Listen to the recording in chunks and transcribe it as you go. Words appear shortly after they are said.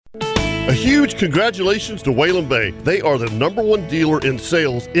A huge congratulations to Whalen Bay. They are the #1 dealer in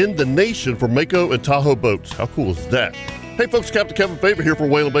sales in the nation for Mako and Tahoe boats. How cool is that? Hey folks, Captain Kevin Favor here for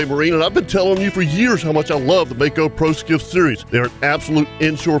Whalen Bay Marine, and I've been telling you for years how much I love the Mako Pro Skiff series. They're an absolute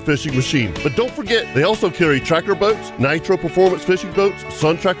inshore fishing machine. But don't forget, they also carry tracker boats, Nitro Performance fishing boats,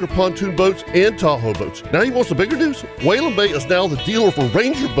 Sun Tracker pontoon boats, and Tahoe boats. Now you want some bigger news? Whalen Bay is now the dealer for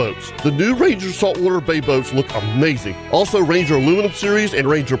Ranger boats. The new Ranger saltwater bay boats look amazing. Also Ranger aluminum series and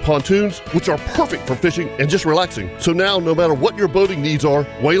Ranger pontoons, which are perfect for fishing and just relaxing. So now, no matter what your boating needs are,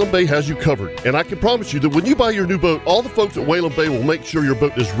 Whalen Bay has you covered. And I can promise you that when you buy your new boat, all the folks at Whalen Bay will make sure your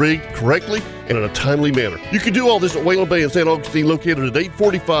boat is rigged correctly and in a timely manner. You can do all this at Whalen Bay in St. Augustine, located at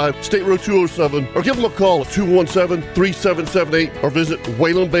 845 State Road 207, or give them a call at 217-3778, or visit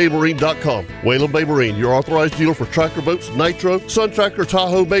WhalenBayMarine.com. Whalen Bay Marine, your authorized dealer for tracker boats, Nitro, Sun Tracker,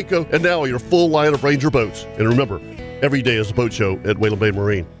 Tahoe, Mako, and now your full line of Ranger boats. And remember, every day is a boat show at Whalen Bay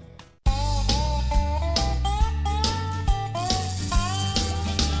Marine.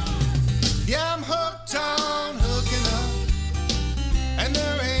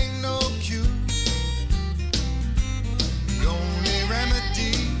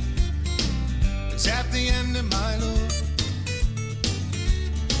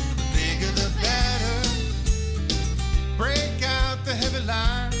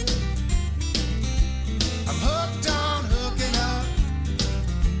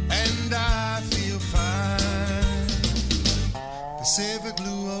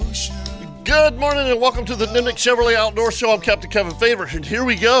 Good morning and welcome to the Nimnik Chevrolet Outdoor Show. I'm Captain Kevin Favor, and here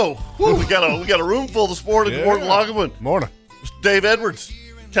we go. We got a room full this morning. Good morning, Loggeman. Morning. Mr. Dave Edwards,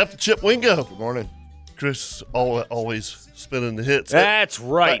 Captain Chip Wingo. Good morning. Chris always spinning the hits. That's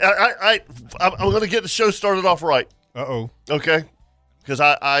right. I'm going to get the show started off right. Uh-oh. Okay, because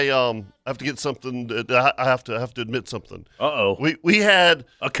I have to get something. I have to admit something. Uh-oh. We had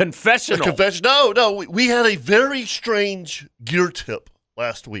a confessional. No. We had a very strange gear tip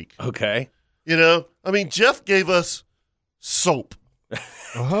last week. Okay. You know, I mean, Jeff gave us soap.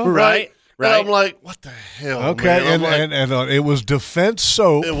 Right. And I'm like, what the hell? Okay, man? and it was Defense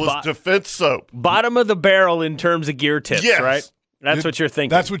soap. It was Defense soap. Bottom of the barrel in terms of gear tips, Yes. right? That's what you're thinking.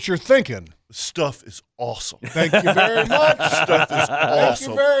 That's what you're thinking. Stuff is awesome. Thank you very much. Stuff is awesome. Thank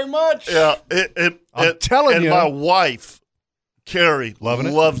you very much. Yeah, I'm telling you. And my wife, Carrie,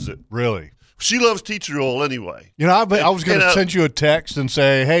 loves it. Really? She loves tea tree oil anyway. You know, I was going to send you a text and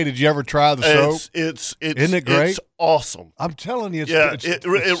say, hey, did you ever try the soap? Isn't it great? It's awesome. I'm telling you, it so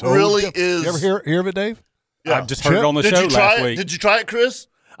really different. is. You ever hear of it, Dave? Yeah. I just heard it on the show last week. Did you try it, Chris?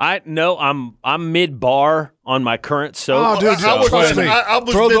 No, I'm mid-bar on my current soap. Oh, dude, trust me. I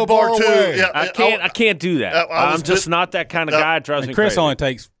was Throw the mid-bar bar too. away. Yeah, I can't do that. I'm just not that kind of guy. It drives me Chris crazy. only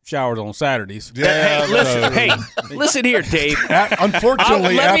takes showers on Saturdays. Yeah, Listen here, Dave.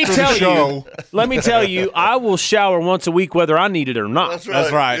 Unfortunately, after the show. Let me tell you, I will shower once a week whether I need it or not.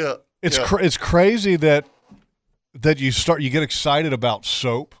 That's right. Yeah. It's crazy that you get excited about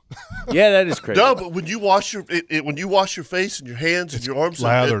soap. Yeah, that is crazy. No, but when you wash your face and your hands and your arms, it's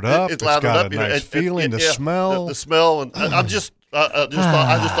lathered up. It's lathered got up. a nice feeling. The smell, the smell, and I just thought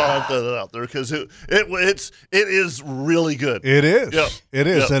I'd throw that out there because it is really good. It is. Yep. It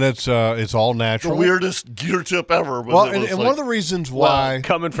is, Yep. and it's all natural. The weirdest gear tip ever. Well, and one of the reasons why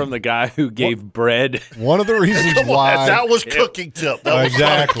coming from the guy who gave bread. One of the reasons why that was cooking tip. That was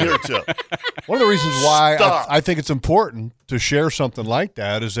exactly not a gear tip. One of the reasons why I think it's important to share something like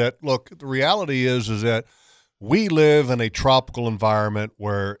that is that, look, the reality is that we live in a tropical environment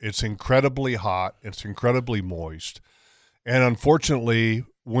where it's incredibly hot, it's incredibly moist, and unfortunately,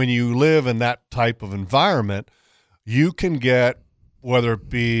 when you live in that type of environment, you can get, whether it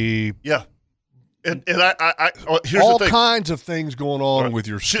be and I here's all the thing. kinds of things going on with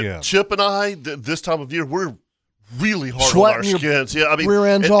your skin. Chip and I, this time of year, we're really hard Sweating on our skins. Yeah, I mean, rear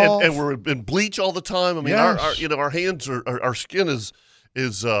ends off. and we're in bleach all the time. I mean, Yes. our hands our skin is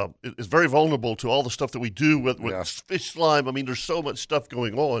very vulnerable to all the stuff that we do with fish slime. I mean, there's so much stuff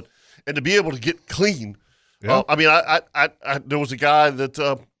going on, and to be able to get clean. Yeah. I mean, I there was a guy that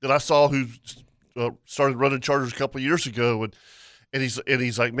I saw who started running charters a couple of years ago, and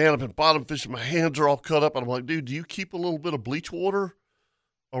he's like, man, I've been bottom fishing, my hands are all cut up, and I'm like, dude, do you keep a little bit of bleach water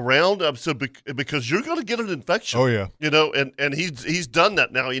around? I said, because you're going to get an infection. Oh yeah, you know, and he's done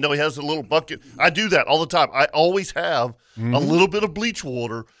that now. You know, he has a little bucket. I do that all the time. I always have a little bit of bleach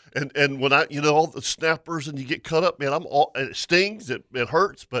water, and when all the snappers and you get cut up, man, it stings, it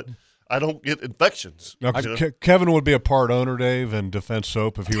hurts, but I don't get infections. Now, Kevin would be a part owner, Dave, in Defense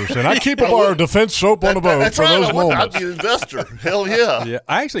Soap if he were saying, I keep a bar of Defense Soap on the boat that's for right. those moments. I'd be an investor. Hell yeah. Yeah,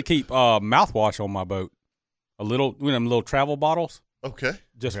 I actually keep mouthwash on my boat. Little travel bottles. Okay.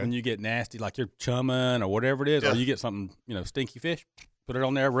 Just when you get nasty, like you're chumming or whatever it is, or you get something, stinky fish, put it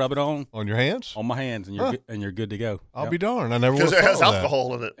on there, rub it on your hands. On my hands, and you're good to go. I'll be darned. I never because it has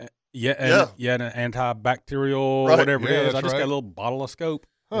alcohol in it. And an antibacterial, whatever it is. I just got a little bottle of Scope,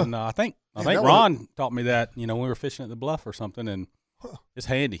 and I think Ron taught me that. When we were fishing at the bluff or something, and it's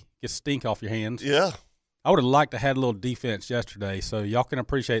handy. Gets stink off your hands. Yeah. I would have liked to have a little defense yesterday, so y'all can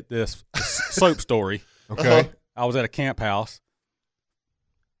appreciate this soap story. Okay. I was at a camp house,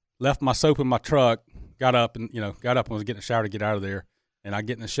 left my soap in my truck, got up and was getting a shower to get out of there. And I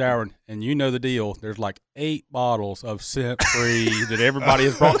get in the shower, and you know the deal. There's like 8 bottles of scent free that everybody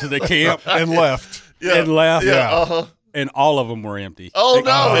has brought to the camp and left. Yeah. And all of them were empty. Oh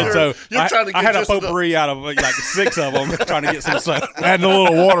no! And so you're trying to get I had a potpourri out of like 6 of them, trying to get some soap. Adding a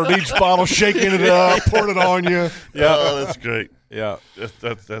little water in each bottle, shaking it up, pouring it on you. Yeah, that's great. Yeah,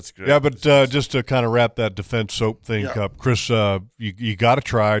 that's great. Yeah, but just to kind of wrap that defense soap thing up, Chris, you got to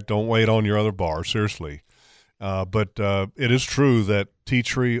try it. Don't wait on your other bar, seriously. But it is true that tea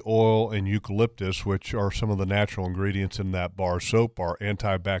tree oil and eucalyptus, which are some of the natural ingredients in that bar soap, are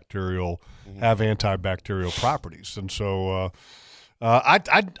antibacterial, have antibacterial properties. And so,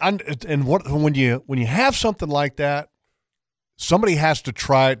 when you have something like that, somebody has to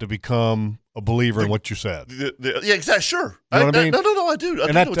try it to become a believer in what you said. Yeah, exactly. Sure. You know what I mean? No, I do.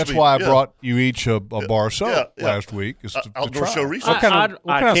 That's why I brought you each a bar soap last week. Is to Outdoor try. Show research.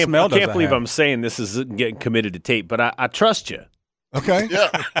 I can't believe I'm saying this is getting committed to tape, but I trust you. Okay. Yeah,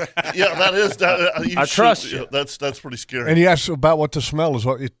 that is. I trust you. That's pretty scary. And you asked about what the smell is.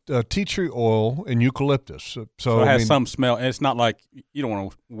 Tea tree oil and eucalyptus. So it has some smell. And it's not like you don't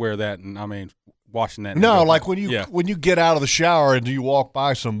want to wear that. And washing that. No, like when you get out of the shower and you walk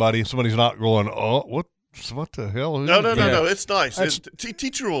by somebody and somebody's not going, oh, what the hell? No. It's nice. Tea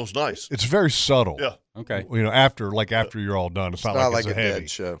tree oil is nice. It's very subtle. Yeah. Okay. After you're all done, it's not like it's a heavy. Dead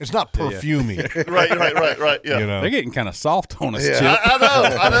show. It's not perfumey. Right. Yeah. They're getting kind of soft on us. Yeah. Chip.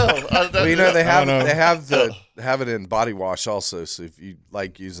 I know. Well, they have it in body wash also. So if you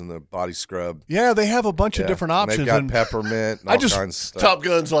like using the body scrub, they have a bunch of different options. They've got peppermint. And all kinds of stuff. Top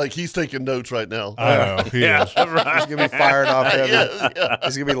Gun's like he's taking notes right now. I know. He is. Right. He's gonna be firing off heavy.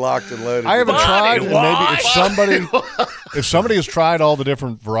 He's gonna be locked and loaded. I haven't tried, and maybe if somebody has tried all the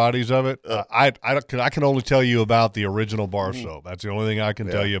different varieties of it, I can only tell you about the original bar soap. That's the only thing I can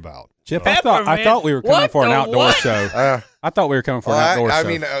tell you about. Chip, I thought we were coming for an outdoor show. I thought we were coming for an outdoor show. I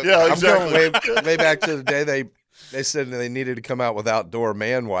mean, I'm going way back to the day they said they needed to come out with outdoor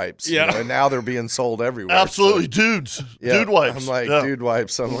man wipes. Yeah. And now they're being sold everywhere. Absolutely, dudes. Dude wipes. I'm like, dude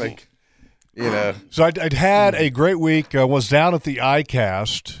wipes. I'm like, So I'd had a great week. Was down at the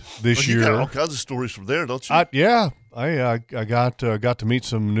ICAST this year. You got all kinds of stories from there, don't you? I got to meet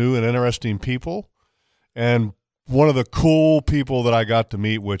some new and interesting people, and one of the cool people that I got to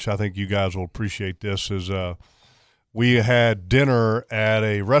meet, which I think you guys will appreciate this, is we had dinner at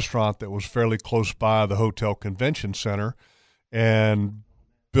a restaurant that was fairly close by the Hotel Convention Center, and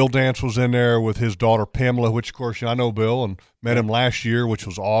Bill Dance was in there with his daughter Pamela, which of course I know Bill and met him last year, which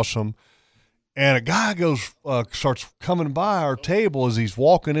was awesome. And a guy starts coming by our table as he's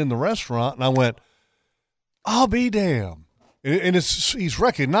walking in the restaurant, and I went, I'll be damned. And he's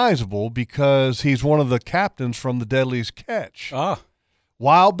recognizable because he's one of the captains from the Deadliest Catch.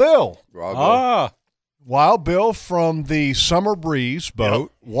 Wild Bill. Wild Bill from the Summer Breeze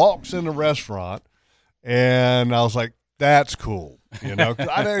boat walks in the restaurant, and I was like, that's cool.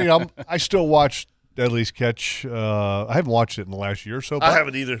 I still watch Deadliest Catch. I haven't watched it in the last year or so. But I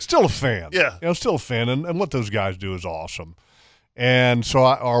haven't either. Still a fan. Yeah. Still a fan, and what those guys do is awesome. And so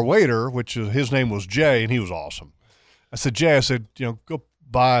our waiter, his name was Jay, and he was awesome. I said, Jay, go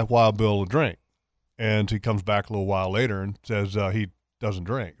buy Wild Bill a drink. And he comes back a little while later and says he doesn't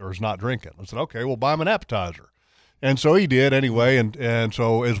drink or is not drinking. I said, okay, well, buy him an appetizer. And so he did anyway. And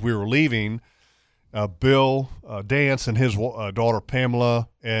so as we were leaving, Bill Dance and his daughter Pamela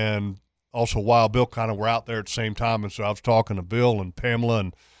and also Wild Bill kind of were out there at the same time. And so I was talking to Bill and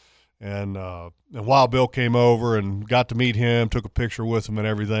Pamela, and Wild Bill came over and got to meet him, took a picture with him and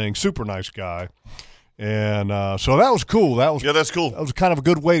everything. Super nice guy. And so that was cool. That's cool. That was kind of a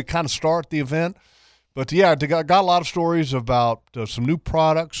good way to kind of start the event. But, I got a lot of stories about some new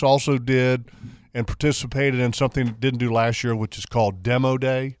products. Also did and participated in something that didn't do last year, which is called Demo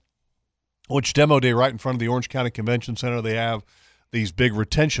Day, right in front of the Orange County Convention Center, they have these big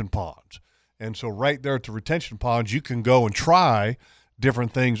retention ponds. And so right there at the retention ponds, you can go and try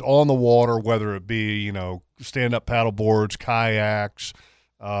different things on the water, whether it be, stand-up paddle boards, kayaks,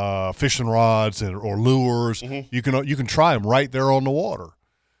 fishing rods or lures. You can try them right there on the water.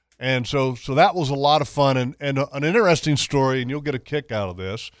 And so that was a lot of fun and an interesting story, and you'll get a kick out of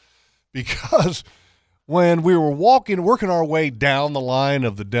this because when we were working our way down the line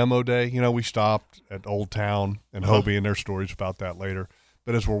of the demo day, we stopped at Old Town and Hobie, and there's stories about that later.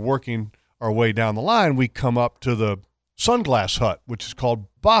 But as we're working our way down the line, we come up to the Sunglass Hut, which is called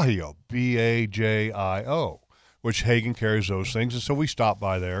Bajio, B-A-J-I-O, which Hagen carries those things. And so we stopped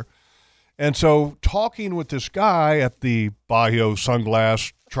by there. And so talking with this guy at the Bajio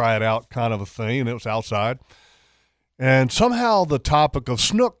sunglass, try it out kind of a thing, and it was outside. And somehow the topic of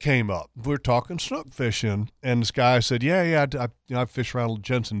snook came up. We were talking snook fishing, and this guy said, I fish around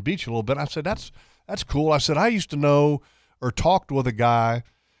Jensen Beach a little bit. I said, that's cool. I said, I used to know or talked with a guy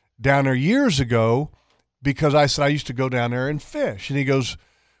down there years ago because I said I used to go down there and fish. And he goes,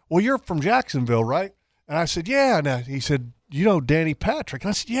 well, you're from Jacksonville, right? And I said, yeah. And he said, you know Danny Patrick? And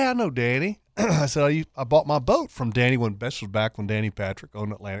I said, yeah, I know Danny. I said, I bought my boat from Danny when Best was back when Danny Patrick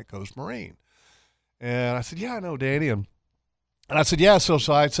owned Atlantic Coast Marine. And I said, yeah, I know Danny. And I said, yeah. So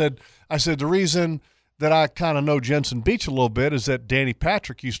I said, the reason that I kind of know Jensen Beach a little bit is that Danny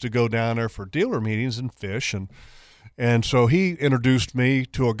Patrick used to go down there for dealer meetings and fish. And so he introduced me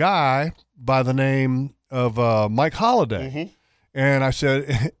to a guy by the name of Mike Holliday. Mm-hmm. And I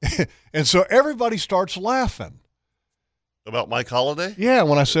said, and so everybody starts laughing. About Mike Holliday? Yeah,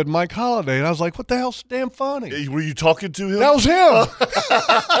 when I said Mike Holliday, and I was like, what the hell's so damn funny? Were you talking to him? That was him.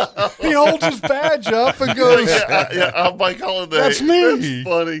 He holds his badge up and goes, I'm Mike Holliday. That's me. That's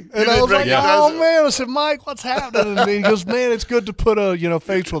funny. And I was like, oh, man. I said, Mike, what's happening? And he goes, man, it's good to put a,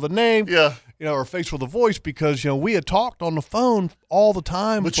 face with a name. Yeah. Or face with a voice because, we had talked on the phone all the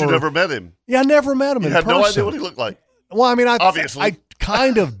time. But you never met him. Yeah, I never met him in person. You had no idea what he looked like. Well, I mean, obviously. I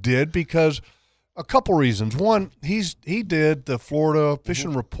kind of did because a couple reasons. One, he did the Florida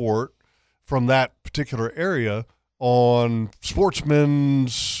Fishing Report from that particular area on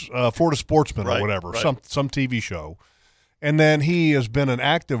Sportsman's Florida Sportsman or whatever, some TV show. And then he has been an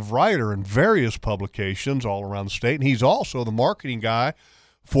active writer in various publications all around the state, and he's also the marketing guy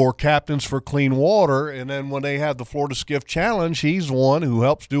for Captains for Clean Water. And then when they have the Florida Skiff Challenge, he's the one who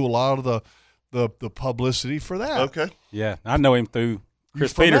helps do a lot of the publicity for that. Okay. Yeah, I know him through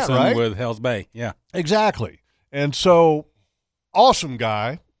Chris Peterson with Hells Bay. Yeah, exactly. And so, awesome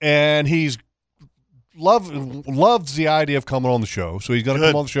guy, and he's loves the idea of coming on the show. So he's going to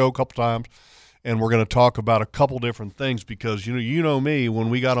come on the show a couple times, and we're going to talk about a couple different things because you know me. When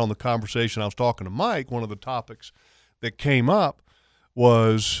we got on the conversation, I was talking to Mike. One of the topics that came up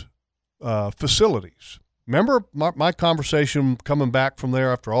was facilities. Remember my conversation coming back from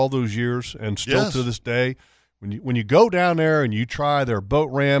there after all those years, and still to this day. When you go down there and you try their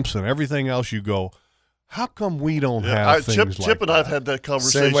boat ramps and everything else, you go, how come we don't have things like that? Chip and I have had that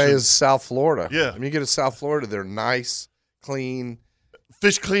conversation. Same way as South Florida. Yeah. I mean, you get to South Florida, they're nice, clean.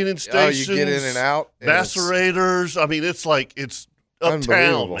 Fish cleaning stations. You get in and out. Macerators. I mean, it's like it's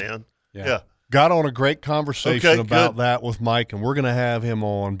uptown, man. Yeah. Got on a great conversation about that with Mike, and we're going to have him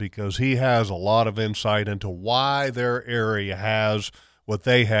on because he has a lot of insight into why their area has what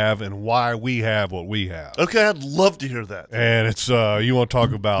they have and why we have what we have. Okay, I'd love to hear that. And it's you want to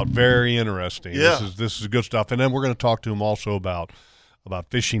talk about very interesting. Yeah. This is good stuff. And then we're going to talk to him also about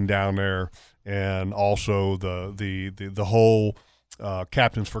fishing down there and also the whole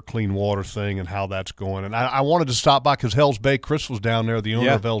Captains for Clean Water thing and how that's going. And I wanted to stop by because Hells Bay, Chris was down there, the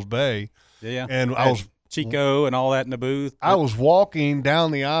owner of Hells Bay. Yeah. And I was Chico and all that in the booth. I was walking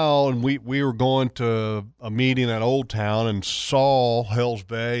down the aisle, and we were going to a meeting at Old Town and saw Hells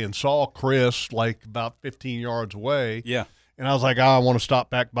Bay and saw Chris like about 15 yards away. Yeah. And I was like, I want to stop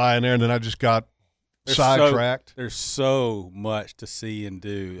back by in there, and then I just got sidetracked. There's so much to see and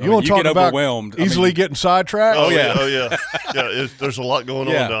do. You want to talk get about overwhelmed. easily getting sidetracked? Oh, yeah. Yeah, there's a lot going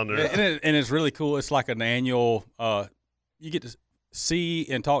on down there. And it's really cool. It's like an annual you get to see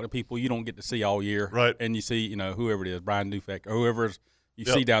and talk to people you don't get to see all year. Right. And you see, whoever it is, Brian Dufek or whoever you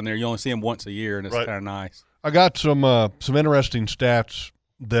see down there, you only see him once a year, and it's kind of nice. I got some interesting stats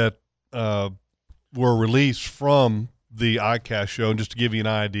that were released from the ICAST show, and just to give you an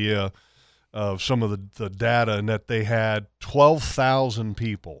idea of some of the data, and that they had 12,000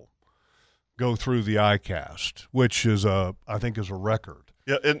 people go through the ICAST, which is I think is a record.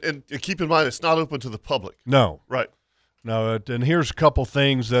 Yeah, and keep in mind, it's not open to the public. No. Right. No, and here's a couple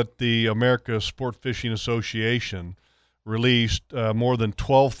things that the America Sport Fishing Association released. More than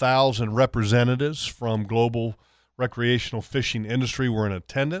 12,000 representatives from global recreational fishing industry were in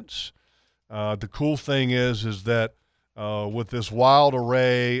attendance. The cool thing is that with this wild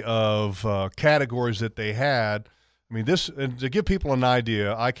array of categories that they had, I mean, this, and to give people an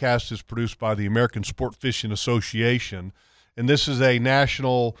idea, ICAST is produced by the American Sport Fishing Association, and this is a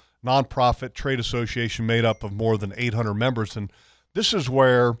national nonprofit trade association made up of more than 800 members. And this is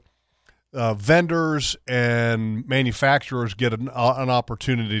where vendors and manufacturers get an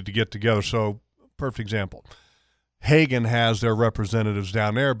opportunity to get together. So, perfect example. Hagen has their representatives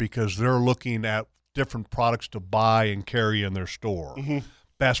down there because they're looking at different products to buy and carry in their store. Mm-hmm.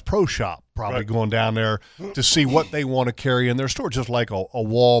 Bass Pro Shop probably going down there to see what they want to carry in their store, just like a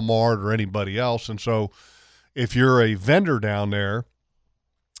Walmart or anybody else. And so if you're a vendor down there,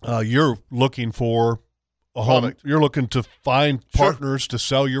 you're looking for a home. You're looking to find partners to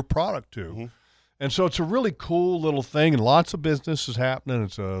sell your product to. Mm-hmm. And so it's a really cool little thing, and lots of business is happening.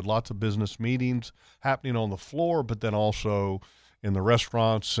 It's lots of business meetings happening on the floor, but then also in the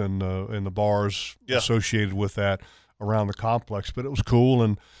restaurants and in the bars associated with that around the complex. But it was cool,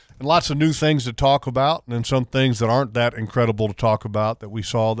 and lots of new things to talk about, and then some things that aren't that incredible to talk about that we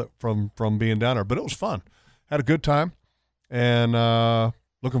saw that from being down there. But it was fun. Had a good time, and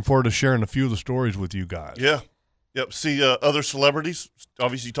looking forward to sharing a few of the stories with you guys. Yeah. Yep. See other celebrities.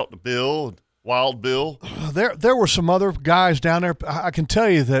 Obviously, you talked to Bill and Wild Bill. There were some other guys down there. I can tell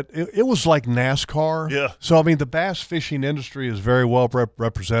you that it was like NASCAR. Yeah. So, I mean, the bass fishing industry is very well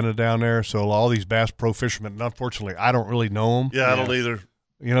represented down there. So all these Bass Pro fishermen, and unfortunately, I don't really know them. Yeah, I don't either.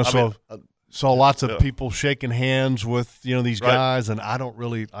 You know, saw lots of people shaking hands with, these guys, and I don't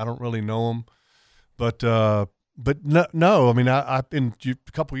really know them. But no, I mean, I've been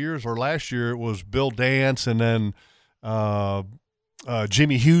a couple of years, or last year it was Bill Dance, and then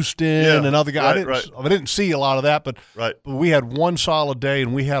Jimmy Houston and other guys. I didn't see a lot of that, but we had one solid day,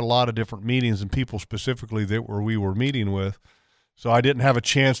 and we had a lot of different meetings and people specifically we were meeting with. So I didn't have a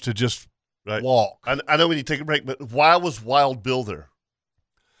chance to just walk. I know we need to take a break, but why was Wild Bill there?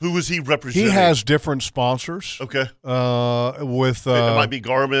 Who was he representing? He has different sponsors. Okay. With it might be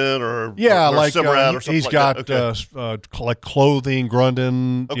Garmin or like Simrad or something. He's got like clothing,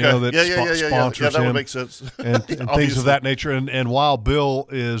 Grundon. Okay. Sponsors yeah, that him would make sense. and things of that nature. And Wild Bill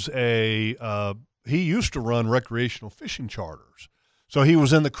is he used to run recreational fishing charters, so he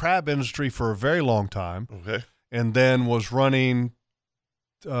was in the crab industry for a very long time. Okay. And then was running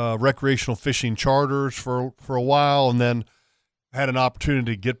recreational fishing charters for a while, and then had an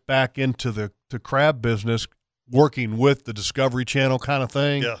opportunity to get back into the crab business, working with the Discovery Channel kind of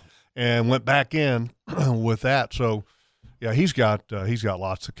thing, and went back in with that. So, yeah, he's got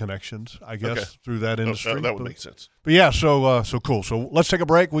lots of connections, I guess, through that industry. That would make sense. But yeah, so cool. So let's take a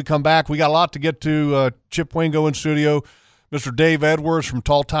break. We come back. We got a lot to get to. Chip Wingo in studio, Mr. Dave Edwards from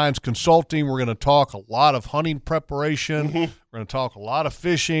Tall Tines Consulting. We're going to talk a lot of hunting preparation. Mm-hmm. We're going to talk a lot of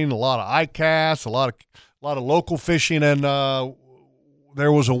fishing, a lot of ICAST, a lot of local fishing, and there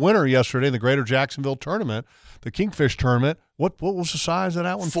was a winner yesterday in the Greater Jacksonville tournament, the Kingfish tournament. What was the size of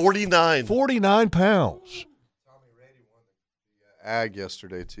that one? 49. 49 pounds. Tommy Rady won the ag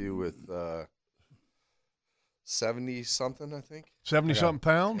yesterday too with 70-something, I think. 70-something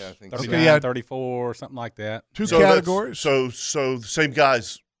pounds? Yeah, I think 39, 34, something like that. Two categories. So the same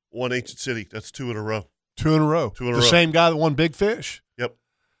guys won Ancient City. That's 2 in a row. 2 in a row. The same guy that won Big Fish? Yep.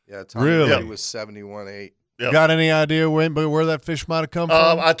 Yeah, Tommy Rady was 71.8. Yep. Got any idea where that fish might have come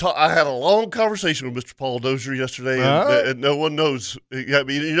from? I had a long conversation with Mr. Paul Dozier yesterday, and no one knows. I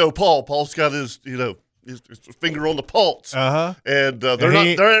mean, Paul's got his finger on the pulse, and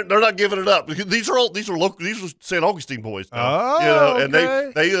they're not giving it up. These are local. These are St. Augustine boys. Now, and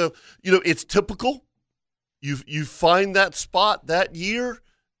they it's typical. You find that spot that year,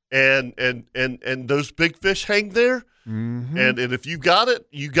 and those big fish hang there. Mm-hmm. And if you got it,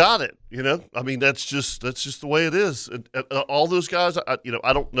 you got it. I mean, that's just the way it is. And all those guys, I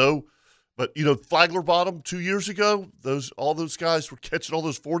don't know, but Flagler Bottom 2 years ago, all those guys were catching all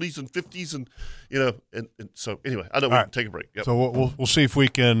those 40s and 50s, and and so anyway, I know we can take a break. Yep. So we'll see if we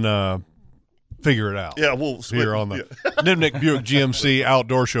can figure it out. Yeah, we'll here on the Nimnick Buick GMC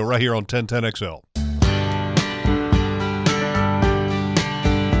Outdoor Show right here on 1010XL.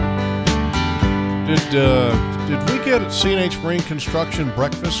 Did we get C&H Marine Construction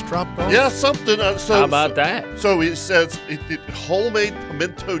breakfast dropped off? Yeah, something. How about that? So it says homemade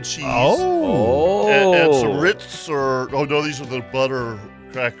pimento cheese. Oh. And some Ritz these are the butter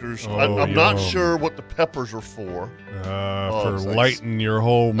crackers. I'm not sure what the peppers are for. For lighting your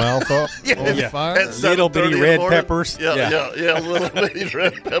whole mouth up on fire? Little bitty red peppers. Yeah, little bitty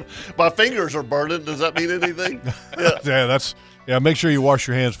red peppers. My fingers are burning. Does that mean anything? Yeah, make sure you wash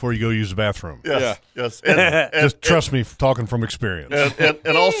your hands before you go use the bathroom. Yes. And just trust me, talking from experience.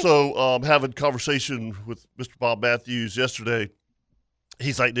 And also having conversation with Mr. Bob Matthews yesterday.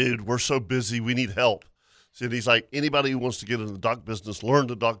 He's like, dude, we're so busy. We need help. So he's like, anybody who wants to get in the dock business, learn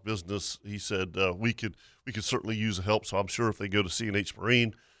the dock business. He said we could certainly use the help. So I'm sure if they go to C&H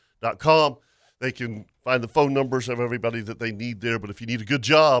Marine, CaptainDennisGoldstein.com. They can find the phone numbers of everybody that they need there. But if you need a good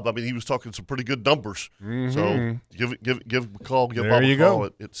job, I mean, he was talking some pretty good numbers. Mm-hmm. So give him a call. Give There Bob you a call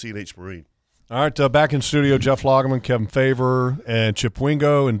go. at C&H Marine. All right, back in studio, Jeff Lageman, Kevin Favor, and Chip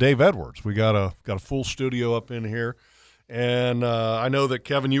Wingo, and Dave Edwards. We got a full studio up in here. And I know that,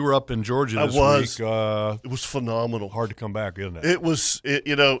 Kevin, you were up in Georgia this week. It was phenomenal. Hard to come back, isn't it? It was,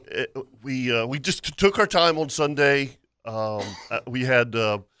 we just took our time on Sunday. We had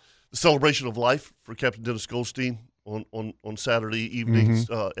the celebration of life for Captain Dennis Goldstein on Saturday evenings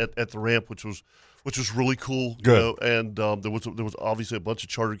at the ramp, which was really cool. Good. And there was obviously a bunch of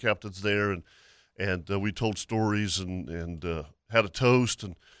charter captains there, and we told stories and had a toast.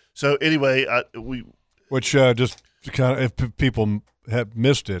 And so anyway, just to kind of, if people have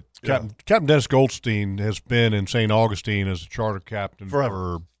missed it, Captain Dennis Goldstein has been in St. Augustine as a charter captain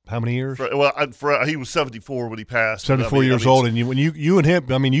forever. for how many years? He was 74 when he passed. 74 years old, and you and him,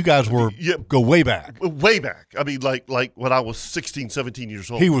 I mean, you guys go way back. Way back. I mean, like when I was 16, 17 years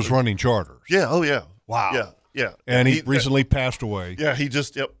old. He was running charters. Yeah. Oh, yeah. Wow. Yeah. And he recently passed away. Yeah, he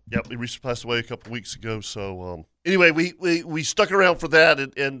just he recently passed away a couple of weeks ago. So anyway, we stuck around for that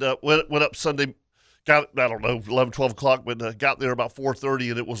and went up Sunday. Got, I don't know, 11, 12 o'clock, but got there about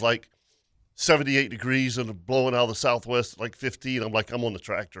 4:30, and it was like 78 degrees and blowing out of the southwest at like 15. I'm like, I'm on the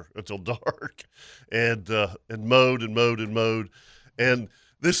tractor until dark, and mowed. And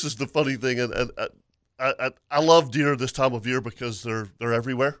this is the funny thing, and I love deer this time of year because they're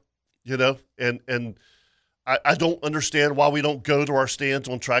everywhere, and I don't understand why we don't go to our stands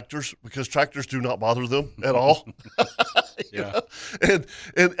on tractors, because tractors do not bother them at all. And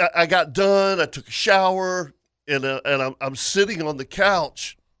I got done. I took a shower, and I'm sitting on the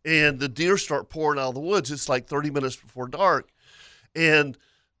couch, and the deer start pouring out of the woods. It's like 30 minutes before dark, and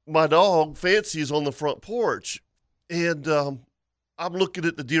my dog Fancy is on the front porch, and I'm looking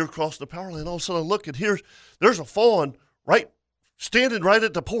at the deer across the power line. All of a sudden, I look, and there's a fawn standing right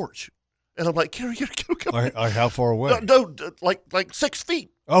at the porch. And I'm like, Carrie, come. How far away? No, like 6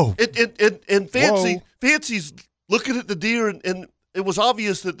 feet. Oh. And Fancy's looking at the deer, and it was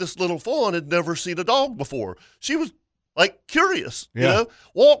obvious that this little fawn had never seen a dog before. She was like curious,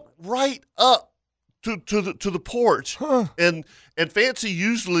 walked right up to the porch, and Fancy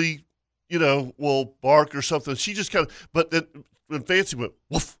usually, will bark or something. She just kind of, but then when Fancy went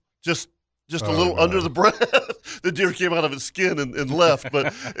woof, just a little under the breath, the deer came out of its skin and left.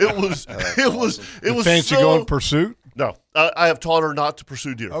 But it was Fancy so, go in pursuit? No, I have taught her not to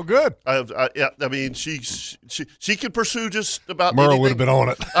pursue deer. Oh, good. I mean, she can pursue just about Merle anything. would have been on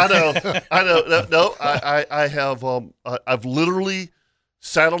it. I know. No, I have. I've literally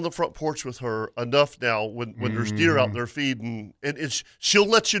sat on the front porch with her enough now when there's deer out there feeding, and she'll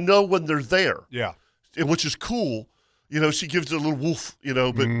let you know when they're there. Yeah, which is cool. She gives it a little woof.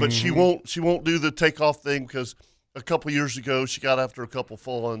 But she won't do the takeoff thing, because a couple years ago she got after a couple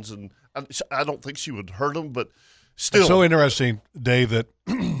fawns, and I don't think she would hurt them, but. Still. It's so interesting, Dave, that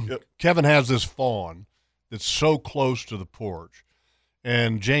Kevin has this fawn that's so close to the porch.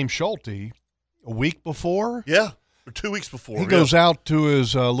 And James Schulte, a week before? Yeah, or 2 weeks before. He goes out to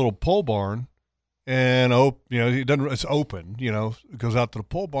his little pole barn, and, it's open, goes out to the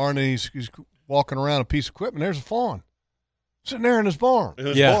pole barn, and he's walking around a piece of equipment. There's a fawn sitting there in his barn.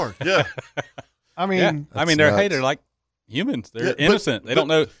 Barn, yeah. I mean, they're like humans. They're innocent. They don't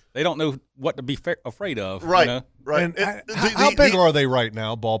know what to be afraid of. Right. Right. And how big are they right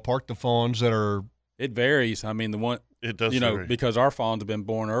now, ballpark, the fawns that are? It varies. I mean, the one, it does vary. because our fawns have been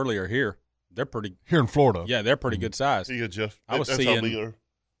born earlier here. They're pretty. Here in Florida. Yeah, they're pretty good size. Yeah, Jeff. I was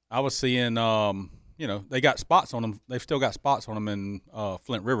seeing, they got spots on them. They've still got spots on them in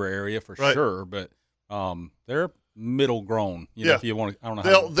Flint River area for sure, but they're middle grown. If you want to, I don't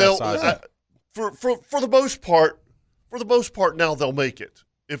know how size for the most part. For the most part, now they'll make it.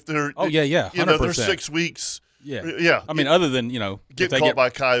 If they're 100%. They're 6 weeks. Yeah. I mean, other than get caught by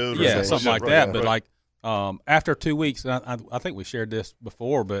a coyote, or something like that. But like after 2 weeks, and I think we shared this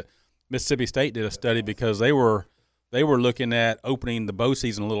before, but Mississippi State did a study because they were looking at opening the bow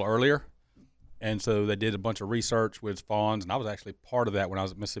season a little earlier, and so they did a bunch of research with fawns, and I was actually part of that when I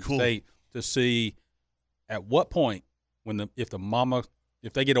was at Mississippi State to see at what point if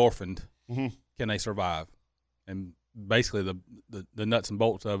they get orphaned, can they survive? And basically the nuts and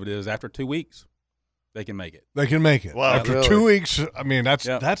bolts of it is after 2 weeks they can make it. They can make it. Wow. After 2 weeks, I mean, that's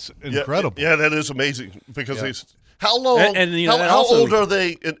incredible. Yeah, that is amazing, because how long how old are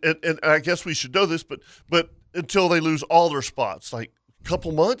they? And I guess we should know this, but until they lose all their spots, like a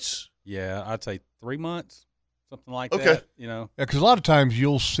couple months? Yeah, I'd say 3 months, something like that. Yeah, because a lot of times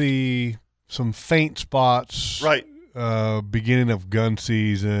you'll see some faint spots, right, beginning of gun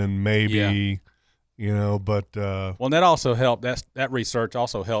season, maybe, but. Well, and that also helped. That research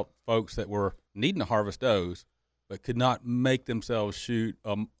also helped folks that were needing to harvest does, but could not make themselves shoot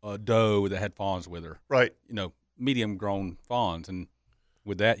a doe that had fawns with her. Right. Medium grown fawns. And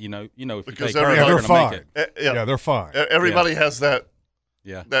with that, if because you take her, they're they're going to fine. make it. Yeah, they're fine. Everybody has that.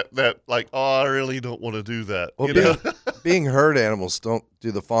 Yeah. That like, I really don't want to do that. Well, being herd animals,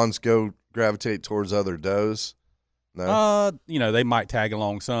 do the fawns gravitate towards other does? No. They might tag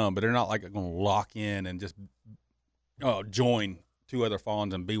along some, but they're not like going to lock in and just join two other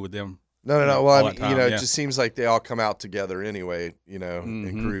fawns and be with them. No. Well, it yeah. just seems like they all come out together anyway,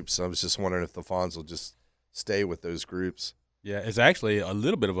 in groups. I was just wondering if the fawns will just stay with those groups. Yeah, it's actually a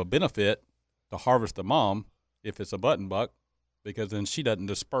little bit of a benefit to harvest the mom if it's a button buck, because then she doesn't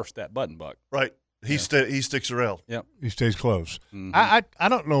disperse that button buck. Right. He sticks around. Yep. He stays close. Mm-hmm. I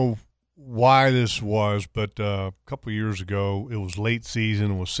don't know why this was, but a couple of years ago, it was late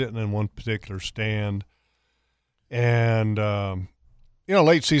season, was sitting in one particular stand. And,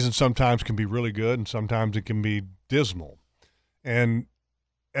 late season sometimes can be really good and sometimes it can be dismal. And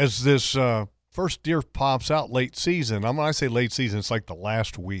as this first deer pops out late season, when I say late season, it's like the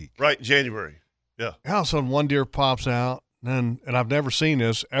last week. Right, January. Yeah. All of a sudden, one deer pops out, and I've never seen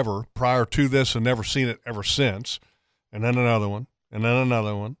this ever prior to this and never seen it ever since. And then another one, and then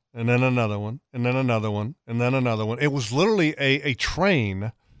another one, and then another one, and then another one, and then another one. It was literally a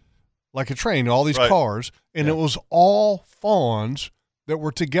train, like a train, all these cars, and it was all fawns that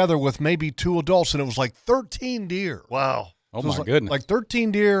were together with maybe 2 adults, and it was like 13 deer. Wow. Oh, So my goodness. Like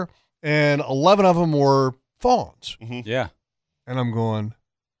 13 deer, and 11 of them were fawns. Mm-hmm. Yeah. And I'm going,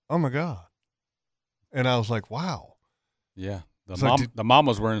 oh, my God. And I was like, wow. Yeah. So the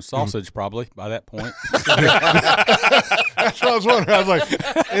mamas were in sausage probably by that point. That's what I was wondering. I was like,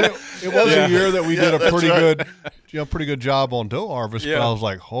 it was a year that we did a pretty good job on doe harvest. Yeah. But I was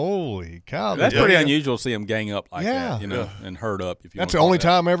like, holy cow! That's pretty unusual to see them gang up like that, and herd up. If you that's want the only to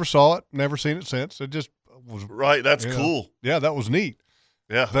call time I ever saw it. Never seen it since. It just was Right. That's cool. Yeah, that was neat.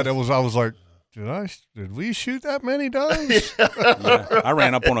 Yeah. But I was like, did we shoot that many does? Yeah. I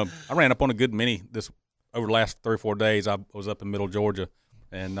ran up on a good many over the last 3 or 4 days. I was up in Middle Georgia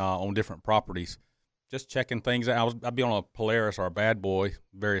and on different properties, just checking things out. I'd be on a Polaris or a Bad Boy,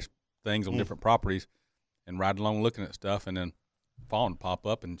 various things on different properties, and riding along looking at stuff, and then fawn pop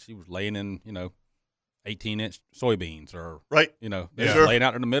up, and she was laying in 18-inch soybeans or laying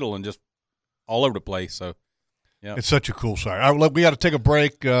out in the middle and just all over the place. So. Yeah, it's such a cool sight. All right, look, we got to take a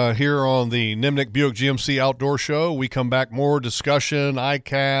break here on the Nimnik Buick GMC Outdoor Show. We come back, more discussion,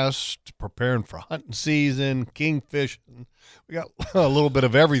 ICAST, preparing for hunting season, kingfishing. We got a little bit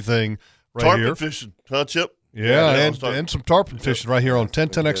of everything right tarpon here. Fishing, huh, Chip? Yeah, and some tarpon fishing right here on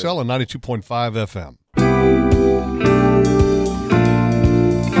 1010XL and 92.5 FM.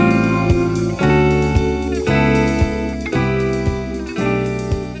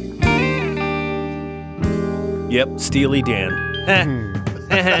 Yep, Steely Dan.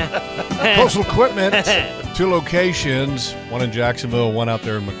 Coastal Equipment, 2 locations, one in Jacksonville, one out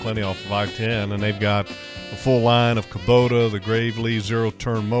there in McClenny off of I-10, and they've got a full line of Kubota, the Gravely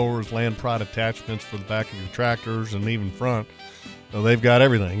zero-turn mowers, Land Pride attachments for the back of your tractors and even front. So they've got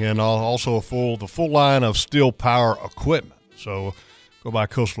everything, and also the full line of Steel Power equipment. So go by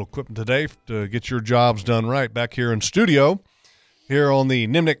Coastal Equipment today to get your jobs done right. Back here in studio, here on the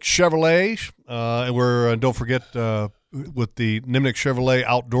Nimnik Chevrolet, and don't forget with the Nimnik Chevrolet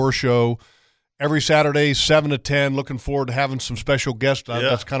Outdoor Show every Saturday, 7 to 10. Looking forward to having some special guests.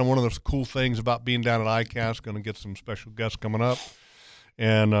 That's kind of one of the cool things about being down at ICAST. Going to get some special guests coming up.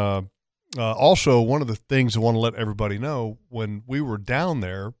 And also, one of the things I want to let everybody know, when we were down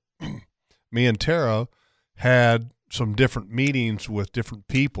there, me and Tara had some different meetings with different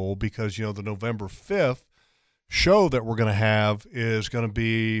people because, the November 5th show that we're going to have is going to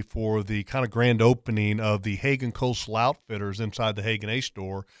be for the kind of grand opening of the Hagen Coastal Outfitters inside the Hagen A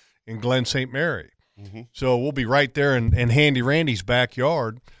store in Glen St. Mary. Mm-hmm. So we'll be right there in Handy Randy's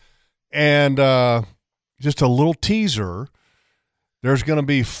backyard. And just a little teaser, there's going to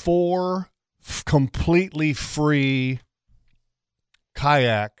be 4 completely free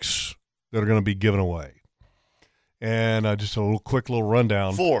kayaks that are going to be given away. And just a quick little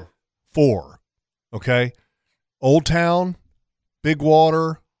rundown. 4. Okay. Old Town, Big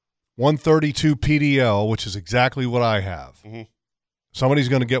Water, 132 PDL, which is exactly what I have. Mm-hmm. Somebody's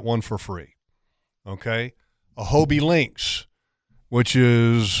going to get one for free. Okay. A Hobie Lynx, which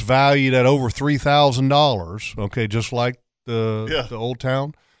is valued at over $3,000. Okay. Just like the Old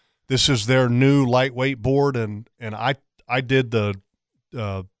Town. This is their new lightweight board. And I did the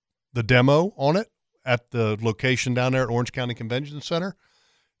demo on it at the location down there at Orange County Convention Center.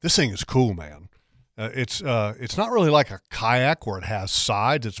 This thing is cool, man. It's not really like a kayak where it has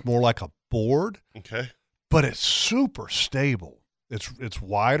sides. It's more like a board. Okay. But it's super stable. It's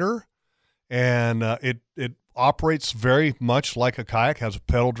wider, and it operates very much like a kayak. Has a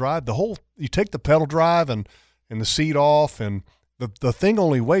pedal drive. You take the pedal drive and the seat off, and the thing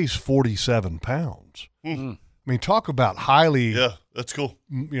only weighs 47 pounds. Mm-hmm. I mean, talk about highly that's cool.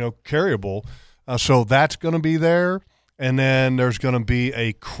 Carryable. So that's going to be there, and then there's going to be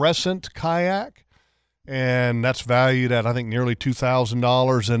a Crescent kayak, and that's valued at I think nearly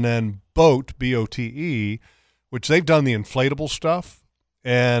 $2,000, and then Boat BOTE, which they've done the inflatable stuff,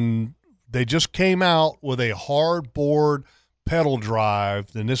 and they just came out with a hardboard pedal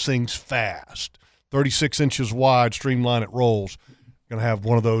drive, and this thing's fast. 36 inches wide, streamline it rolls. Going to have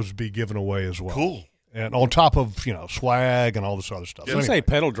one of those be given away as well. Cool. And on top of, swag and all this other stuff. When you say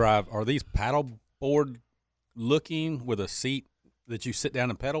pedal drive, are these paddle board looking with a seat that you sit down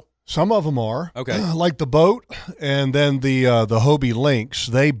and pedal? Some of them are. Okay. Like the Boat and then the Hobie Lynx,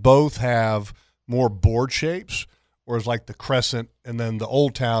 they both have more board shapes, whereas like the Crescent and then the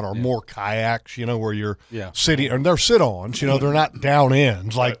Old Town are more kayaks, where you're sitting, and they're sit-ons, they're not down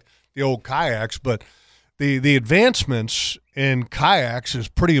ends like the old kayaks, but the advancements in kayaks is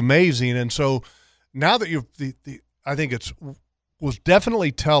pretty amazing. And so now that I think was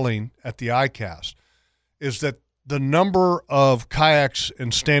definitely telling at the ICAST is that the number of kayaks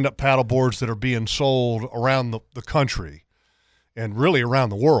and stand-up paddle boards that are being sold around the country and really around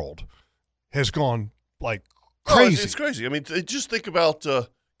the world has gone like crazy. It's crazy. I mean, just think about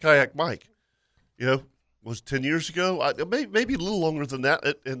Kayak Mike. Was 10 years ago, maybe a little longer than that.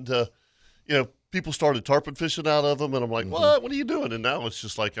 And people started tarpon fishing out of them, and I'm like, what are you doing? And now it's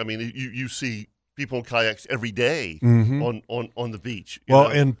just like, I mean, you see people in kayaks every day on the beach.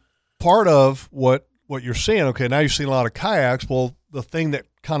 And part of what you're seeing, okay, now you're seeing a lot of kayaks. Well, the thing that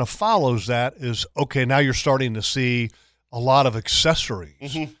kind of follows that is, okay, now you're starting to see a lot of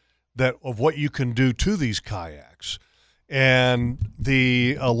accessories of what you can do to these kayaks. And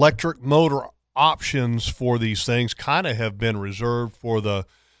the electric motor options for these things kind of have been reserved for the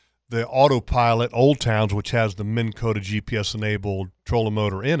autopilot Old Towns, which has the Minn Kota GPS-enabled trolling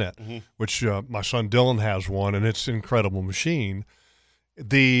motor in it, which my son Dylan has one, and it's an incredible machine.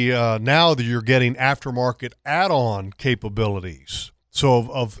 Now that you're getting aftermarket add-on capabilities, so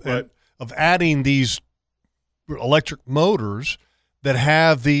of adding these electric motors that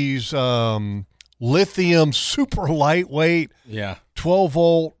have these lithium super lightweight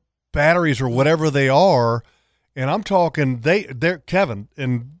 12-volt batteries or whatever they are, and I'm talking they're Kevin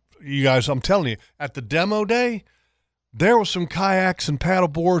and you guys, I'm telling you, at the demo day, there was some kayaks and paddle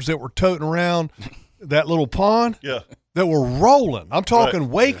boards that were toting around that little pond. That were rolling. I'm talking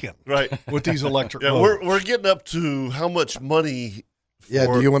waking with these electric motors. We're getting up to how much money.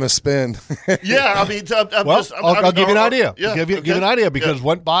 Do you want to spend? I mean, I'll give you an idea. Give you an idea because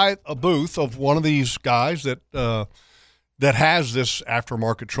went by a booth of one of these guys that has this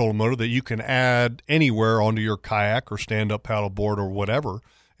aftermarket trolling motor that you can add anywhere onto your kayak or stand-up paddle board or whatever,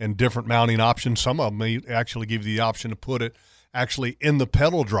 and different mounting options. Some of them may actually give you the option to put it actually in the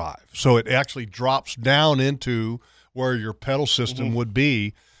pedal drive, so it actually drops down into where your pedal system would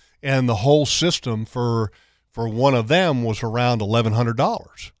be, and the whole system for one of them was around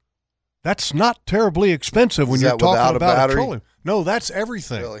 $1,100. That's not terribly expensive when you're talking about a trolling. No, that's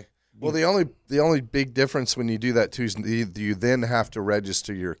everything. Really? Well, the only big difference when you do that too is you then have to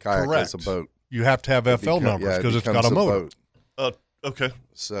register your kayak as a boat. You have to have FL numbers because it's got a motor. Okay.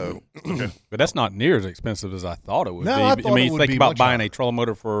 So, but that's not near as expensive as I thought it would be. I mean, think about buying a trolling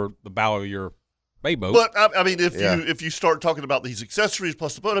motor for the bow of your bay boat. But I mean, if you start talking about these accessories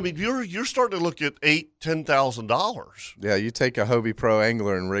plus the boat, I mean, you're starting to look at $8,000-$10,000. Yeah, you take a Hobie Pro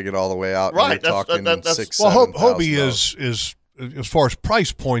Angler and rig it all the way out. Right. And you're talking $6,000-$7,000. Well, Hobie is as far as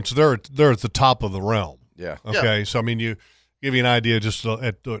price points, they're at the top of the realm. Yeah. Okay. Yeah. So I mean, you give you an idea just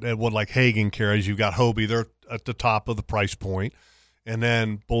at what like Hagen carries. You've got Hobie. They're at the top of the price point. And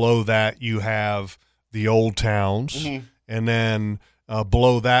then below that, you have the Old Towns. And then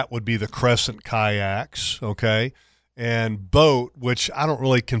below that would be the Crescent kayaks, okay? And Boat, which I don't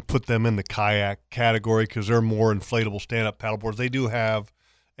really can put them in the kayak category because they're more inflatable stand-up paddleboards. They do have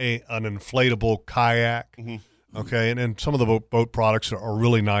an inflatable kayak, okay? And then some of the boat products are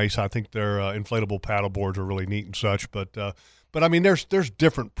really nice. I think their inflatable paddleboards are really neat and such. But I mean, there's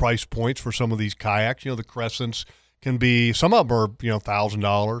different price points for some of these kayaks. The Crescents can be, some of them are,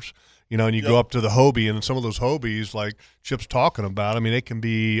 $1,000. You know, and you go up to the Hobie, and some of those Hobies, like Chip's talking about, I mean, it can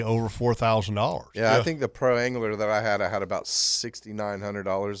be over $4,000. Yeah, I think the Pro Angler that I had about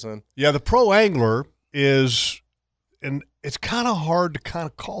 $6,900 in. Yeah, the Pro Angler is, and it's kind of hard to kind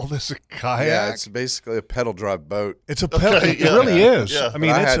of call this a kayak. Yeah, it's basically a pedal drive boat. It's a pedal. It really is. Yeah. I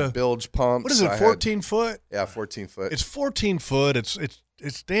mean, I it's had a bilge pumps. What is it? 14 foot? Yeah, 14 foot. It's 14 foot.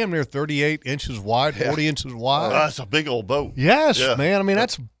 It's damn near 38 inches wide, 40 inches wide. That's a big old boat. Yes, Yeah. man. I mean,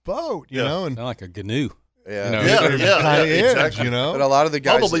 that's a boat, you know. And Sound like a canoe. Yeah, You know, it kind of is, exactly. you know. But a lot of the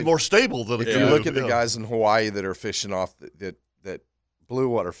guys, Probably more stable than a if you canoe. look at the guys in Hawaii that are fishing off that blue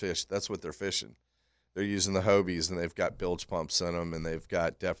water fish, that's what they're fishing. They're using the Hobies, and they've got bilge pumps in them, and they've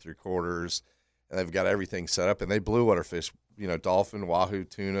got depth recorders, and they've got everything set up. And they blue water fish, you know, dolphin, wahoo,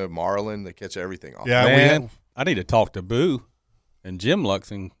 tuna, marlin. They catch everything off. Yeah, Man, I need to talk to Boo and Jim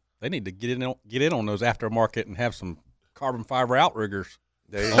Lux, and they need to get in on those aftermarket and have some carbon fiber outriggers.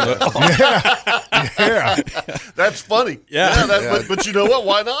 There you go. yeah. That's funny. Yeah. But you know what?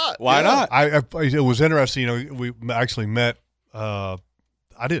 Why not? Why not? It was interesting. You know, we actually met. I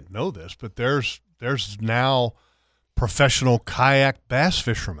didn't know this, but there's now professional kayak bass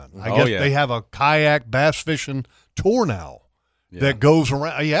fishermen. I guess they have a kayak bass fishing tour now that goes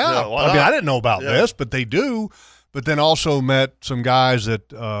around. Yeah, why I mean, not? I didn't know about this, but they do. But then also met some guys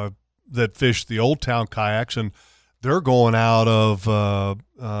that fish the Old Town kayaks, and they're going out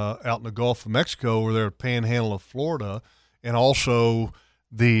in the Gulf of Mexico, where they're Panhandle of Florida, and also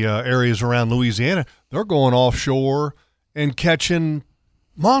the areas around Louisiana. They're going offshore and catching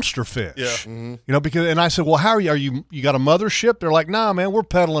monster fish. Yeah. Mm-hmm. You know, because, and I said, well, how are you got a mothership? They're like, nah, man, we're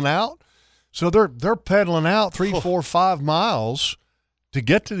pedaling out. So they're pedaling out 3, 4, 5 miles to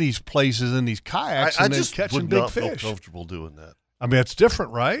get to these places in these kayaks, and then catching would big not fish. feel comfortable doing that. I mean, it's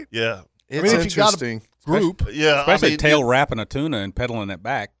different, right? Yeah. It's if you got interesting. Group, Yeah. Especially tail wrapping a tuna and pedaling it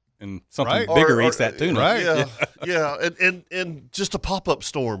back, and something Right. bigger eats that tuna. Right. Yeah. And just a pop-up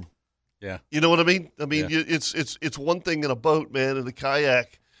storm. Yeah. You know what I mean? I mean, it's one thing in a boat, man, in a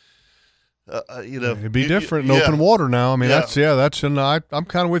kayak. You know, it'd be different in open water now. I mean, I'm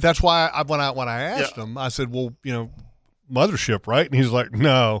kind of with. That's why when I asked him, I said, well, you know, mothership, right? And he's like,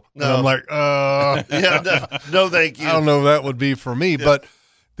 no. And I'm like, no, thank you. I don't know if that would be for me, but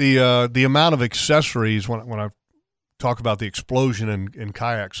the amount of accessories when I talk about the explosion in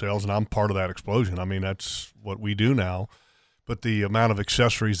kayak sales, and I'm part of that explosion. I mean, that's what we do now. But the amount of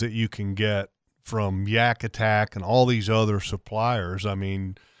accessories that you can get from Yak Attack and all these other suppliers, I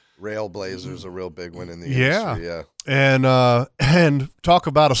mean, Railblazer's a real big one in the industry. Yeah. And talk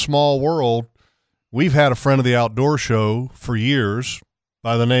about a small world. We've had a friend of the outdoor show for years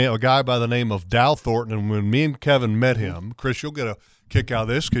a guy by the name of Dow Thornton. And when me and Kevin met him, Chris, you'll get a kick out of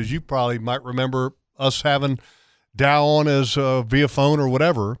this because you probably might remember us having Dow on as via phone or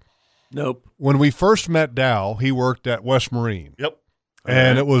whatever. Nope. When we first met Dow, he worked at West Marine. Yep.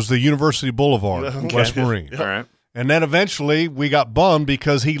 And it was the University Boulevard, West Marine. All right. And then eventually we got bummed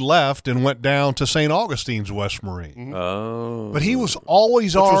because he left and went down to St. Augustine's West Marine. Oh. But he was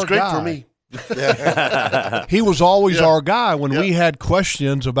always Which our was great guy. for me. He was always our guy when we had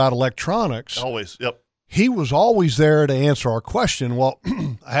questions about electronics. Always. Yep. He was always there to answer our question. Well,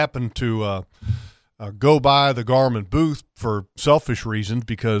 I happened to go by the Garmin booth for selfish reasons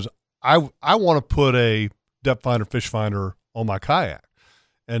because I want to put a depth finder, fish finder on my kayak.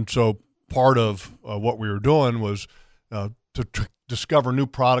 And so part of what we were doing was to discover new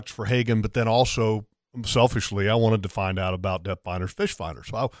products for Hagen, but then also selfishly, I wanted to find out about depth finders, fish finders.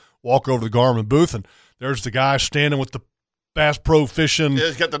 So I walk over to the Garmin booth, and there's the guy standing with the Bass Pro Fishing Yeah,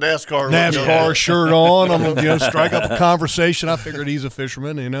 he's got the NASCAR shirt on. I'm strike up a conversation. I figured he's a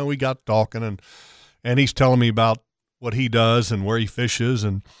fisherman. We got talking, and he's telling me about what he does and where he fishes,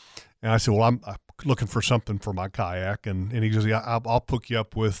 and I said, well, I'm looking for something for my kayak, and he goes, yeah, I'll hook you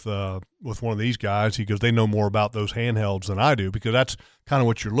up with one of these guys. He goes, they know more about those handhelds than I do because that's kind of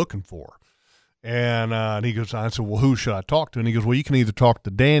what you're looking for. And he goes, I said, well, who should I talk to? And he goes, well, you can either talk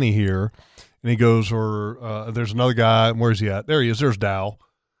to Danny here, and he goes, or there's another guy. Where's he at? There he is. There's Dow.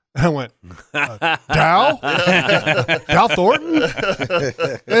 And I went, Dow? Dow Thornton?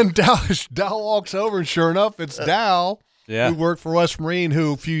 And Dow walks over, and sure enough, it's Dow. Yeah. Who worked for West Marine,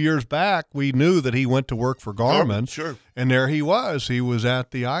 who a few years back we knew that he went to work for Garmin. Sure. And there he was. He was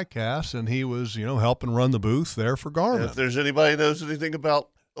at the ICAST, and he was, helping run the booth there for Garmin. If there's anybody who knows anything about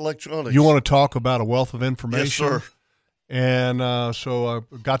electronics. You want to talk about a wealth of information? Yes, sir. And so I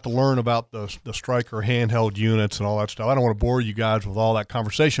got to learn about the Striker handheld units and all that stuff. I don't want to bore you guys with all that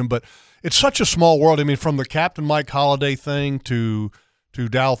conversation, but it's such a small world. I mean, from the Captain Mike Holiday thing to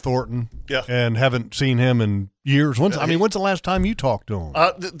Dow Thornton, Yeah. and haven't seen him in years. When's the last time you talked to him?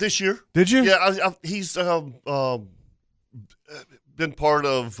 This year. Did you? Yeah, he's been part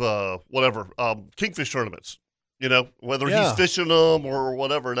of kingfish tournaments. Whether he's fishing them or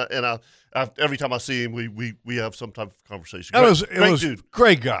whatever. And I every time I see him, we have some type of conversation. Great dude.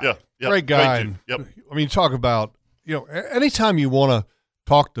 Great guy. Yeah, great guy. Great dude. Yep. Talk about anytime you want to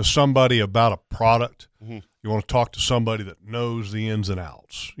talk to somebody about a product, you want to talk to somebody that knows the ins and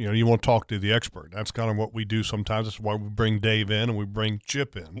outs. You want to talk to the expert. That's kind of what we do sometimes. That's why we bring Dave in and we bring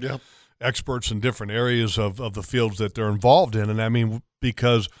Chip in. Yeah. Experts in different areas of the fields that they're involved in. And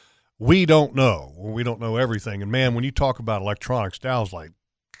because we don't know everything. And man, when you talk about electronics, Dow's like,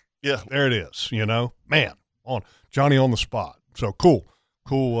 yeah, there it is. Man, on Johnny on the spot. So cool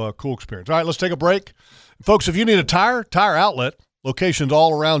experience. All right, let's take a break. Folks, if you need a tire outlet, locations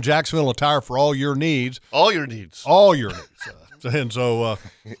all around Jacksonville, a tire for all your needs. All your needs. And so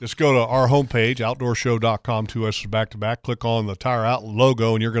just go to our homepage, outdoorshow.com, 2 S's back-to-back. Click on the Tire Outlet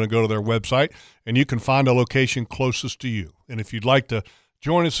logo, and you're going to go to their website, and you can find a location closest to you. And if you'd like to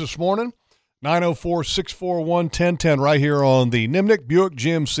join us this morning, 904-641-1010 right here on the Nimnicht Buick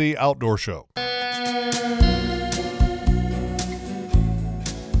GMC Outdoor Show.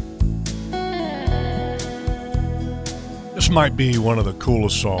 This might be one of the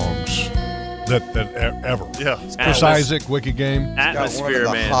coolest songs that ever. Yeah. Chris Isaac, Wicked Game. Atmosphere, got one of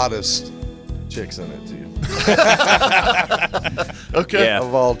the man. hottest chicks in it, too. Okay. Yeah.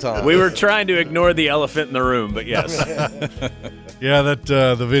 Of all time. We were trying to ignore the elephant in the room, but yes. Yeah, that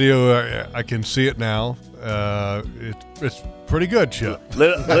the video, I can see it now. It's pretty good, Chip.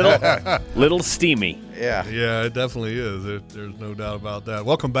 Little steamy. Yeah. Yeah, it definitely is. There's no doubt about that.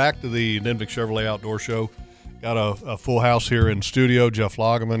 Welcome back to the Nimnicht Chevrolet Outdoor Show. Got a full house here in studio. Jeff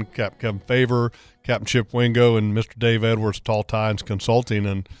Lageman, Captain Kevin Favor, Captain Chip Wingo, and Mr. Dave Edwards, Tall Tines Consulting.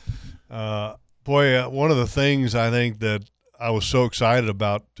 And, one of the things I think that I was so excited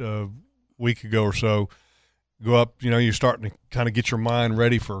about a week ago or so, go up, you're starting to kind of get your mind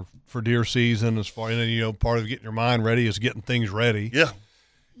ready for deer season as far, and part of getting your mind ready is getting things ready. Yeah.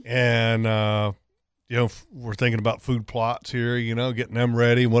 And, we're thinking about food plots here, getting them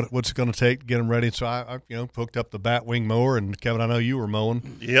ready, what's it going to take to get them ready. So I hooked up the Batwing mower, and Kevin, I know you were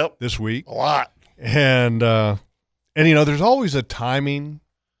mowing this week. A lot. And there's always a timing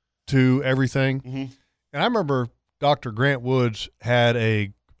to everything. Mm-hmm. And I remember Dr. Grant Woods had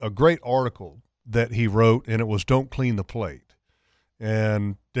a great article that he wrote, and it was Don't Clean the Plate.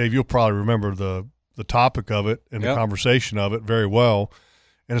 And Dave, you'll probably remember the topic of it and the conversation of it very well.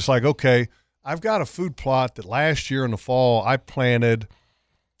 And it's like, okay, I've got a food plot that last year in the fall I planted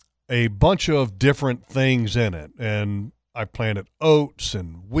a bunch of different things in it. And I planted oats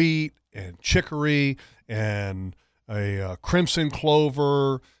and wheat and chicory and a crimson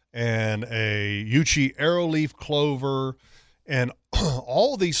clover and a Uchi arrowleaf clover. And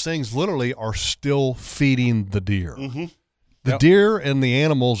all of these things literally are still feeding the deer. Mm-hmm. The deer and the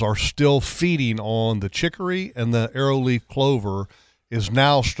animals are still feeding on the chicory, and the arrowleaf clover is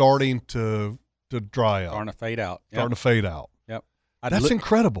now starting to dry up. Starting to fade out. Starting to fade out. Yep. That's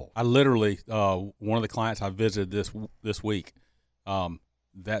incredible. I literally, one of the clients I visited this week,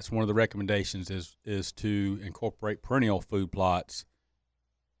 that's one of the recommendations is to incorporate perennial food plots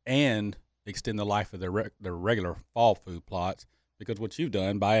and extend the life of their regular fall food plots, because what you've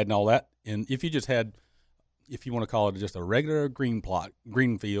done by adding all that, and if you want to call it just a regular green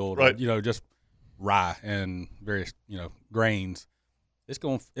field, right. Or, just rye and various, grains, it's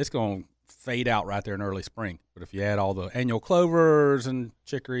going to fade out right there in early spring. But if you add all the annual clovers and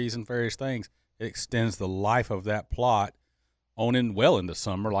chicories and various things, it extends the life of that plot on well into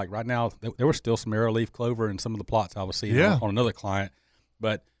summer. Like right now, there was still some arrowleaf clover in some of the plots I was seeing on another client.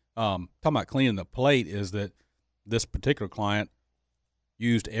 But talking about cleaning the plate is that this particular client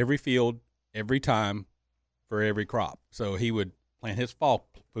used every field every time for every crop. So he would plant his fall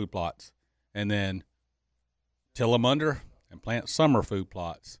food plots and then till them under and plant summer food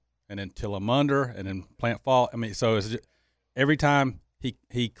plots and then till them under and then plant fall. I mean, so it's just, every time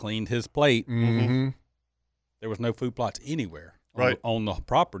he cleaned his plate, there was no food plots anywhere on the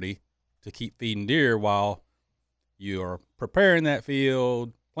property to keep feeding deer while you're preparing that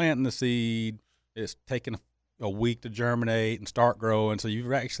field, planting the seed. It's taking a week to germinate and start growing. So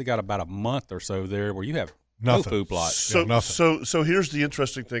you've actually got about a month or so there where you have no food plots. So here's the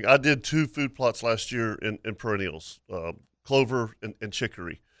interesting thing. I did 2 food plots last year in perennials, clover and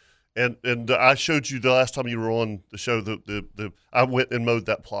chicory. And I showed you the last time you were on the show, I went and mowed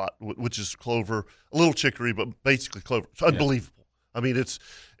that plot, which is clover, a little chicory, but basically clover. It's unbelievable. mean,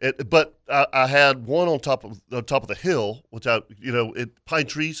 but I had one on top of the hill, which pine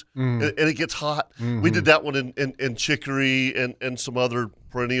trees, and it gets hot. Mm-hmm. We did that one in chicory and some other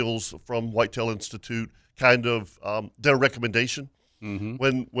perennials from Whitetail Institute, kind of their recommendation.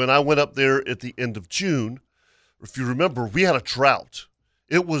 Mm-hmm. When I went up there at the end of June, if you remember, we had a drought.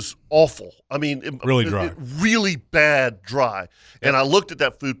 It was awful. I mean, really dry, really bad dry. And I looked at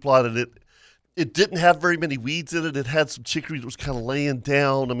that food plot, and it didn't have very many weeds in it. It had some chicory that was kind of laying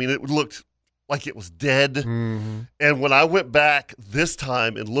down. I mean, it looked like it was dead. Mm-hmm. And when I went back this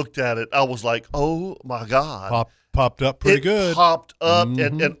time and looked at it, I was like, oh, my God. Popped up pretty good. Popped up,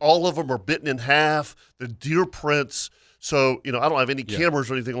 and all of them are bitten in half. The deer prints. So, I don't have any cameras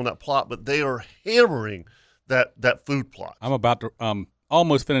or anything on that plot, but they are hammering that food plot. I'm about to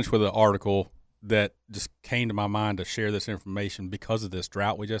almost finish with an article that just came to my mind to share this information because of this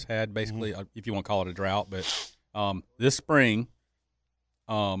drought we just had, basically, if you want to call it a drought. But this spring,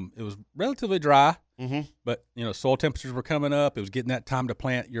 it was relatively dry, but, soil temperatures were coming up. It was getting that time to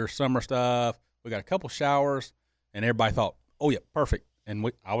plant your summer stuff. We got a couple showers, and everybody thought, oh, yeah, perfect.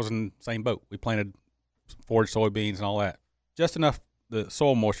 And I was in the same boat. We planted forage soybeans and all that. Just enough the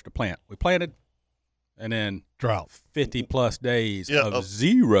soil moisture to plant. We planted, and then drought, 50-plus days of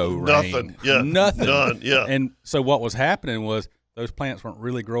zero rain. Nothing. None, yeah. And so what was happening was those plants weren't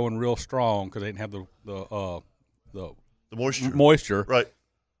really growing real strong because they didn't have the moisture. Right.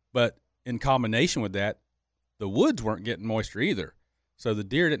 But in combination with that, the woods weren't getting moisture either. So the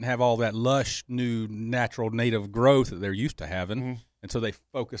deer didn't have all that lush, new, natural, native growth that they're used to having. Mm-hmm. And so they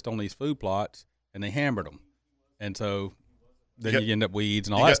focused on these food plots, and they hammered them. And so then you end up weeds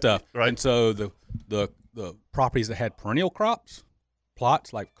and all that stuff. Right. And so the properties that had perennial crops,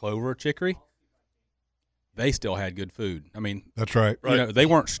 plots like clover, chicory, they still had good food. I mean, that's right. They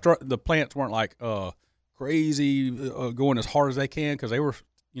weren't the plants weren't like crazy going as hard as they can because they were,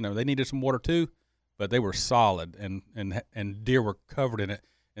 they needed some water too, but they were solid and deer were covered in it.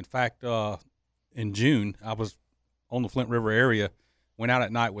 In fact, in June, I was on the Flint River area, went out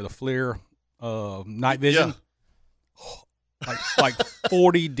at night with a FLIR night vision. Yeah. Like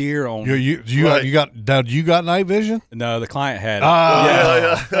 40 deer on. You got night vision? No, the client had it.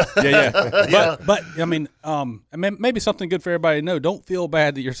 Yeah. But I mean, maybe something good for everybody to know. Don't feel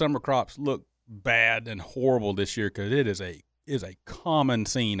bad that your summer crops look bad and horrible this year because it is a common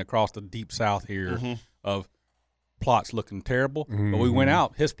scene across the deep South here of plots looking terrible. But we went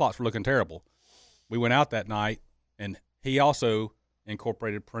out; his plots were looking terrible. We went out that night, and he also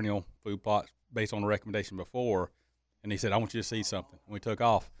incorporated perennial food plots based on the recommendation before. And he said, I want you to see something. And we took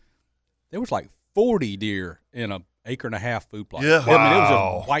off. There was like 40 deer in an acre-and-a-half food plot. Yeah. Wow. I mean, it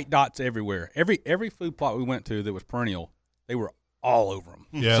was just white dots everywhere. Every food plot we went to that was perennial, they were all over them.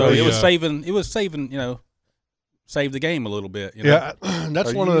 Yeah, so it was saving, save the game a little bit. Yeah,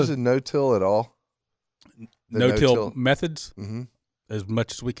 that's one of the using no-till at all. No-till methods, as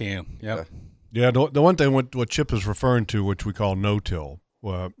much as we can. Yep. Okay. Yeah. The one thing what Chip is referring to, which we call no-till,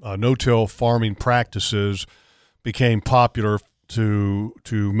 no-till farming practices became popular to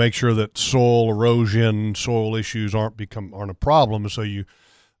make sure that soil erosion, soil issues aren't a problem. So you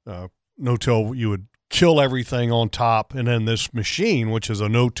no-till, you would kill everything on top, and then this machine, which is a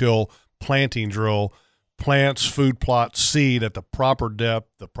no-till planting drill, plants food plot seed at the proper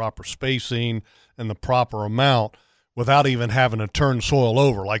depth, the proper spacing, and the proper amount without even having to turn soil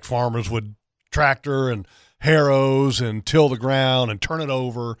over like farmers would tractor and harrows and till the ground and turn it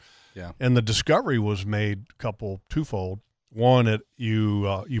over. Yeah. And the discovery was made twofold. One, every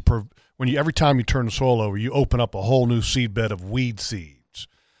time you turn the soil over, you open up a whole new seed bed of weed seeds,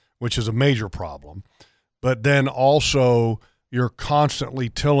 which is a major problem. But then also you're constantly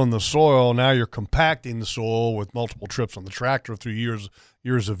tilling the soil. Now you're compacting the soil with multiple trips on the tractor through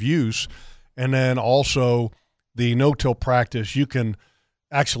years of use. And then also the no-till practice, you can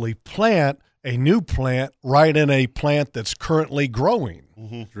actually plant a new plant right in a plant that's currently growing.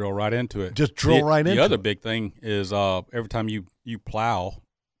 Mm-hmm. Drill right into it. Just drill right into it. The other big thing is every time you plow,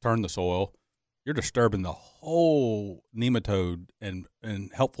 turn the soil, you're disturbing the whole nematode and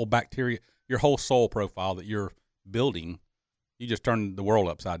helpful bacteria, your whole soil profile that you're building. You just turn the world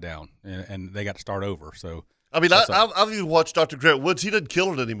upside down, and they got to start over. So I mean, I've even watched Dr. Grant Woods. He doesn't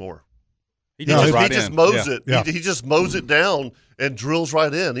kill it anymore. He just mows it. Yeah. He just mows it down and drills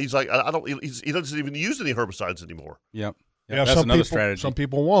right in. He's like, he doesn't even use any herbicides anymore. Yep. Yeah, that's another strategy. Some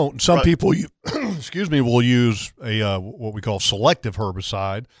people won't. Some people, will use a what we call selective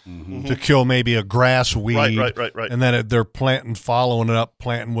herbicide to kill maybe a grass weed. Right. And then they're following it up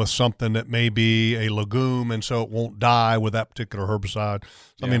with something that may be a legume, and so it won't die with that particular herbicide.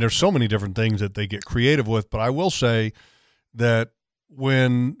 So, I mean, there's so many different things that they get creative with. But I will say that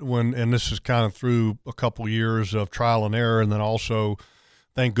when and this is kind of through a couple years of trial and error, and then also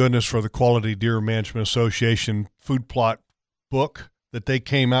thank goodness for the Quality Deer Management Association food plot book that they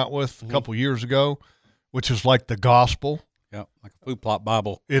came out with a couple years ago, which is like the gospel. Yeah, like a food plot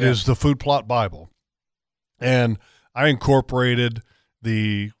Bible. It is the food plot Bible. And I incorporated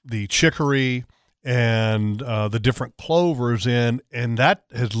the chicory and the different clovers in, and that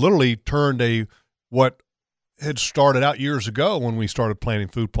has literally turned what had started out years ago when we started planting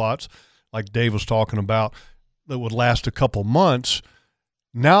food plots, like Dave was talking about, that would last a couple months.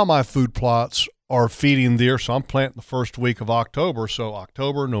 Now my food plots are feeding deer, so I'm planting the first week of October. So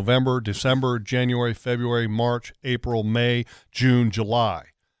October, November, December, January, February, March, April, May, June, July.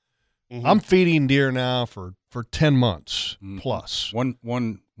 I'm feeding deer now for 10 months plus.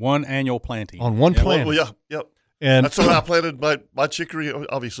 One annual planting. On one planting. Well, yeah. And that's when I planted my chicory,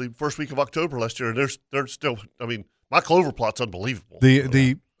 obviously, first week of October last year. And they're still, I mean, my clover plot's unbelievable.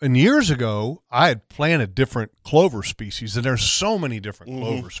 And years ago, I had planted different clover species, and there's so many different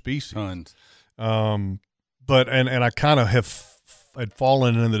clover species. Tons. But I kind of had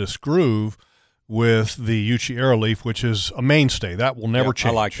fallen into this groove with the Uchi Arrowleaf, which is a mainstay. That will never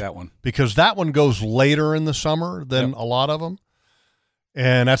change. I like that one. Because that one goes later in the summer than a lot of them.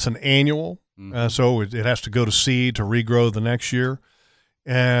 And that's an annual. So it has to go to seed to regrow the next year.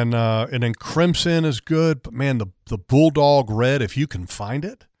 And then Crimson is good. But, man, the Bulldog Red, if you can find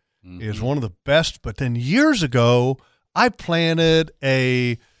it, is one of the best. But then years ago, I planted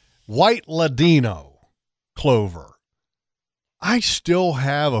a White Ladino clover. I still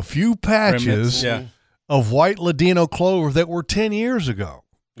have a few patches of White Ladino clover that were 10 years ago.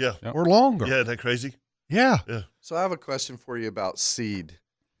 Yeah. Or longer. Yeah, isn't that crazy? Yeah. So I have a question for you about seed.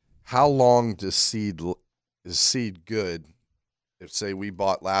 How long is seed good? If, say, we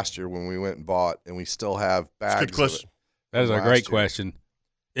bought last year when we went and bought, and we still have bags. That's a good question. That is a great question.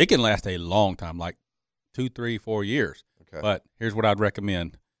 It can last a long time, like 2, 3, 4 years. Okay. But here's what I'd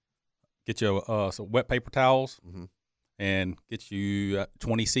recommend. Get you some wet paper towels and get you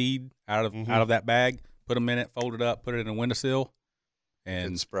 20 seed out of that bag. Put them in it, fold it up, put it in a windowsill,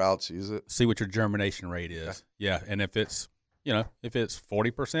 and it sprouts. Use it. See what your germination rate is. Okay. Yeah, and if it's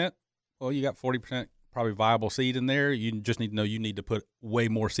 40%, well, you got 40% probably viable seed in there. You just need to know you need to put way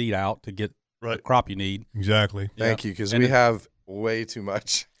more seed out to get the crop you need. Exactly. Thank you, because we have way too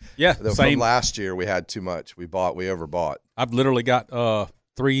much. Yeah, same. From last year, we had too much. We overbought. I've literally got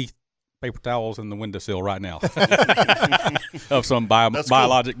 3 paper towels in the windowsill right now of some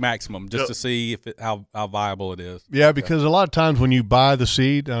biologic maximum just to see how viable it is. Yeah, because a lot of times when you buy the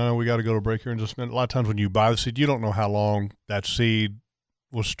seed, we got to go to break here in just a minute. A lot of times when you buy the seed, you don't know how long that seed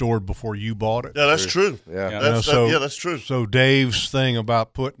was stored before you bought it. Yeah, that's true. Yeah, that's true. So Dave's thing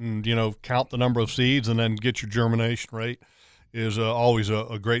about putting, count the number of seeds and then get your germination rate is always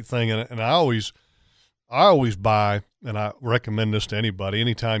a great thing. And I always buy, and I recommend this to anybody,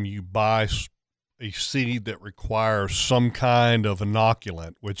 anytime you buy a seed that requires some kind of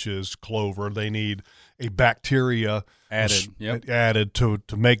inoculant, which is clover, they need a bacteria added to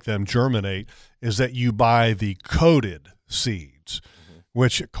make them germinate, is that you buy the coated seeds,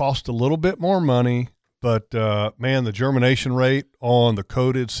 which cost a little bit more money, but, man, the germination rate on the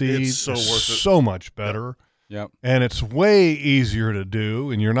coated seeds is so much better. Yep. And it's way easier to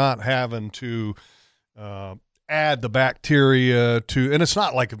do, and you're not having to add the bacteria to, and it's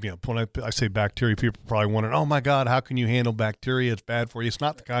not like, when I say bacteria, people probably wondering, oh my God, how can you handle bacteria? It's bad for you. It's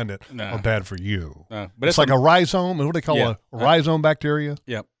not the kind that are bad for you. No, but it's like a rhizome. What do they call a rhizome bacteria?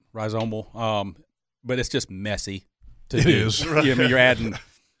 Yep, rhizomal. But it's just messy to do. It is. Right. You're adding,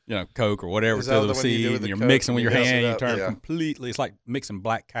 Coke or whatever to the seed, and you're mixing with your hand. You turn completely. It's like mixing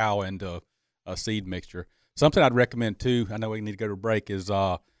black cow into a seed mixture. Something I'd recommend too. I know we need to go to a break. Is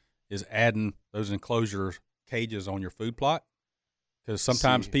adding those enclosure cages on your food plot, because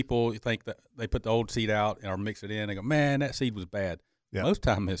sometimes people think that they put the old seed out or mix it in. They go, man, that seed was bad. Yeah. Most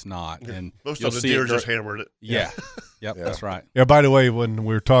time it's not, and most of the deer just hammered it. Yeah, yep, that's right. Yeah. By the way, when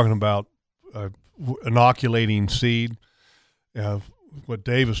we were talking about inoculating seed, what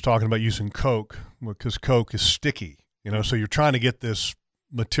Dave was talking about using Coke, because Coke is sticky, so you're trying to get this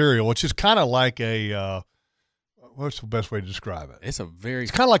material, which is kind of like a what's the best way to describe it? It's kind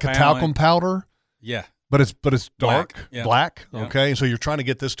of like a talcum powder. Yeah. But it's dark, black. Yeah. Okay. And so you're trying to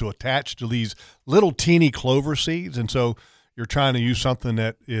get this to attach to these little teeny clover seeds. And so you're trying to use something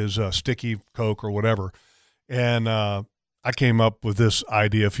that is sticky, Coke or whatever. And I came up with this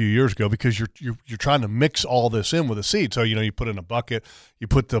idea a few years ago, because you're trying to mix all this in with a seed. So, you put in a bucket, you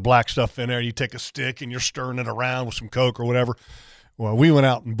put the black stuff in there, and you take a stick and you're stirring it around with some Coke or whatever. Well, we went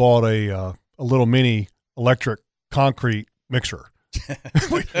out and bought a little mini electric concrete mixer.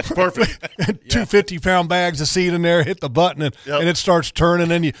 Perfect. 250-pound bags of seed in there, hit the button, and it starts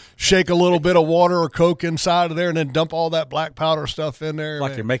turning, and you shake a little bit of water or Coke inside of there, and then dump all that black powder stuff in there.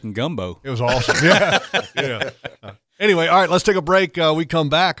 Like you're making gumbo. It was awesome. Yeah. Anyway, all right, let's take a break. We come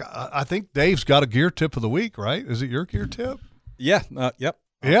back. I think Dave's got a gear tip of the week, right? Is it your gear tip? Yeah. Yep.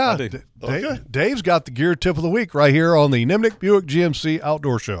 Yeah. Dave's got the gear tip of the week right here on the Nimnick Buick GMC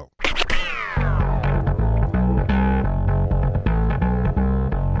Outdoor Show.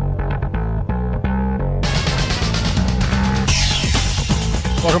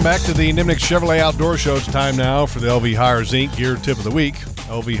 Welcome back to the Nimnick Chevrolet Outdoor Show. It's time now for the LV Hires Inc. Gear Tip of the Week.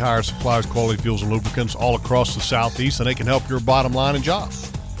 LV Hire supplies quality fuels and lubricants all across the Southeast, and they can help your bottom line and job.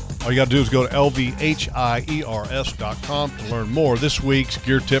 All you got to do is go to lvhires.com to learn more. This week's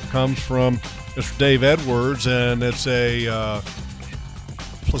gear tip comes from Mr. Dave Edwards, and it's a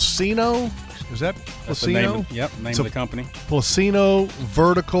Placino. Is that Placino? Name of the company. Placino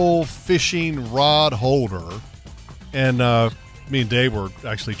vertical fishing rod holder. And me and Dave were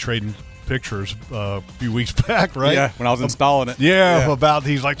actually trading pictures a few weeks back, right? Yeah, when I was installing it. Yeah, about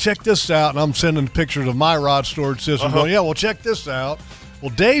he's like, check this out. And I'm sending pictures of my rod storage system going, yeah, well, check this out.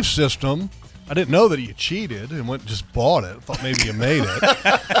 Well, Dave's system, I didn't know that he had cheated and went and just bought it. I thought maybe you made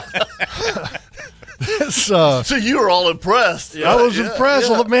it. So you were all impressed. I was impressed.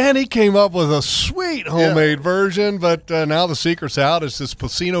 Yeah. Well, man, he came up with a sweet homemade version, but now the secret's out. It's this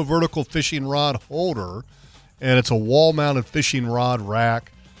Placino vertical fishing rod holder, and it's a wall-mounted fishing rod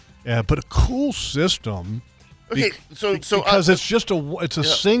rack, but a cool system. Okay, because it's just a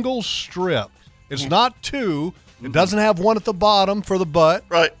single strip. It's not two. It doesn't have one at the bottom for the butt,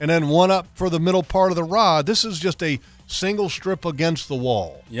 right, and then one up for the middle part of the rod. This is just a single strip against the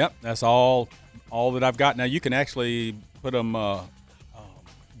wall. Yep, that's all that I've got. Now you can actually put them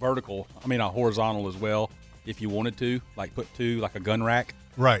horizontal as well if you wanted to, like put two, like a gun rack.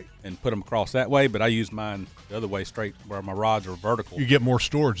 Right. And put them across that way, but I use mine the other way, straight where my rods are vertical. You get more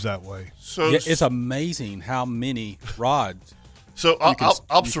storage that way. So yeah, it's amazing how many rods. So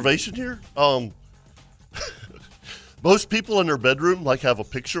observation here. Most people in their bedroom have a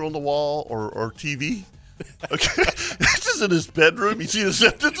picture on the wall or TV. Okay, this isn't his bedroom. You see this is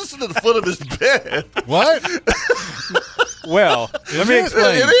at the foot of his bed. What? Well, let me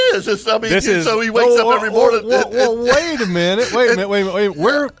explain. It is. So he wakes up every morning. Well, wait a minute.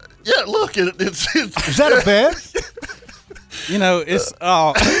 Where? Yeah, look. It's is that a bed? It's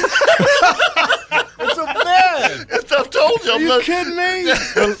it's a bed. I told you. Are you kidding me?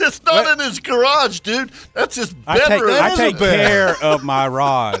 It's not in his garage, dude. That's his bedroom. I take care of my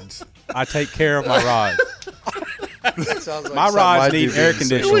rods. My rods need air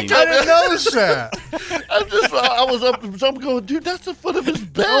conditioning. I didn't notice that. I was up. I'm going, dude. That's the foot of his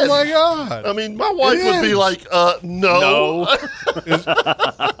bed. Oh my god. I mean, my wife would be like, no.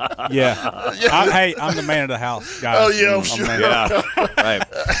 Yeah. Hey, I'm the man of the house, guys. Oh yeah, sure. Right.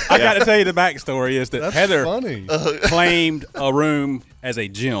 I got to tell you the backstory is that Heather claimed a room as a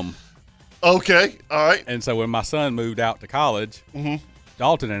gym. Okay. All right. And so when my son moved out to college,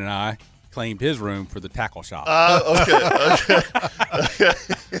 Dalton and I claimed his room for the tackle shop. Okay.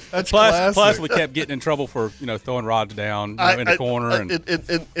 That's plus we kept getting in trouble for throwing rods down in the corner.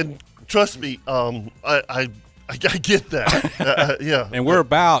 And trust me, I get that. Yeah. And we're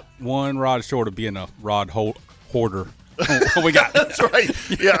about one rod short of being a rod hoarder. We got that's right.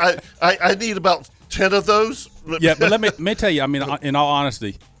 Yeah, I need about 10 of those. Yeah, but let me tell you. I mean, in all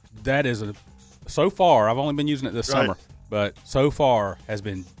honesty, that is so far. I've only been using it this summer. But so far has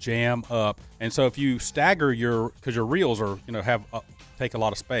been jam up, and so if you stagger because your reels are take a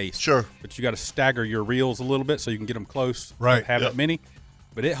lot of space. Sure. But you got to stagger your reels a little bit so you can get them close. Right. Have it many,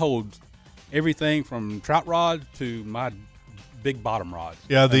 but it holds everything from trout rod to my big bottom rods.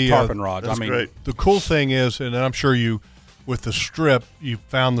 Yeah, the tarpon rods. That's great. The cool thing is, and I'm sure with the strip, you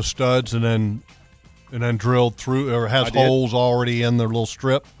found the studs and then drilled through, or has holes already in their little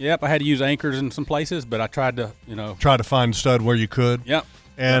strip. Yep, I had to use anchors in some places, but I tried to, find a stud where you could. Yep.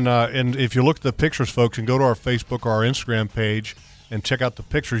 And if you look at the pictures, folks, and go to our Facebook or our Instagram page and check out the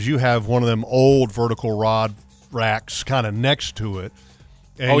pictures, you have one of them old vertical rod racks kind of next to it.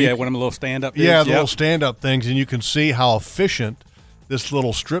 And one of them little stand-up things. Yeah, the little stand-up things, and you can see how efficient this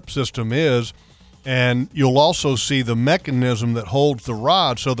little strip system is. And you'll also see the mechanism that holds the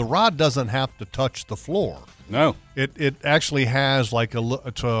rod, so the rod doesn't have to touch the floor. No, it actually has there's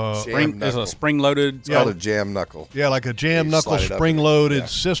a spring-loaded. It's called a jam knuckle. Yeah, like a jam knuckle spring-loaded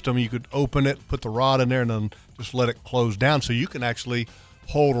system. You could open it, put the rod in there, and then just let it close down. So you can actually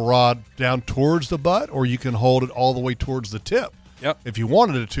hold a rod down towards the butt, or you can hold it all the way towards the tip. Yep. If you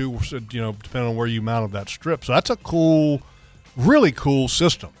wanted it to, depending on where you mounted that strip. So that's a cool really cool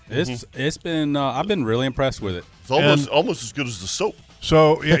system. It's been I've been really impressed with it. It's almost as good as the soap.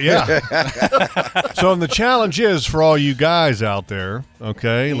 So yeah. So the challenge is for all you guys out there.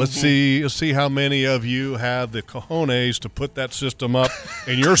 Okay, let's see how many of you have the cojones to put that system up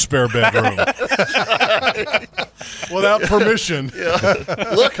in your spare bedroom without permission. Yeah.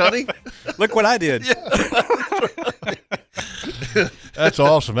 Look, honey, look what I did. That's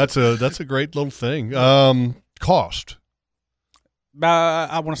awesome. That's a great little thing. Cost.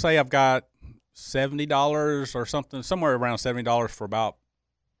 I want to say I've got $70 or something, somewhere around $70 for about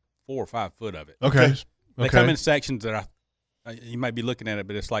 4 or 5 foot of it. Okay. They come in sections that you might be looking at it,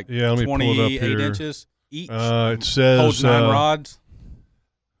 but it's like 28 inches each. It says holds 9 rods.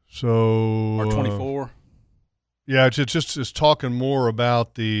 So or 24. Yeah, it's talking more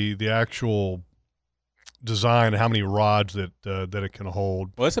about the actual design, how many rods that it can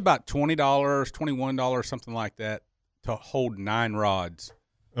hold. Well, it's about $20, $21, something like that, to hold 9 rods.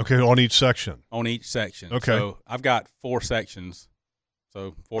 Okay, on each section. On each section. Okay. So I've got 4 sections.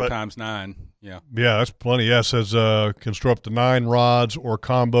 So 4 times 9. Yeah. Yeah, that's plenty. Yeah, it says can store up to 9 rods or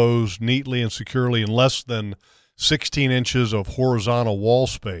combos neatly and securely in less than 16 inches of horizontal wall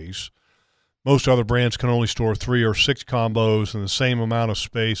space. Most other brands can only store 3 or 6 combos in the same amount of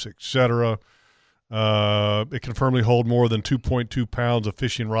space, etc. It can firmly hold more than 2.2 pounds of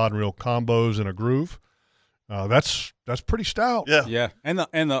fishing rod and reel combos in a groove. That's pretty stout. Yeah. Yeah. And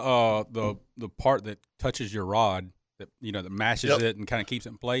the part that touches your rod that that matches it and kind of keeps it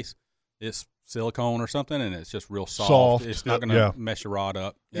in place, it's silicone or something, and it's just real soft. It's not going to mess your rod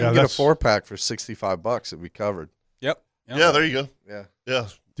up. You can get a 4-pack for $65 that we covered. Yep. Yeah, there you go. Yeah. Yeah.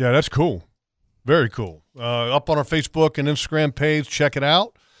 Yeah, that's cool. Very cool. Up on our Facebook and Instagram page, check it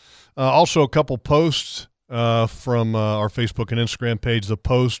out. Also, a couple posts from our Facebook and Instagram page. The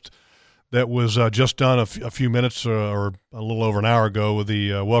post that was just done a few minutes or a little over an hour ago with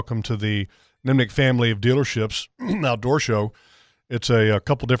the welcome to the Nimnick family of dealerships outdoor show. It's a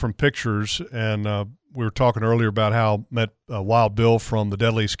couple different pictures, and we were talking earlier about how met Wild Bill from the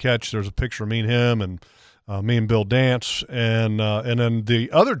Deadliest Catch. There's a picture of me and him, and me and Bill dance, and then the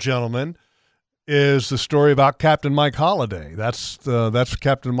other gentleman is the story about Captain Mike Holliday. That's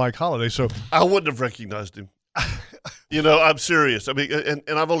Captain Mike Holliday. So I wouldn't have recognized him. I'm serious. I mean, and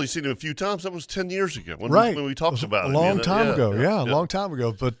I've only seen him a few times. That was 10 years ago when we talked about it. A long time ago. A long time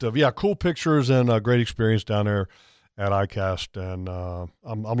ago. But, cool pictures and a great experience down there at ICAST. And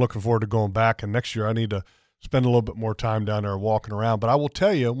I'm looking forward to going back. And next year I need to spend a little bit more time down there walking around. But I will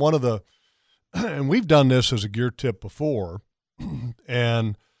tell you, one of the – and we've done this as a gear tip before,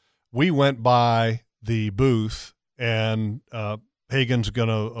 and we went by the booth, and Hagen's going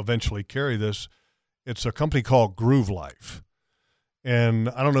to eventually carry this. It's a company called Groove Life. And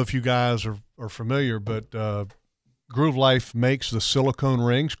I don't know if you guys are familiar, but Groove Life makes the silicone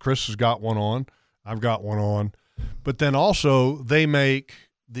rings. Chris has got one on. I've got one on. But then also they make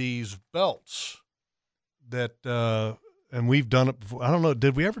these belts that and we've done it before. I don't know.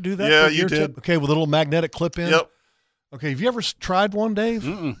 Did we ever do that? Yeah, you did. Okay, with a little magnetic clip in? Yep. Okay, have you ever tried one, Dave?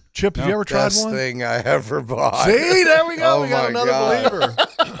 Mm-mm. Chip, have you ever tried Best one? thing I ever bought. See, there we go. Oh we got my another God. believer.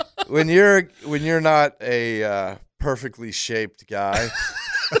 When you're not a perfectly shaped guy,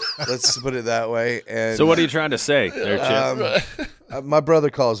 let's put it that way. And So what are you trying to say there, Chip? my brother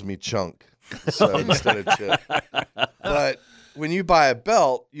calls me Chunk, so instead of Chip. But when you buy a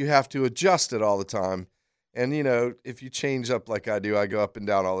belt, you have to adjust it all the time. And if you change up like I do, I go up and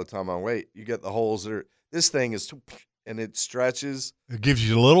down all the time on weight. You get the holes that are. This thing is. And it stretches. It gives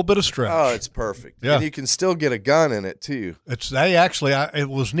you a little bit of stretch. Oh, it's perfect. Yeah. And you can still get a gun in it too. It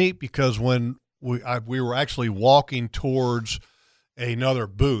was neat because when we were actually walking towards another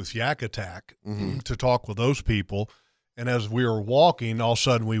booth, Yak Attack, to talk with those people, and as we were walking, all of a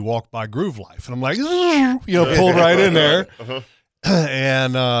sudden we walked by Groove Life, and I'm like, pulled right in there,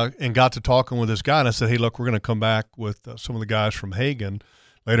 and got to talking with this guy, and I said, hey, look, we're going to come back with some of the guys from Hagen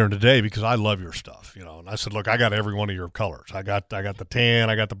later in the day because I love your stuff, And I said, look, I got every one of your colors. I got the tan,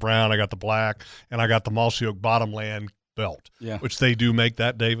 I got the brown, I got the black, and I got the Mossy Oak Bottomland belt, which they do make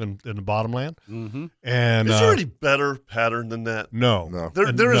that, Dave, in the Bottomland. Mm-hmm. And is there any better pattern than that? No.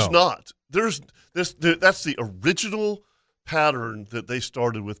 There is not. That's the original pattern that they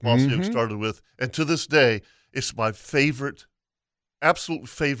started with, Mossy Oak started with, and to this day, it's my favorite, absolute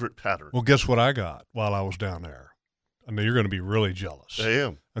favorite pattern. Well, guess what I got while I was down there? I know you're going to be really jealous. I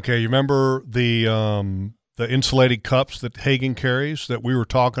am. Okay, you remember the insulated cups that Hagen carries that we were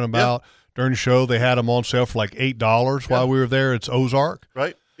talking about during the show? They had them on sale for like $8 while we were there. It's Ozark.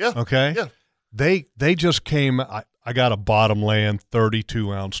 Right? Yeah. Okay. Yeah. They just came I got a Bottomland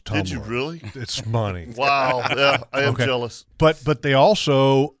 32-ounce tumbler. Did you really? It's money. Wow. Yeah, I am jealous. But they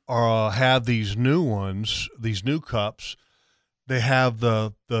also have these new ones, these new cups. They have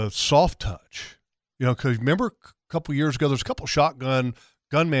the soft touch. Because remember a couple years ago, there's a couple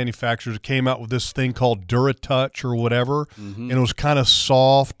gun manufacturers that came out with this thing called DuraTouch or whatever, and it was kind of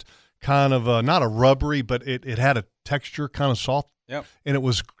soft, kind of not a rubbery, but it had a texture, kind of soft. Yep. And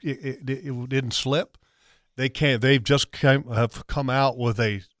it didn't slip. They've just have come out with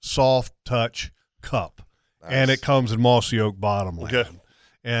a soft touch cup, and it comes in mossy oak Bottomland. Okay.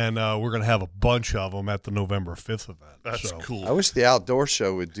 And we're going to have a bunch of them at the November 5th event. That's cool. I wish the outdoor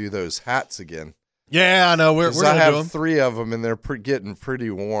show would do those hats again. Yeah, I know. We're I have do them. 3 of them, and they're getting pretty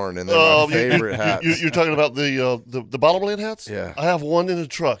worn, and they're my favorite hats. You're talking about the Bottomland hats? Yeah. I have one in the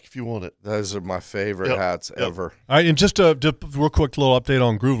truck if you want it. Those are my favorite hats ever. All right, and just a real quick little update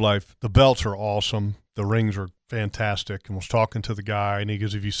on Groove Life. The belts are awesome. The rings are fantastic. And was talking to the guy, and he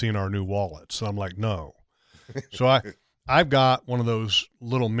goes, "Have you seen our new wallets?" And I'm like, "No." So I've got one of those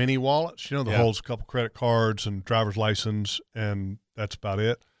little mini wallets, that holds a couple credit cards and driver's license, and that's about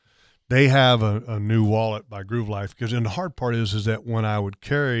it. They have a new wallet by Groove Life and the hard part is that when I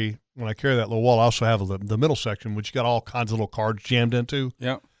carry that little wallet, I also have the middle section, which you got all kinds of little cards jammed into.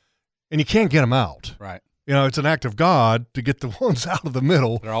 Yeah. And you can't get them out. Right. It's an act of God to get the ones out of the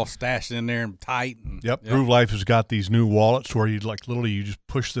middle. They're all stashed in there and tight. Yep. Groove Life has got these new wallets where you you just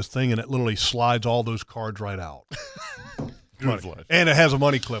push this thing and it literally slides all those cards right out. Groove Life. And it has a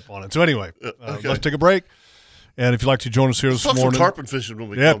money clip on it. So anyway, let's take a break. And if you'd like to join us here this morning. Talk some tarpon fishing when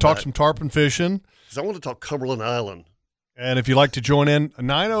we come talk back. some tarpon fishing. Because I want to talk Cumberland Island. And if you'd like to join in,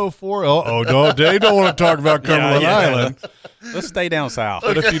 904. Dave don't want to talk about Cumberland Island. Let's stay down south.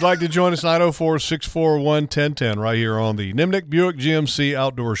 But if you'd like to join us, 904-641-1010 right here on the Nimnick Buick GMC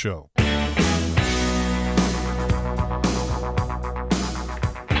Outdoor Show.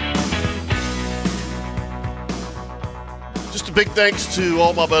 Just a big thanks to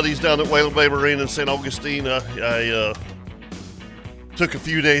all my buddies down at Whalen Bay Marine in St. Augustine. I took a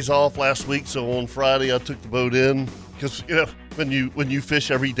few days off last week, so on Friday I took the boat in because when you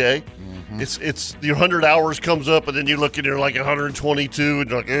fish every day, it's your 100 hours comes up, and then you look and you're like 122, and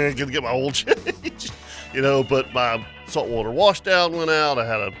you're like, gonna get my oil change, But my saltwater wash down went out. I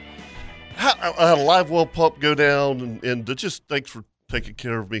had a live well pump go down, and just thanks for taking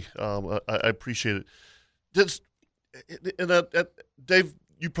care of me. I appreciate it. Dave,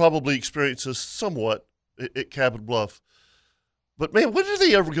 you probably experienced this somewhat at Cabin Bluff. But, man, when are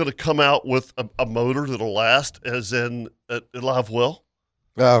they ever going to come out with a motor that'll last as in a live well?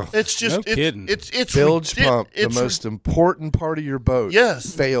 Oh, it's just no kidding. It's bilge pump, the most important part of your boat.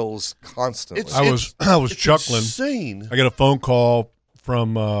 Yes, fails constantly. I was chuckling. Insane. I got a phone call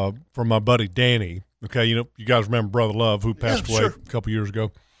from my buddy Danny. Okay, you guys remember Brother Love, who passed away a couple years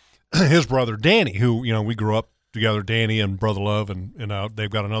ago. His brother Danny, who we grew up together, Danny and Brother Love, and they've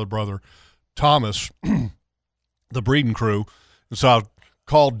got another brother, Thomas, the breeding crew. And so I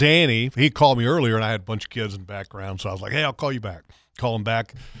called Danny. He called me earlier, and I had a bunch of kids in the background. So I was like, "Hey, I'll call you back." Call him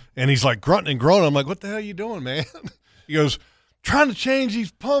back, and he's like grunting and groaning. I'm like, "What the hell are you doing, man?" He goes, "Trying to change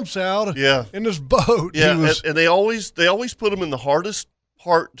these pumps out in this boat." Yeah, and they always put them in the hardest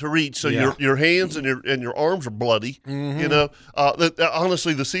part to reach, so your hands and your arms are bloody.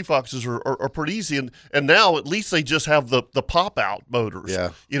 Honestly, the Sea Foxes are pretty easy, and now at least they just have the pop out motors.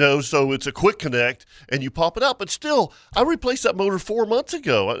 So it's a quick connect and you pop it out. But still, I replaced that motor 4 months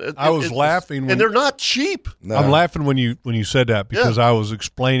ago. I was laughing, and they're not cheap. No. I'm laughing when you said that because I was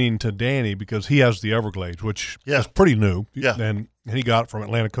explaining to Danny because he has the Everglades, which is pretty new. And he got it from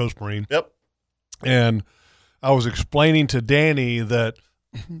Atlantic Coast Marine. Yep. And I was explaining to Danny that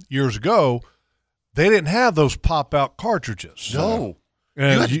years ago, they didn't have those pop-out cartridges. No.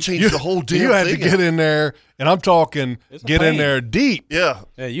 And you had to change the whole damn thing. You had to get in there, and I'm talking get in there deep. Yeah.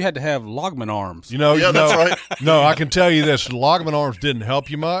 Yeah, you had to have logman arms. That's right. No, I can tell you this. Logman arms didn't help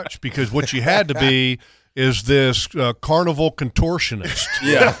you much because what you had to be is this carnival contortionist.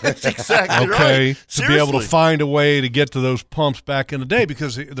 Yeah, that's exactly right. Okay, to be able to find a way to get to those pumps back in the day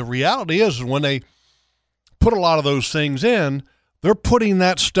because the reality is when they put a lot of those things in, they're putting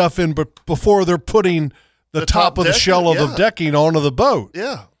that stuff in before they're putting the top of the shell of the decking onto the boat.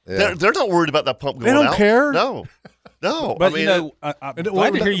 Yeah. They're not worried about that pump going out. They don't care. No. But, I'm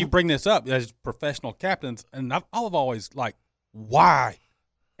glad to hear you bring this up as professional captains, and I've always why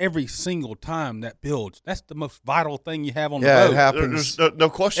every single time that bilge, that's the most vital thing you have on the boat. Yeah, it happens. There's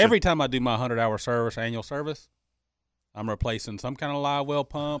no question. Every time I do my 100-hour service, annual service, I'm replacing some kind of live well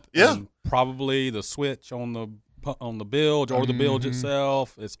pump. Yeah. And probably the switch on the bilge or the bilge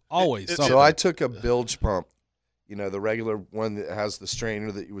itself. It's always something. So I took a bilge pump the regular one that has the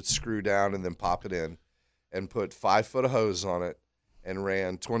strainer that you would screw down and then pop it in, and put 5 foot of hose on it and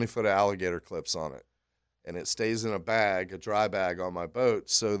ran 20 foot of alligator clips on it. And it stays in a dry bag on my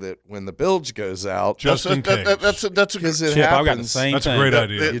boat, so that when the bilge goes out, just in case. That's a good Chip, I've got the same That's thing. a great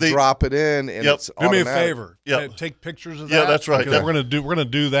idea. You drop it in, and it's Do me a automatic. favor. Take pictures of that. Yeah, that's right. Because we're gonna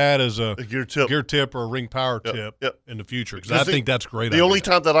do that as a gear tip or a ring power tip in the future. Because I think that's a great. The only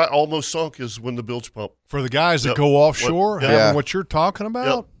time that I almost sunk is when the bilge pump. For the guys that go offshore, having what you're talking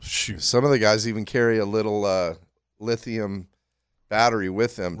about, shoot. Some of the guys even carry a little lithium battery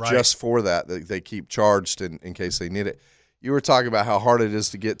with them just for that they keep charged in case they need it. You were talking about how hard it is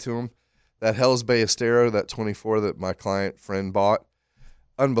to get to them. That Hell's Bay Estero, that 24 that my client friend bought,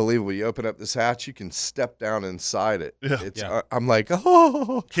 unbelievable. You open up this hatch, you can step down inside it. I'm like,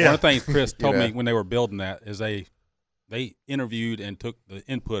 oh. One of the things Chris told me when they were building that is they interviewed and took the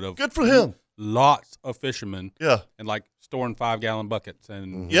input of good for him. Lots of fishermen. Yeah. And like storing 5-gallon buckets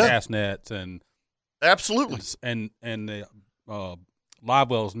and cast nets and absolutely. And the live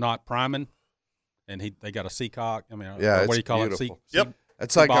well's not priming, and they got a Seacock. I mean, what do you call beautiful. it?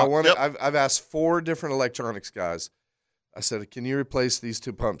 It's like I've asked 4 different electronics guys. I said, "Can you replace these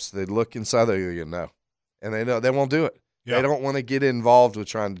 2 pumps?" They look inside. They go, "No," and they know they won't do it. Yep. They don't want to get involved with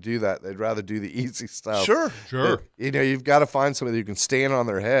trying to do that. They'd rather do the easy stuff. Sure. You've got to find somebody who can stand on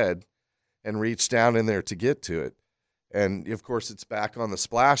their head and reach down in there to get to it. And, of course, it's back on the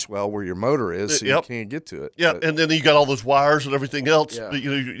splash well where your motor is, so you can't get to it. Yeah, but, and then you got all those wires and everything else. Yeah.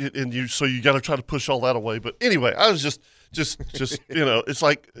 So you got to try to push all that away. But anyway, I was just it's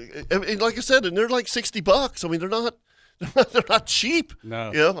like I said, and they're like $60. I mean, they're not cheap.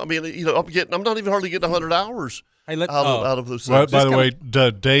 No. Yeah, I mean, I'm not even hardly getting 100 hours out of those things. By the way,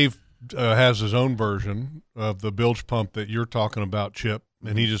 Dave has his own version of the bilge pump that you're talking about, Chip,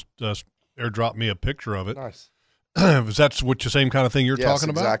 and he just airdropped me a picture of it. Nice. Is that the same kind of thing you're talking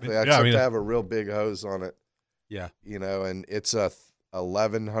about? Exactly. Except to have a real big hose on it. Yeah. And it's a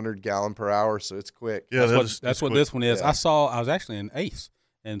 1,100 gallon per hour, so it's quick. Yeah, that's what this one is. Yeah. I was actually in Ace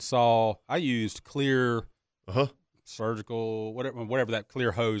and I used clear surgical, whatever that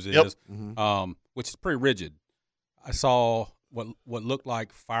clear hose is, which is pretty rigid. I saw what looked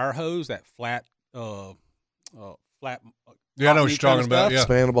like fire hose, that flat. I know what you're talking about. Yeah,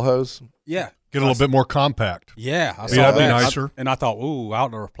 expandable hose. Yeah, get a little bit more compact. Yeah, I saw that. Be nicer. And I thought, ooh, I'll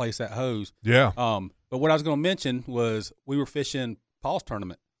replace that hose. Yeah. But what I was going to mention was we were fishing Paul's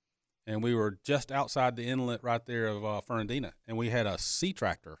tournament, and we were just outside the inlet right there of Fernandina, and we had a sea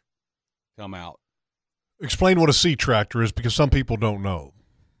tractor come out. Explain what a sea tractor is, because some people don't know.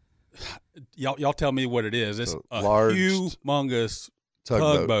 Y'all tell me what it is. It's a large humongous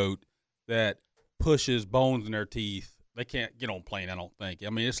tugboat that pushes bones in their teeth. They can't get on plane, I don't think. I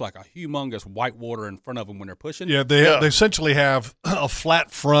mean, it's like a humongous white water in front of them when they're pushing. Yeah, they essentially have a flat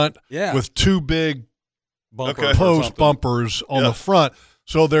front with 2 big post bumpers on the front,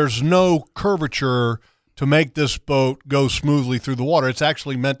 so there's no curvature to make this boat go smoothly through the water. It's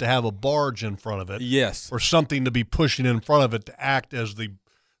actually meant to have a barge in front of it. Yes. Or something to be pushing in front of it to act as the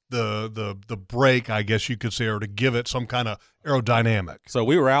brake, I guess you could say, or to give it some kind of aerodynamic. So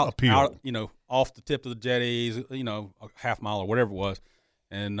we were out, off the tip of the jetties, a half mile or whatever it was,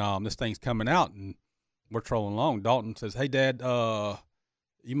 and this thing's coming out, and we're trolling along. Dalton says, "Hey, Dad,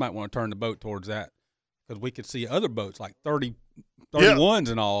 you might want to turn the boat towards that," because we could see other boats, like 31s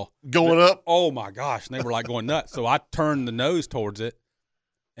and all. Going up? Oh, my gosh, and they were like going nuts. So I turned the nose towards it,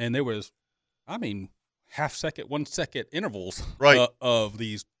 and there was, half second, 1 second intervals of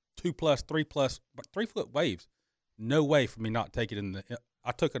these 2+, 3+, 3 foot waves. No way for me not to take it in the.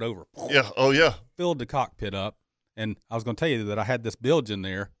 I took it over. Yeah. Oh yeah. Filled the cockpit up, and I was going to tell you that I had this bilge in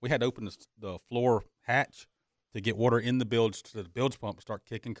there. We had to open the floor hatch to get water in the bilge, so the bilge pump start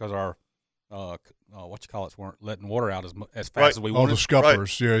kicking, because our weren't letting water out as fast as we wanted. Oh, the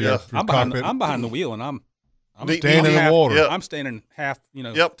scuppers. Right. Yeah. I'm behind the wheel, and I'm standing in the water. Yeah. I'm standing half,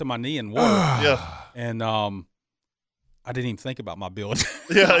 to my knee in water. Yeah. And I didn't even think about my bilge.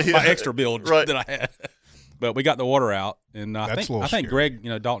 My extra bilge that I had. But we got the water out, and I think Greg,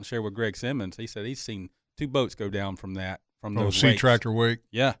 Dalton shared with Greg Simmons. He said he's seen 2 boats go down from those sea tractor wake.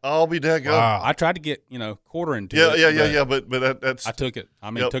 Yeah, I'll be daggone. Wow. I tried to get quarter into it. Yeah. But that's. I took it.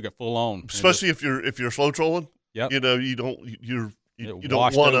 Took it full on. Especially if you're slow trolling. Yep. You don't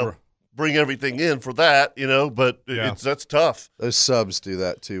want to bring everything in for that. But that's tough. Those subs do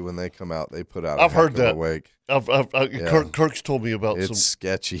that too when they come out. They put out. I've heard that. Wake. Kirk's told me about it's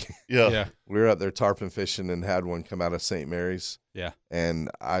sketchy. Yeah. We were up there tarpon fishing and had one come out of St. Mary's. Yeah. And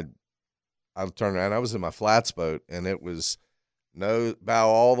I turned around. I was in my flats boat, and it was no bow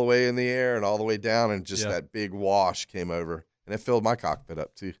all the way in the air and all the way down, and just that big wash came over, and it filled my cockpit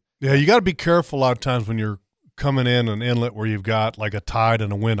up too. Yeah, you got to be careful a lot of times when you're coming in an inlet where you've got like a tide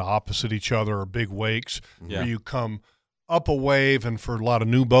and a wind opposite each other, or big wakes, where you come up a wave. And for a lot of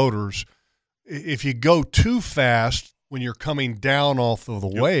new boaters, if you go too fast when you're coming down off of the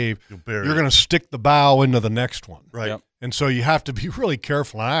wave, you're going to stick the bow into the next one. Right. Yep. And so you have to be really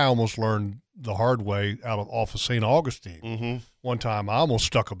careful. And I almost learned the hard way off of St. Augustine. Mm-hmm. One time I almost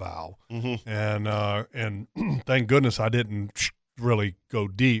stuck a bow, and thank goodness I didn't really go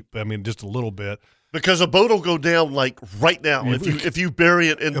deep. I mean, just a little bit. Because a boat will go down like right now if you bury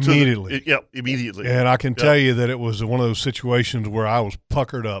it into immediately. Immediately. And I can tell you that it was one of those situations where I was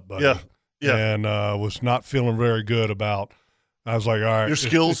puckered up, buddy. Yeah. And was not feeling very good about. I was like, all right, your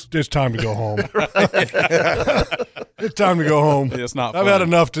skills. It's time to go home. It's time to go home. It's not. I've had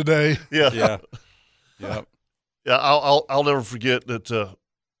enough today. Yeah. I'll never forget that.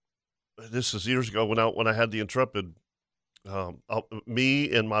 This is years ago when I had the Intrepid.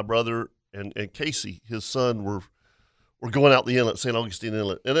 Me and my brother and Casey, his son, were going out the inlet, St. Augustine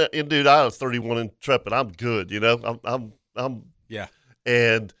Inlet, and dude, I had a 31 Intrepid. I'm good, you know. I'm yeah.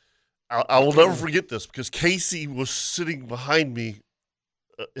 And I will never forget this because Casey was sitting behind me,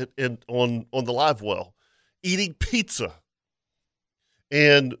 on the live well, eating pizza,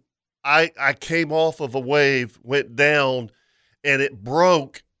 and I came off of a wave, went down, and it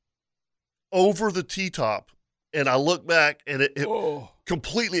broke over the T-top. And I look back, and it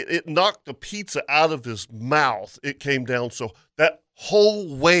completely, it knocked the pizza out of his mouth. It came down. So that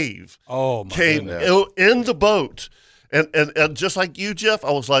whole wave came in the boat. And just like you, Jeff,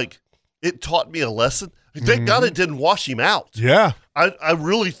 I was like, it taught me a lesson. Thank God it didn't wash him out. Yeah. I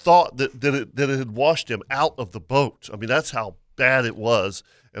really thought that it had washed him out of the boat. I mean, that's how bad it was.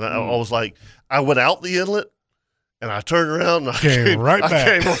 And I was like, I went out the inlet. And I turned around and I came right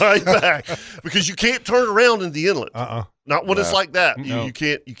back because you can't turn around in the inlet. Not when it's like that. No. You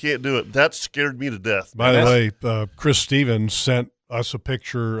can't do it. That scared me to death. By the way, Chris Stevens sent us a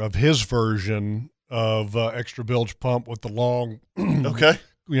picture of his version of extra bilge pump with the long, with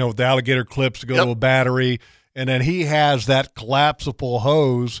the alligator clips to go to a battery, and then he has that collapsible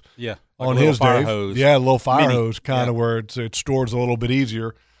hose. Yeah, on his fire hose. Yeah, a little fire hose kind of where it stores a little bit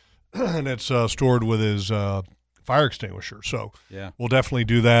easier, and it's stored with his. Fire extinguisher. So we'll definitely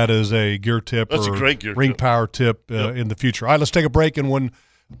do that as a gear tip. That's or a great gear ring tip. Power tip in the future. All right, let's take a break, and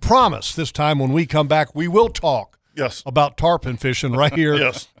promise this time when we come back, we will talk about tarpon fishing right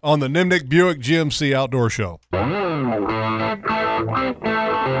here on the Nimnik Buick GMC Outdoor Show.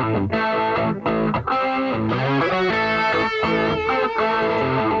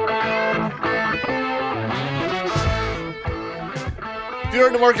 If you're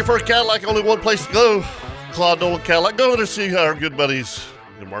in the market for a Cadillac, only one place to go. Claude Nolan Cadillac. Go to see our good buddies,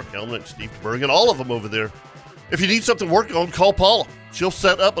 Mark Helmet, Steve Bergen, all of them over there. If you need something to work on, call Paula. She'll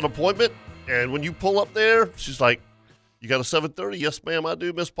set up an appointment, and when you pull up there, she's like, "You got a 7:30?" "Yes, ma'am, I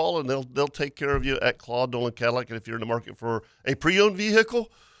do, Miss Paula." And they'll take care of you at Claude Nolan Cadillac. And if you're in the market for a pre-owned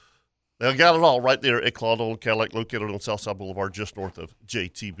vehicle, they've got it all right there at Claude Nolan Cadillac, located on Southside Boulevard, just north of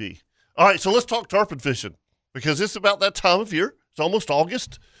JTB. All right, so let's talk tarpon fishing because it's about that time of year. It's almost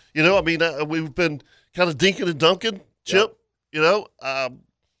August. You know, I mean, we've been kind of dinking and dunking, Chip.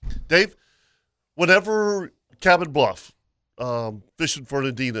 Dave, whenever Cabin Bluff, fishing for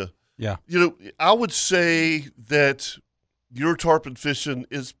Nadina, I would say that your tarpon fishing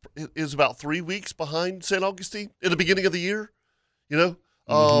is about 3 weeks behind St. Augustine in the beginning of the year.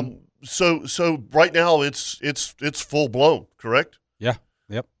 So right now it's full blown, correct? Yeah.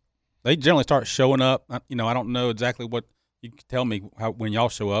 Yep. They generally start showing up. I don't know exactly what you can tell me when y'all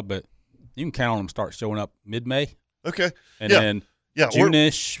show up, but you can count on them start showing up mid-May. Okay. And then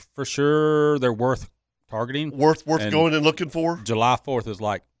June-ish for sure they're worth targeting. Worth going and looking for. July 4th is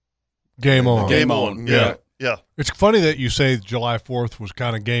like game on. Game on. Yeah. It's funny that you say July 4th was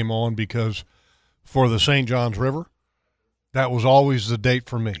kind of game on because for the St. Johns River, that was always the date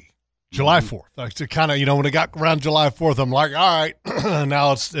for me. July 4th. Like to kind of, when it got around July 4th, I'm like, all right,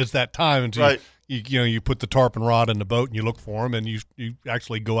 now it's that time. And so you put the tarpon rod in the boat and you look for them and you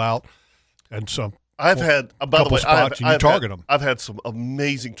actually go out and some. I've had, by the way, target them. I've had some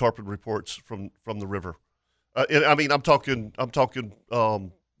amazing tarpon reports from the river. I'm talking Buckman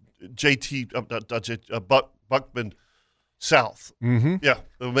South. Mm-hmm. Yeah,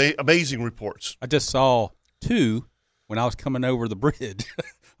 amazing reports. I just saw 2 when I was coming over the bridge,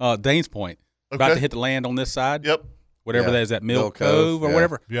 Danes Point, about to hit the land on this side. Yep. Whatever that is, that Mill Cove or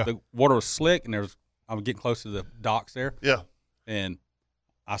whatever. Yeah. The water was slick, and I'm getting close to the docks there. Yeah. And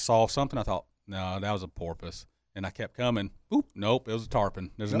I saw something. I thought, no, that was a porpoise. And I kept coming. Oop, nope, it was a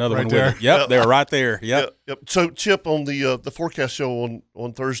tarpon. There's another right one there. with it. Yep, they were right there. Yep. Yep. So, Chip, on the forecast show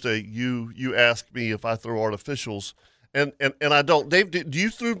on Thursday, you asked me if I throw artificials, and I don't. Dave, do you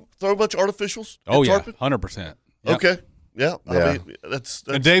throw much artificials? Oh yeah, tarpon? 100%. Okay. Yeah. I mean, that's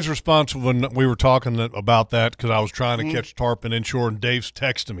and Dave's response when we were talking about that, because I was trying to catch tarpon inshore, and Dave's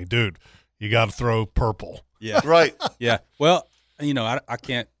texting me, dude, you got to throw purple. Yeah. right. Yeah. Well, I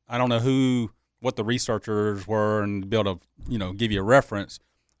can't. I don't know what the researchers were and be able to, give you a reference.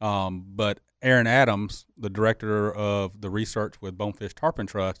 But Aaron Adams, the director of the research with Bonefish Tarpon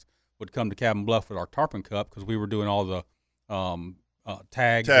Trust, would come to Cabin Bluff with our Tarpon Cup because we were doing all the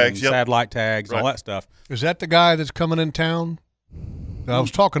tags and satellite tags and all that stuff. Is that the guy that's coming in town? I was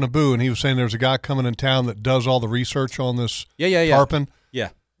talking to Boo, and he was saying there's a guy coming in town that does all the research on this tarpon. Yeah.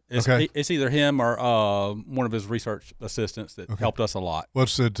 It's either him or one of his research assistants that helped us a lot.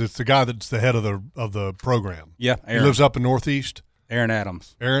 It's the guy that's the head of the program. Yeah, Aaron. He lives up in Northeast. Aaron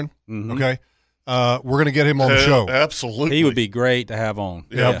Adams. Aaron? Mm-hmm. Okay. We're going to get him on the show. Absolutely. He would be great to have on.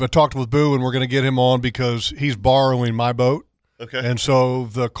 Yeah, I talked with Boo, and we're going to get him on because he's borrowing my boat. Okay. And so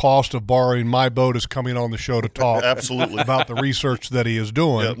the cost of borrowing my boat is coming on the show to talk absolutely about the research that he is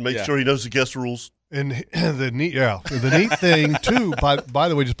doing. Yeah, make sure he knows the guest rules. And the neat thing too, by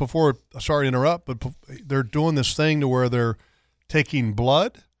the way, just before, sorry to interrupt, but they're doing this thing to where they're taking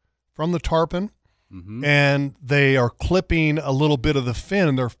blood from the tarpon, and they are clipping a little bit of the fin,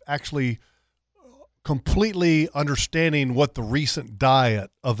 and they're actually completely understanding what the recent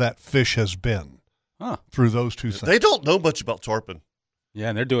diet of that fish has been through those two things. They don't know much about tarpon. Yeah,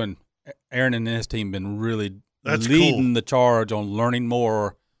 and they're doing. Aaron and his team been really That's leading cool. the charge on learning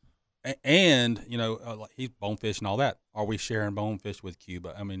more. And, like he's bonefish and all that. Are we sharing bonefish with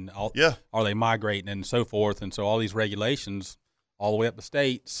Cuba? I mean, are they migrating and so forth? And so all these regulations all the way up the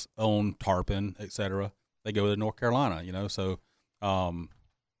states on tarpon, et cetera, they go to North Carolina, So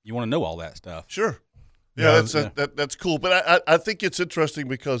you want to know all that stuff. Sure. Yeah, that's cool. But I think it's interesting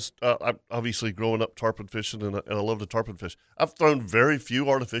because I'm obviously growing up tarpon fishing, and I love the tarpon fish. I've thrown very few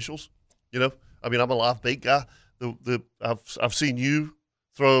artificials, I mean, I'm a live bait guy. I've seen you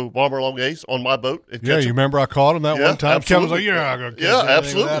throw bomber long A's on my boat. Yeah, you remember I caught him that one time? Absolutely. Kevin was like, "You're not going to catch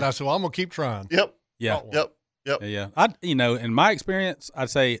absolutely. that." I said, "Well, I'm going to keep trying." Yep. Yeah. Yep. Yeah. In my experience, I'd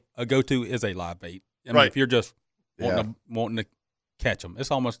say a go-to is a live bait. I mean, if you're just wanting to catch them,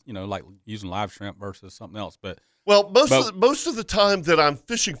 it's almost like using live shrimp versus something else. But most of the time that I'm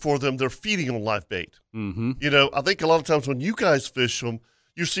fishing for them, they're feeding on live bait. Mm-hmm. I think a lot of times when you guys fish them,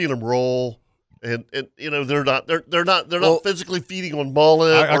 you're seeing them roll. And they're not physically feeding on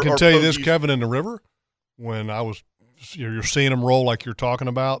mullet. I can tell you this, pokies. Kevin, in the river, when I was, you're seeing them roll like you're talking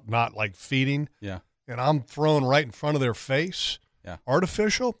about, not like feeding. Yeah. And I'm throwing right in front of their face. Yeah.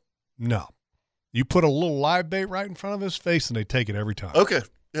 Artificial? No. You put a little live bait right in front of his face, and they take it every time. Okay.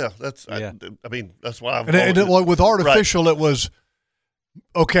 Yeah. That's. Yeah. I mean, that's why. With artificial, it was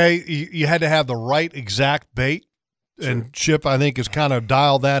okay. You had to have the right exact bait. Sure. And Chip, I think, has kind of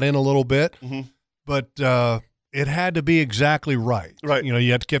dialed that in a little bit. Mm-hmm. But it had to be exactly right. Right.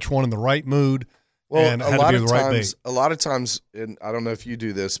 You had to catch one in the right mood. Well, and it had to be the right bait. A lot of times, and I don't know if you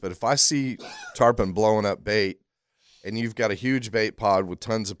do this, but if I see tarpon blowing up bait, and you've got a huge bait pod with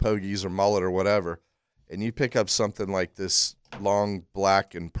tons of pogies or mullet or whatever, and you pick up something like this long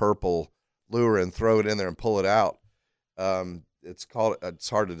black and purple lure and throw it in there and pull it out, it's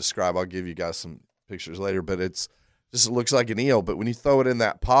hard to describe. I'll give you guys some pictures later, but it looks like an eel. But when you throw it in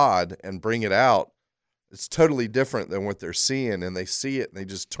that pod and bring it out, it's totally different than what they're seeing, and they see it and they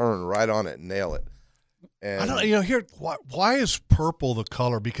just turn right on it and nail it. And I don't, why is purple the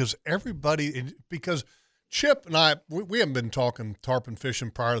color? Because Chip and I, we haven't been talking tarpon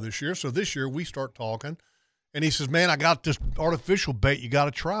fishing prior to this year. So this year we start talking, and he says, "Man, I got this artificial bait you got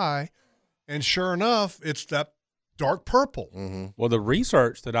to try." And sure enough, it's that dark purple. Mm-hmm. Well, the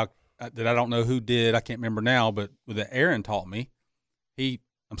research that I don't know who did, I can't remember now, but that Aaron taught me,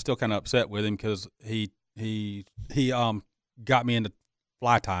 I'm still kind of upset with him because he got me into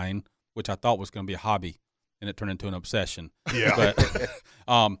fly tying, which I thought was going to be a hobby, and it turned into an obsession. Yeah.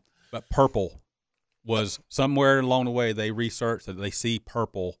 But purple was somewhere along the way they researched that they see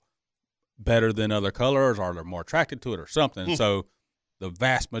purple better than other colors, or they're more attracted to it or something. So the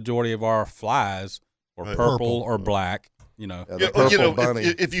vast majority of our flies were purple or black. Yeah, the purple bunny.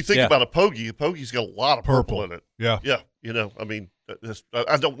 If you think about a pogy's got a lot of purple in it. Yeah. Yeah. I mean,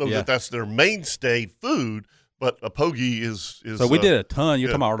 I don't know that that's their mainstay food, but a pogy is. So we did a ton. You're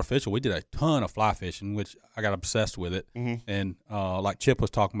talking about artificial. We did a ton of fly fishing, which I got obsessed with it. Mm-hmm. And like Chip was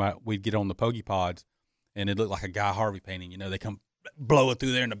talking about, we'd get on the pogy pods, and it looked like a Guy Harvey painting. They come blow it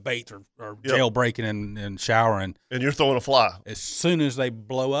through there, and the baits are jailbreaking and showering. And you're throwing a fly. As soon as they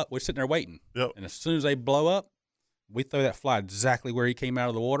blow up, we're sitting there waiting. Yep. And as soon as they blow up, we throw that fly exactly where he came out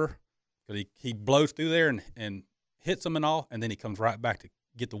of the water. Because he blows through there and hits them and all, and then he comes right back to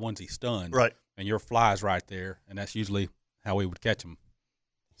get the ones he stunned. Right. And your fly's right there, and that's usually how we would catch them.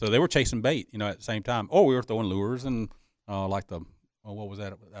 So they were chasing bait, at the same time. Or we were throwing lures and like what was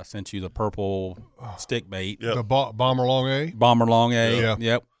that? I sent you the purple stick bait. Yep. The Bomber Long A? Bomber Long A. Yeah.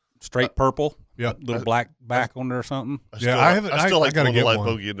 Yep. Straight purple. Yep. Little black back on there or something. I still like got to get live one.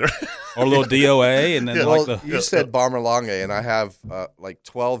 bogey in there. Or a little DOA. And then you said Bomber Long A, and I have like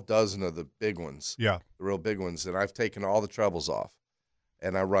 12 dozen of the big ones. Yeah. The real big ones. And I've taken all the trebles off.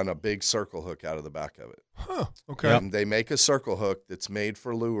 And I run a big circle hook out of the back of it. Huh. Okay. And they make a circle hook that's made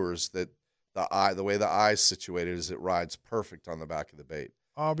for lures that the way the eye's situated is it rides perfect on the back of the bait.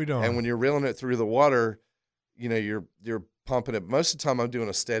 I'll be darned. And when you're reeling it through the water, you're pumping it. Most of the time I'm doing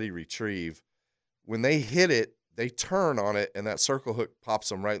a steady retrieve. When they hit it, they turn on it, and that circle hook pops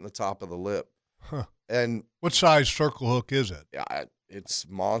them right in the top of the lip. Huh. And what size circle hook is it? yeah, it's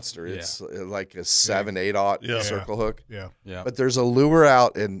monster. Yeah. It's like a 7-8/0 Yeah. circle hook. Yeah. Yeah. But there's a lure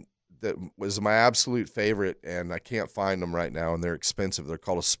out, and that was my absolute favorite, and I can't find them right now, and they're expensive. They're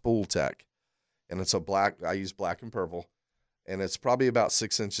called a Spool Tech, and it's I use black and purple, and it's probably about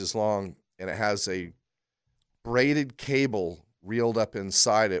 6 inches long, and it has a braided cable reeled up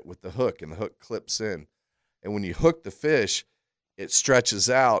inside it with the hook, and the hook clips in. And when you hook the fish, it stretches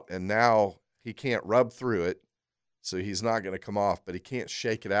out, and now he can't rub through it, so he's not going to come off, but he can't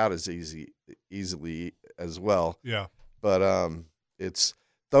shake it out as easily as well. Yeah. But it's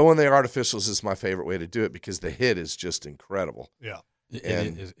throwing the artificials is my favorite way to do it because the hit is just incredible. Yeah.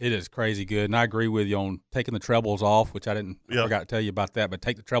 It is crazy good, and I agree with you on taking the trebles off, which I forgot to tell you about that. But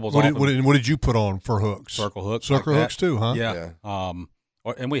take the trebles off. What did you put on for hooks? Circle hooks. Circle like hooks too, huh? Yeah.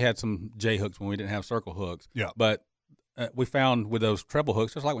 And we had some J hooks when we didn't have circle hooks. Yeah. But we found with those treble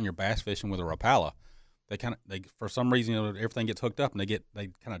hooks, just like when you're bass fishing with a Rapala, they for some reason everything gets hooked up and they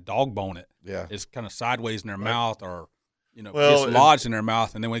kind of dog bone it. Yeah. It's kind of sideways in their mouth or it's lodged in their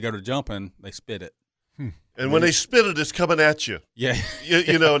mouth, and then when they go to jumping, they spit it. And when they spit it, it's coming at you. Yeah.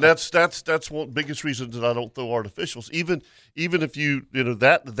 And that's one of the biggest reasons that I don't throw artificials. Even if you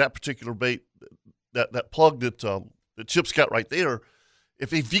that particular bait, that plug that Chip's got right there,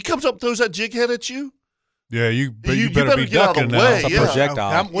 if he comes up and throws that jig head at you, yeah, you better be get out of ducking the way. now. It's a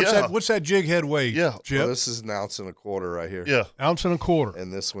projectile. What's that jig head weigh? Yeah. Chip? Well, this is 1.25 ounces right here. Yeah. 1.25 ounces.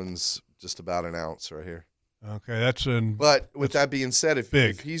 And this one's just about 1 ounce right here. Okay, that's in. But with that being said, if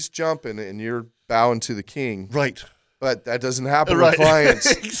he's jumping and you're bowing to the king, right. But that doesn't happen with clients.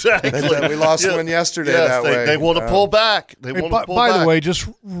 Exactly. We lost one yesterday that way. They want to pull back. By the way, just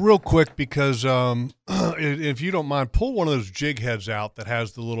real quick, because if you don't mind, pull one of those jig heads out that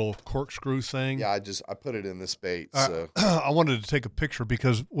has the little corkscrew thing. Yeah, I put it in this bait. So I wanted to take a picture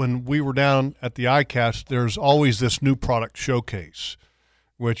because when we were down at the ICAST, there's always this new product showcase,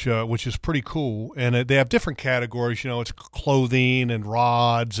 which is pretty cool. And they have different categories. It's clothing and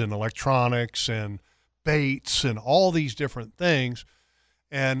rods and electronics and baits and all these different things.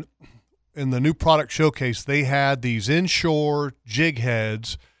 And in the new product showcase, they had these inshore jig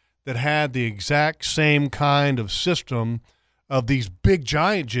heads that had the exact same kind of system of these big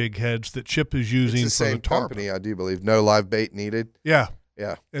giant jig heads that Chip is using it's the for same the tarpon. company, I do believe. No live bait needed. Yeah.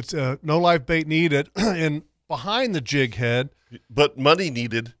 It's no live bait needed. And behind the jig head, but money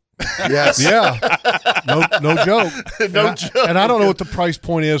needed. Yes. Yeah. No joke. No joke. And I don't know what the price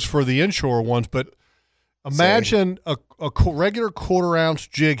point is for the inshore ones, but imagine a regular 1/4 ounce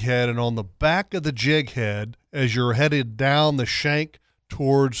jig head, and on the back of the jig head, as you're headed down the shank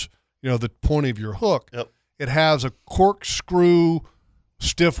towards the point of your hook, it has a corkscrew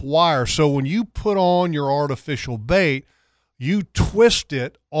stiff wire. So when you put on your artificial bait, you twist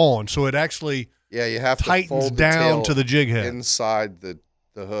it on, so it actually you have to tightens fold the down tail to the jig head inside the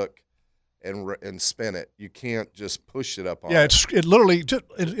hook and spin it. You can't just push it up on. Yeah, it literally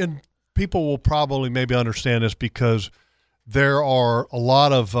and people will probably maybe understand this because there are a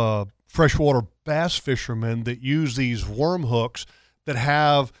lot of freshwater bass fishermen that use these worm hooks that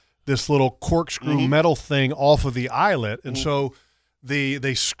have this little corkscrew metal thing off of the eyelet, and so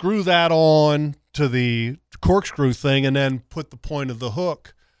they screw that on to the corkscrew thing and then put the point of the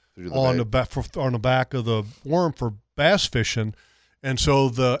hook on the back of the worm for bass fishing, and so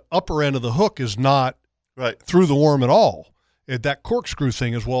the upper end of the hook is not through the worm at all. That corkscrew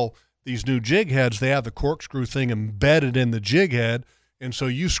thing is these new jig heads, they have the corkscrew thing embedded in the jig head, and so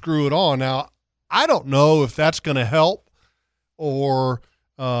you screw it on. Now, I don't know if that's going to help or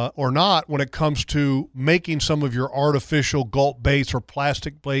or not when it comes to making some of your artificial gulp baits or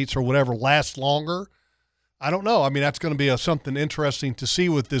plastic baits or whatever last longer. I don't know. I mean, that's going to be something interesting to see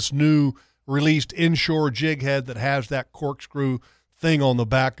with this new released inshore jig head that has that corkscrew thing on the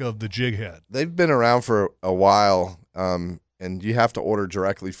back of the jig head. They've been around for a while, and you have to order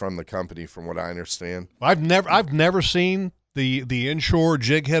directly from the company, from what I understand. I've never seen the inshore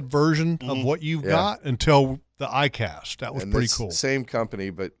jig head version of what you've got until the iCast. That was pretty cool. Same company,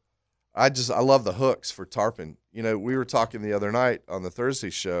 but I love the hooks for tarpon. You know, we were talking the other night on the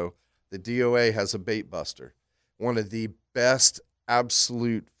Thursday show. The DOA has a bait buster, one of the best,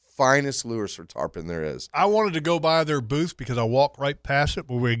 absolute finest lures for tarpon there is. I wanted to go by their booth because I walked right past it,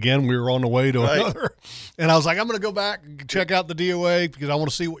 but we were on the way to another. And I was like, I'm going to go back and check out the DOA because I want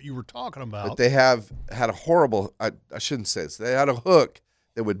to see what you were talking about. But they have had a horrible, I shouldn't say this, they had a hook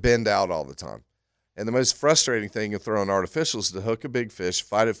that would bend out all the time. And the most frustrating thing of throwing artificial is to hook a big fish,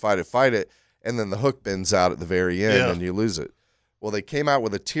 fight it, and then the hook bends out at the very end and you lose it. Well, they came out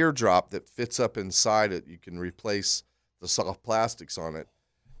with a teardrop that fits up inside it. You can replace the soft plastics on it,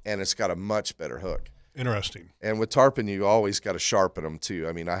 and it's got a much better hook. Interesting. And with tarpon, you always got to sharpen them, too.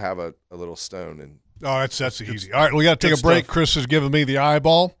 I mean, I have a little stone. And that's easy. All right, we got to take a break. Chris is giving me the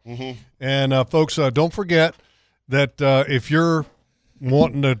eyeball. And, folks, don't forget that if you're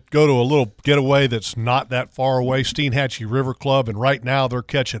wanting to go to a little getaway that's not that far away, Steinhatchee River Club, and right now they're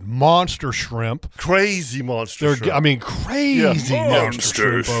catching monster shrimp. Crazy monster shrimp. I mean, crazy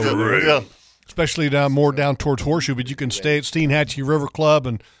monster shrimp over there. Yeah. Especially down towards Horseshoe, but you can stay at Steinhatchee River Club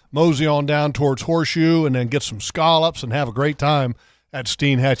and mosey on down towards Horseshoe and then get some scallops and have a great time at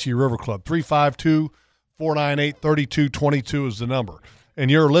Steinhatchee River Club. 352-498-3222 is the number. And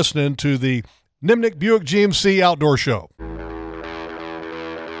you're listening to the Nimnicht Buick GMC Outdoor Show.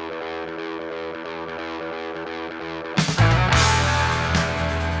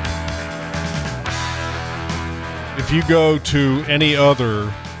 If you go to any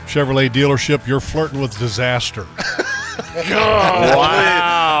other Chevrolet dealership, you're flirting with disaster. God,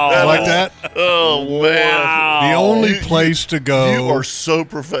 wow. Like that? Oh, man. Wow. The only place to go You are so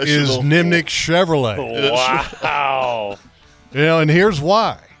professional. is Nimnicht Chevrolet. Wow. And here's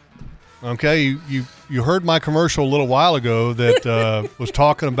why. Okay, you heard my commercial a little while ago that was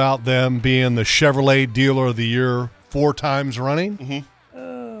talking about them being the Chevrolet Dealer of the Year 4 times running.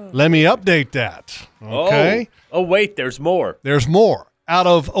 Let me update that. Okay. Oh, wait, there's more. There's more. Out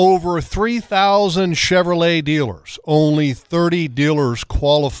of over 3,000 Chevrolet dealers, only 30 dealers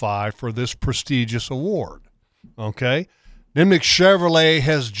qualify for this prestigious award. Okay? Nimnicht Chevrolet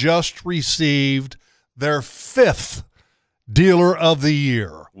has just received their 5th Dealer of the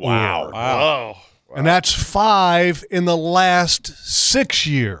Year. Wow. And that's 5 in the last 6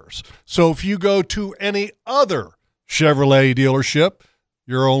 years. So if you go to any other Chevrolet dealership,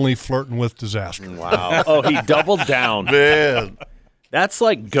 you're only flirting with disaster. Wow. Oh, he doubled down. Man. That's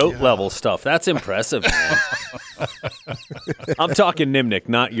like goat level stuff. That's impressive, man. I'm talking Nimnicht,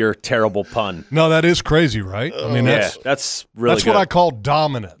 not your terrible pun. No, that is crazy, right? I mean, that's really that's good. what I call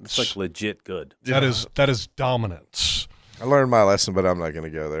dominance. It's like legit good. That is dominance. I learned my lesson, but I'm not going to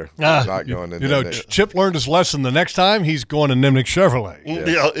go there. I'm not going to Nimnicht. Chip learned his lesson. The next time, he's going to Nimnicht Chevrolet.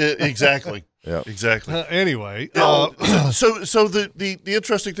 Yeah, exactly. Yeah, exactly. Anyway, so the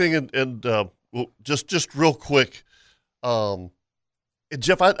interesting thing, and well, just real quick, and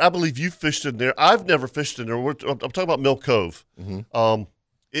Jeff, I believe you fished in there. I've never fished in there. I'm talking about Mill Cove. Mm-hmm. A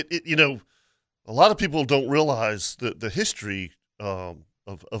lot of people don't realize the history of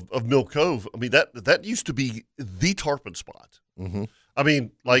Mill Cove. I mean, that used to be the tarpon spot. Mm-hmm. I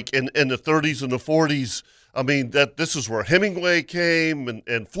mean, like in the 30s and the 40s. I mean, this is where Hemingway came and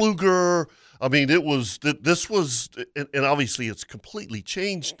Pfluger. I mean, this was, and obviously it's completely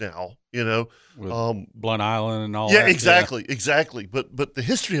changed now, With Blunt Island and all that. Yeah, exactly. But the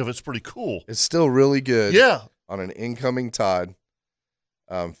history of it's pretty cool. It's still really good. Yeah. On an incoming tide,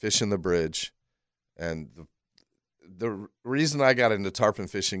 fishing the bridge. And the reason I got into tarpon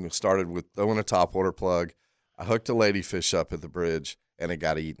fishing started with throwing a topwater plug. I hooked a ladyfish up at the bridge, and it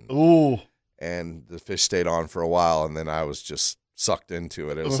got eaten. Ooh. And the fish stayed on for a while, and then I was just sucked into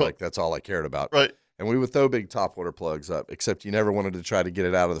it. It was like that's all I cared about. Right. And we would throw big topwater plugs up, except you never wanted to try to get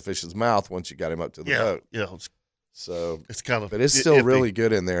it out of the fish's mouth once you got him up to the boat. Yeah. So it's kind of, but it's still really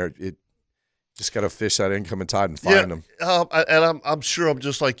good in there. It just got to fish that incoming tide and find them. And I'm sure I'm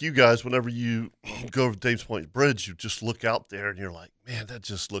just like you guys. Whenever you go over Dames Point Bridge, you just look out there and you're like, man, that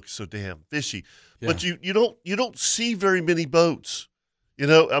just looks so damn fishy. Yeah. But you don't see very many boats.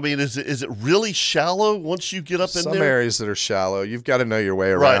 I mean, is it really shallow once you get up in there? Some areas that are shallow, you've got to know your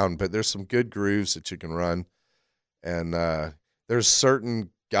way around, but there's some good grooves that you can run. And the there's certain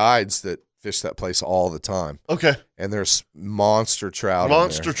guides that fish that place all the time. Okay. And there's monster trout.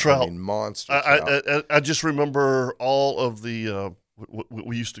 Monster trout. I mean, monster trout. I just remember all of the what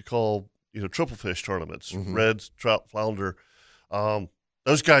we used to call triple fish tournaments, reds, trout, flounder.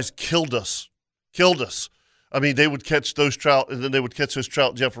 Those guys killed us. I mean, they would catch those trout, and then they would catch those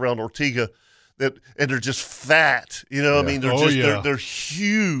trout, Jeff, around Ortega, and they're just fat. I mean, they're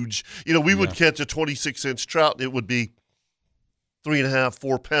huge. We would catch a 26-inch trout, and it would be 3.5,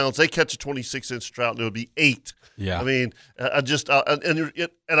 4 pounds. They catch a 26-inch trout, and it would be 8. Yeah. I mean, and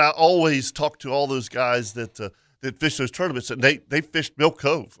I always talk to all those guys that fish those tournaments, and they fished Mill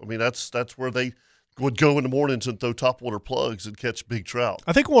Cove. I mean, that's where they would go in the mornings and throw topwater plugs and catch big trout.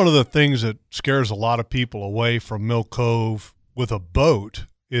 I think one of the things that scares a lot of people away from Mill Cove with a boat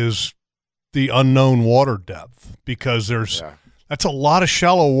is the unknown water depth, because that's a lot of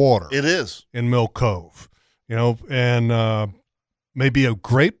shallow water. It is in Mill Cove, and may be a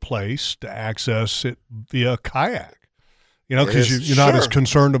great place to access it via kayak. Because you're not as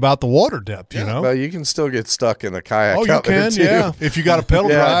concerned about the water depth, Well, you can still get stuck in a kayak. Oh, you can, yeah. If you got a pedal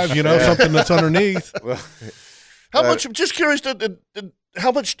drive, something that's underneath. Well, how much? I'm just curious.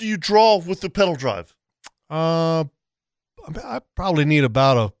 How much do you draw with the pedal drive? I probably need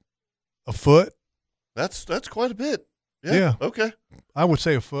about a foot. That's quite a bit. Yeah. Okay. I would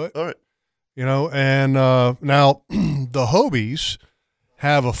say a foot. All right. And now the Hobies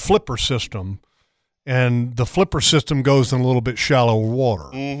have a flipper system. And the flipper system goes in a little bit shallower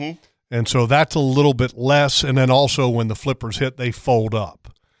water. Mm-hmm. And so that's a little bit less. And then also when the flippers hit, they fold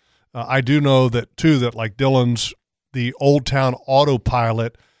up. I do know that, too, that like Dylan's, the Old Town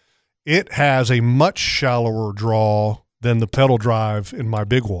Autopilot, it has a much shallower draw than the pedal drive in my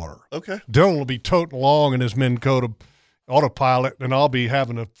big water. Okay. Dylan will be toting along in his Minn Kota Autopilot, and I'll be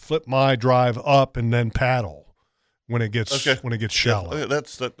having to flip my drive up and then paddle when it gets shallow. Yeah,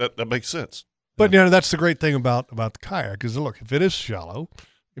 that makes sense. But that's the great thing about the kayak is, look, if it is shallow,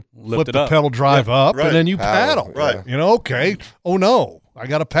 you flip the up. pedal drive up, right. and then you paddle. Right. Okay. Oh, no, I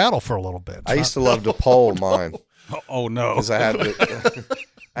got to paddle for a little bit. I used to love to pole mine. Oh, no. Because I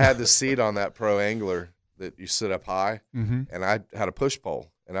had the seat on that Pro Angler that you sit up high, and I had a push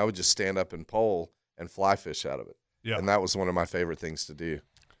pole, and I would just stand up and pole and fly fish out of it. Yeah. And that was one of my favorite things to do.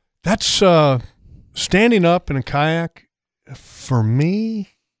 That's standing up in a kayak, for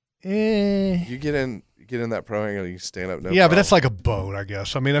me, You get in that Pro Angler, you stand up. No yeah, problem. but that's like a boat, I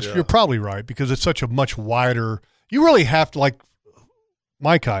guess. I mean, you're probably right, because it's such a much wider. You really have to, like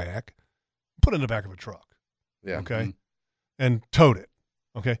my kayak, put it in the back of a truck. Yeah. Okay. And tote it.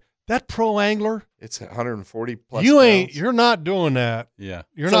 Okay. That Pro Angler, it's 140 plus. You're not doing that. Yeah.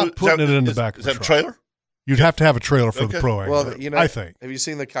 You're not putting it in the back of the truck. Is that a trailer? You'd have to have a trailer for the Pro Angler. Well, I think. Have you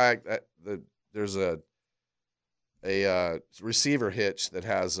seen the kayak? There's a receiver hitch that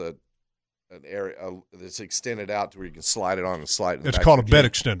has an area that's extended out to where you can slide it on and slide it. It's called a bed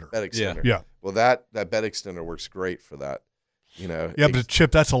extender. Bed extender. Yeah. Well, that bed extender works great for that. Yeah, but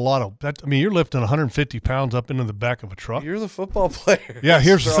Chip, that's a lot of that. I mean, you're lifting 150 pounds up into the back of a truck. You're the football player. Yeah.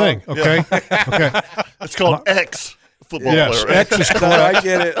 Here's the thing. Okay. Okay. It's called X football yes, player. X is correct.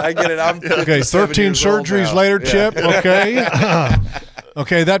 No, I get it. I'm 13 surgeries later, Chip. Okay.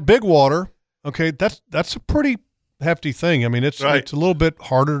 Okay. That big water. Okay. That's a pretty hefty thing. I mean, it's a little bit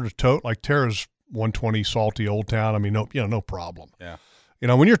harder to tote. Like Tara's 120 salty Old Town. I mean, no problem. Yeah.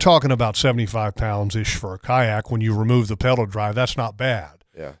 When you're talking about 75 pounds ish for a kayak, when you remove the pedal drive, that's not bad.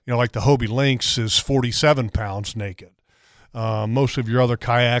 Yeah. Like the Hobie Lynx is 47 pounds naked. Most of your other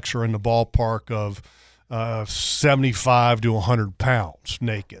kayaks are in the ballpark of 75 to 100 pounds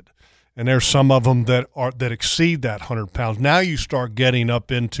naked. And there's some of them that exceed that 100 pounds. Now you start getting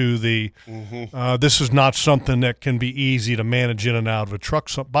up into the this is not something that can be easy to manage in and out of a truck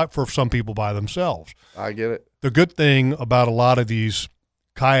for some people by themselves. I get it. The good thing about a lot of these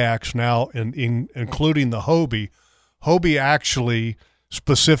kayaks now, including the Hobie actually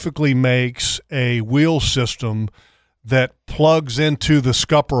specifically makes a wheel system that plugs into the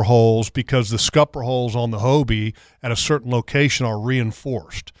scupper holes, because the scupper holes on the Hobie at a certain location are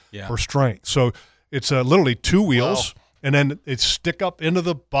reinforced for strength. So it's literally two wheels, and then it stick up into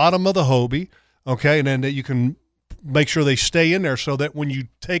the bottom of the Hobie, okay, and then you can make sure they stay in there so that when you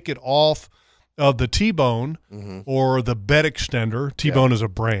take it off of the T-Bone or the bed extender, T-Bone is a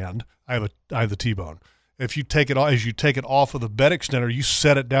brand. I have the T-Bone. If you take it off of the bed extender, you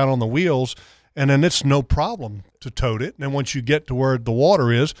set it down on the wheels, and then it's no problem to tote it. And then once you get to where the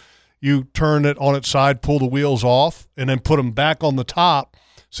water is, you turn it on its side, pull the wheels off, and then put them back on the top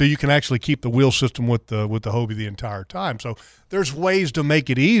so you can actually keep the wheel system with the Hobie the entire time. So there's ways to make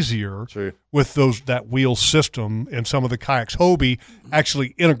it easier with that wheel system, and some of the kayaks. Hobie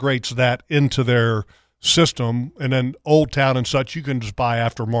actually integrates that into their system, and then Old Town and such, you can just buy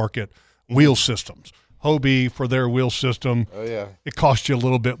aftermarket wheel systems. Hobie, for their wheel system, it costs you a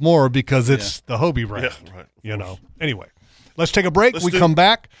little bit more because it's the Hobie brand. Yeah, right. Anyway, let's take a break. We come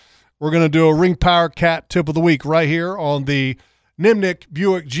back. We're going to do a Ring Power Cat tip of the week right here on the Nimnick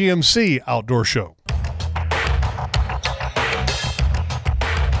Buick GMC Outdoor Show.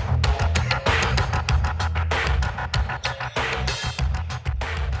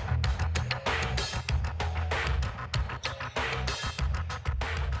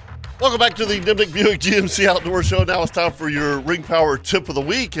 Welcome back to the Nimnick Buick GMC Outdoor Show. Now it's time for your Ring Power tip of the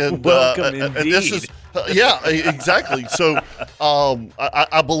week, and welcome and this is exactly. So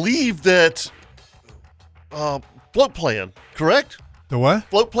I believe that float plan, correct? The what?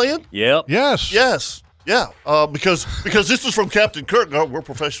 Float plan? Yep. Yes. Yeah. Because this is from Captain Kirk. No, we're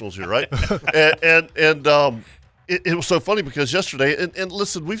professionals here, right? and it was so funny because yesterday, and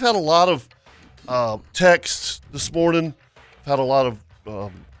listen, we've had a lot of texts this morning. Had a lot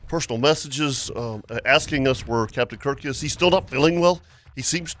of personal messages asking us where Captain Kirk is. He's still not feeling well. He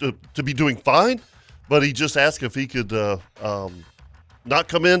seems to be doing fine, but he just asked if he could not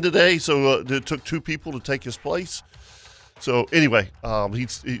come in today. So it took 2 people to take his place. So anyway,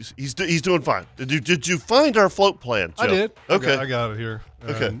 he's doing fine. Did you find our float plan, Joe? I did. Okay, I got it here.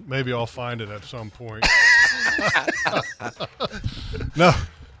 Okay, maybe I'll find it at some point. No.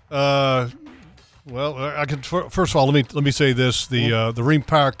 Well, I can. First of all, let me say this: the Ring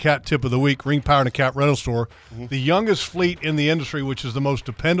Power Cat tip of the week, Ring Power and a Cat Rental Store, the youngest fleet in the industry, which is the most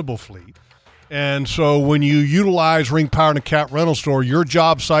dependable fleet. And so, when you utilize Ring Power and a Cat Rental Store, your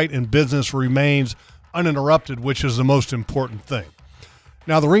job site and business remains uninterrupted, which is the most important thing.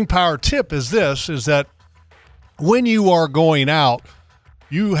 Now, the Ring Power tip is that when you are going out,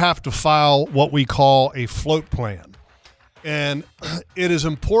 you have to file what we call a float plan. And it is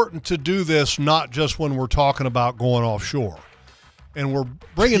important to do this not just when we're talking about going offshore. And we're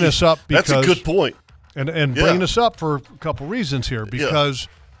bringing this up because that's a good point. And bringing this up for a couple reasons here. Because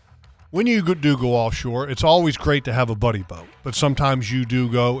when you do go offshore, it's always great to have a buddy boat. But sometimes you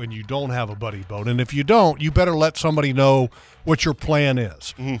do go and you don't have a buddy boat. And if you don't, you better let somebody know what your plan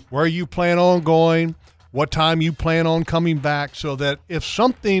is, where you plan on going, what time you plan on coming back, so that if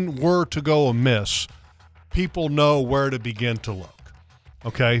something were to go amiss, people know where to begin to look,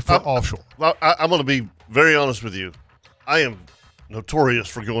 okay, for offshore. Well, I'm going to be very honest with you. I am notorious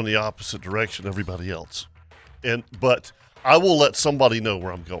for going the opposite direction of everybody else. But I will let somebody know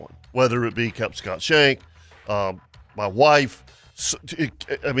where I'm going, whether it be Captain Scott Shank, my wife.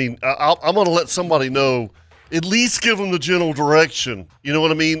 I'm going to let somebody know, at least give them the general direction. You know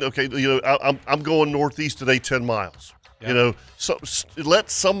what I mean? Okay, I'm going northeast today 10 miles. Yep. So let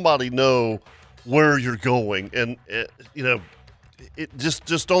somebody know where you're going, and it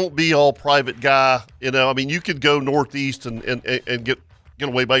just don't be all private guy. You could go northeast and get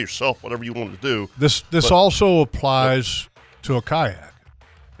away by yourself, whatever you want to do. This also applies to a kayak,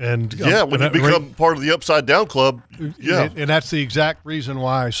 and when you become part of the Upside Down Club, and that's the exact reason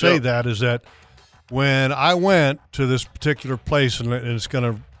why I say that is that when I went to this particular place, and it's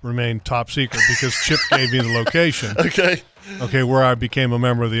going to remain top secret because Chip gave me the location. Okay, where I became a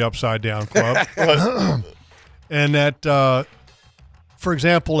member of the Upside Down Club. And that, for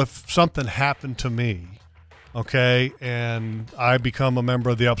example, if something happened to me, okay, and I become a member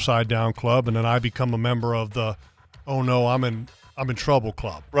of the Upside Down Club, and then I become a member of the, oh no, I'm in trouble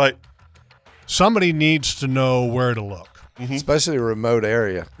club. Right. Somebody needs to know where to look. Especially a remote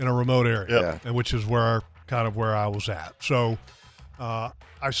area. In a remote area, yeah. Which is where I was at. So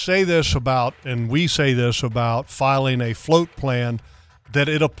I say this about, and we say this about filing a float plan, that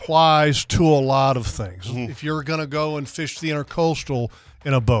it applies to a lot of things. If you're going to go and fish the intercoastal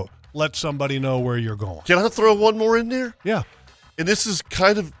in a boat, let somebody know where you're going. Can I throw one more in there? Yeah. And this is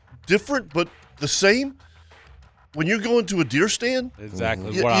kind of different, but the same. When you're going to a deer stand,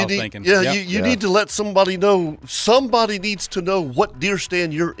 exactly what I was thinking. Yeah, you need to let somebody know. Somebody needs to know what deer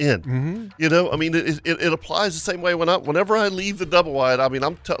stand you're in. It applies the same way whenever I leave the double wide. I'm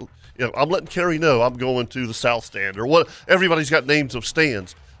letting Kerry know I'm going to the south stand or what. Everybody's got names of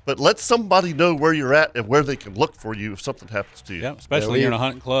stands, but let somebody know where you're at and where they can look for you if something happens to you. Yeah, especially you're in a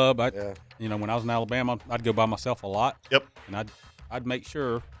hunting club. When I was in Alabama, I'd go by myself a lot. Yep, and I'd make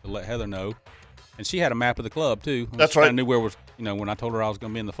sure to let Heather know. And she had a map of the club too. That's right. I knew where was. When I told her I was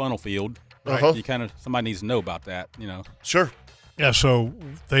going to be in the funnel field, right? Somebody needs to know about that. Sure. Yeah, so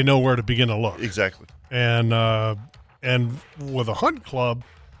they know where to begin to look. Exactly. And with a hunt club,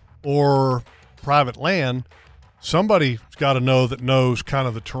 or private land, somebody's got to knows kind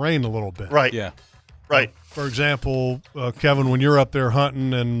of the terrain a little bit. Right. Yeah. Right. For example, Kevin, when you're up there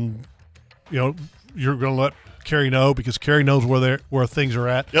hunting and, you're going to let Kerry know because Kerry knows where things are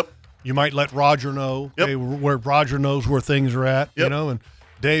at. Yep. You might let Roger know where Roger knows where things are at, and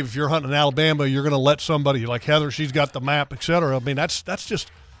Dave, if you're hunting in Alabama, you're going to let somebody like Heather, she's got the map, et cetera. I mean, it's just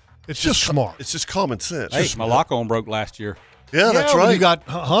smart. It's just common sense. Hey, my lock-on broke last year. Yeah, that's when right. you got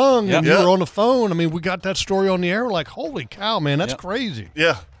hung and you Yeah. were on the phone. I mean, we got that story on the air. We're like, holy cow, man, that's crazy.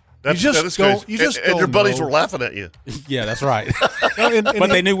 Yeah. That is don't- crazy. you just and don't your buddies know. were laughing at you. Yeah, that's right. And But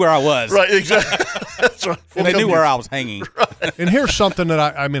they knew where I was. Right, exactly. That's right. And they knew where I was hanging. And here's something that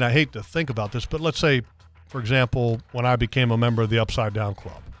I hate to think about this, but let's say, for example, when I became a member of the Upside Down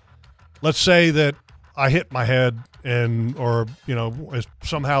Club, let's say that I hit my head or is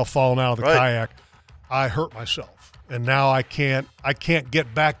somehow fallen out of the kayak, I hurt myself, and now I can't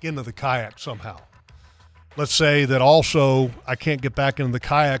get back into the kayak somehow. Let's say that also I can't get back into the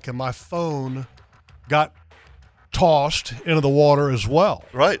kayak, and my phone got tossed into the water as well.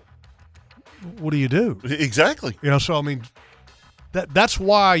 Right. What do you do? Exactly. So I mean, that's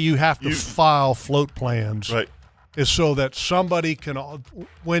why you have to file float plans. Right. Is so that somebody can,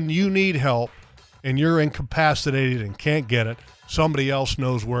 when you need help and you're incapacitated and can't get it, somebody else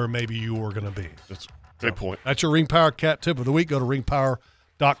knows where maybe you were going to be. That's a great point. That's your Ring Power Cat tip of the week. Go to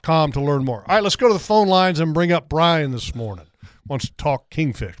ringpower.com to learn more. All right, let's go to the phone lines and bring up Brian this morning. Wants to talk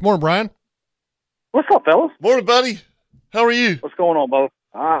kingfish. Morning, Brian. What's up, fellas? Morning, buddy. How are you? What's going on, Bo?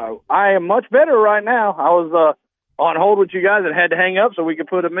 I am much better right now. I was on hold with you guys and had to hang up so we could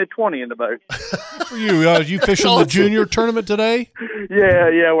put a mid-20 in the boat. Good for you. You fishing the junior tournament today?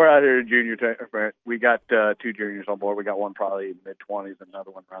 Yeah, we're out here at junior tournament. We got 2 juniors on board. We got one probably mid-20s,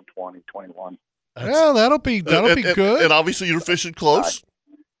 another one around 20, 21. Yeah, that'll be good. And obviously you're fishing close.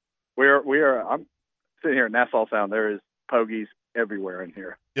 We are. I'm sitting here in Nassau Sound. There is pogies everywhere in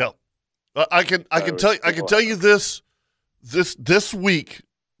here. Yeah. I can tell you this week,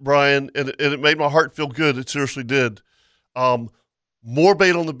 Brian, and it made my heart feel good. It seriously did. More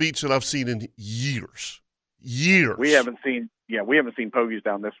bait on the beach than I've seen in years. We haven't seen pogies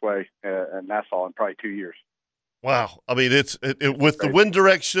down this way in Nassau in probably 2 years. Wow. I mean, it's with the wind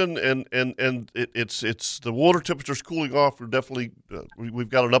direction and it's the water temperature's cooling off. We're definitely we've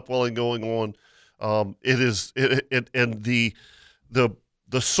got an upwelling going on.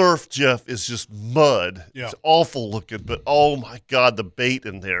 The surf, Jeff, is just mud. Yeah. It's awful looking, but oh my God, the bait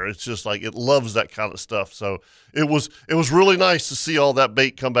in there. It's just like it loves that kind of stuff. So it was really nice to see all that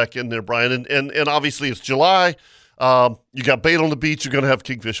bait come back in there, Brian. And obviously it's July. You got bait on the beach, you're going to have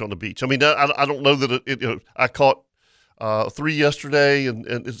kingfish on the beach. I mean, I don't know that I caught 3 yesterday, and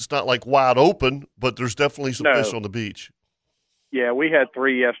it's not like wide open, but there's definitely some fish on the beach. Yeah, we had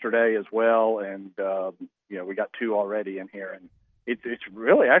 3 yesterday as well, and we got 2 already in here, and it's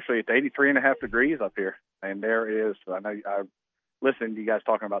really actually it's 83.5 degrees up here, and there is. I know I listened to you guys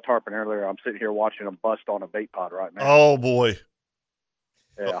talking about tarpon earlier. I'm sitting here watching them bust on a bait pod right now. Oh boy,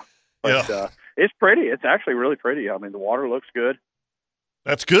 yeah, but it's pretty. It's actually really pretty. I mean, the water looks good.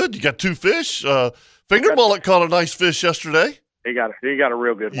 That's good. You got 2 fish. Finger mullet caught a nice fish yesterday. He got a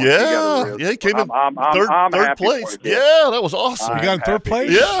real good one. Yeah, he came in third place. Yeah, that was awesome. You got in third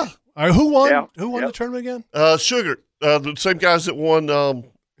place? Yeah. All right, who won? Yeah. Who won the tournament again? Sugar. The same guys that won.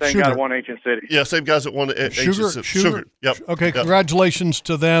 Same guy that won Ancient City. Yeah, same guys that won Ancient City. Sugar. Yep. Okay, Yep. congratulations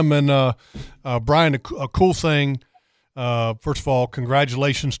to them. And Brian, a cool thing. First of all,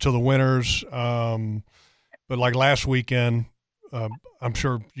 congratulations to the winners. But like last weekend, I'm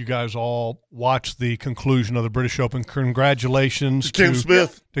sure you guys all watched the conclusion of the British Open. Congratulations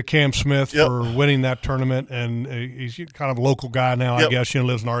to Cam Smith Yep. for winning that tournament. And he's kind of a local guy now, I Yep. guess.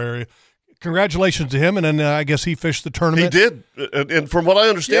 Lives in our area. Congratulations to him. And then I guess he fished the tournament. He did. And from what I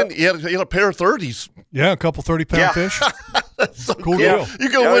understand, he had a pair of 30s. Yeah, a couple 30-pound fish. That's so Cool deal. deal. You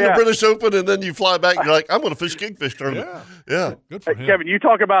go win the British Open, and then you fly back, and you're like, I'm going to fish kingfish tournament. Yeah. Good for him. Kevin, you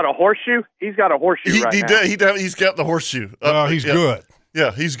talk about a horseshoe. He's got a horseshoe right now. He's got the horseshoe. He's good.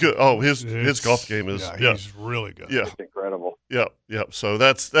 Yeah, he's good. Oh, his golf game is he's really good. Yeah, It's incredible. yeah. So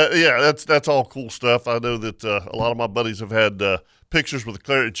that's all cool stuff. I know that a lot of my buddies have had pictures with the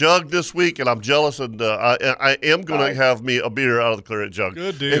claret jug this week, and I'm jealous. And I am going to have me a beer out of the claret jug.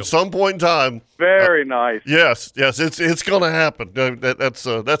 Good deal. At some point in time. Very nice. Yes, it's going to happen.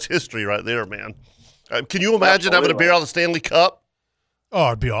 That's history right there, man. Can you imagine having a beer out of the Stanley Cup? Oh,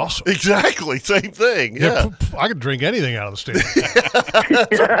 it'd be awesome. Exactly, same thing. Yeah, I could drink anything out of the stadium.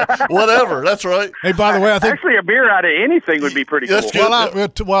 Whatever. That's right. Hey, by the way, I think Actually, a beer out of anything would be pretty cool. That's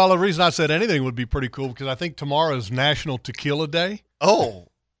good. Well, the reason I said anything would be pretty cool because I think tomorrow is National Tequila Day. Oh,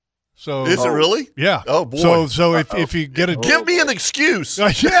 So Is it really? Yeah. Oh, boy. So if you get a Give me an excuse.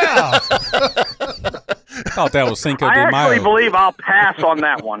 yeah. I thought that was Cinco I de actually Mayo. believe I'll pass on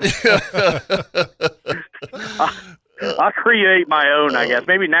that one. I'll create my own, I guess.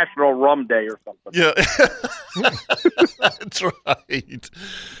 Maybe National Rum Day or something. Yeah, that's right.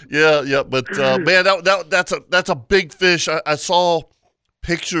 Yeah. But man, that's a big fish. I saw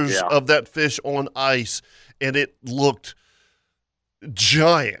pictures of that fish on ice, and it looked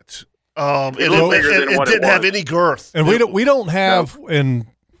giant. It looked bigger than what it didn't have was. any girth. And we don't have, and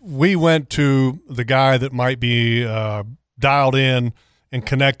we went to the guy that might be dialed in and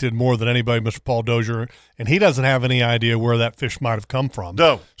connected more than anybody, Mr. Paul Dozier, and he doesn't have any idea where that fish might have come from.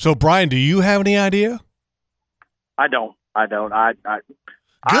 No. So, Brian, do you have any idea? I don't. Good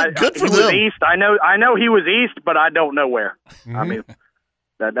for he them. was east. I know he was east, but I don't know where. Mm-hmm. I mean,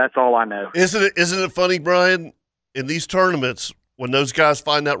 that's all I know. Isn't it funny, Brian? In these tournaments, when those guys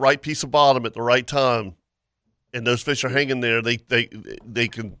find that right piece of bottom at the right time, and those fish are hanging there, they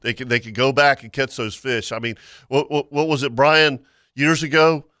can go back and catch those fish. I mean, what was it, Brian? Years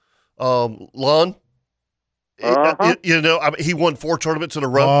ago, Lon. Uh-huh. He won 4 tournaments in a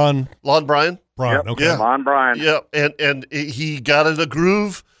row. Lon Brian. Brian, Yep. okay. Yeah. Lon Brian. Yeah, and he got in a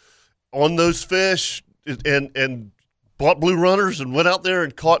groove on those fish and bought blue runners and went out there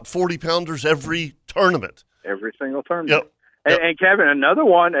and caught 40-pounders every tournament. Every single tournament. Yep. And Kevin, another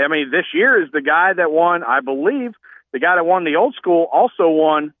one. I mean, this year is the guy that won. I believe the guy that won the old school also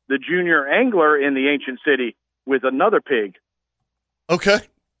won the junior angler in the ancient city with another pig. Okay.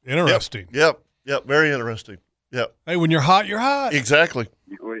 Interesting. Yep. Very interesting. Yep. Hey, when you're hot, you're hot. Exactly.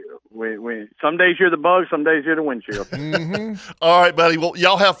 We some days you're the bug, some days you're the windshield. Mm-hmm. All right, buddy. Well,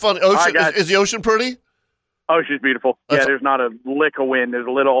 y'all have fun. Ocean, right, guys. is the ocean pretty? Oh, she's beautiful. That's There's not a lick of wind. There's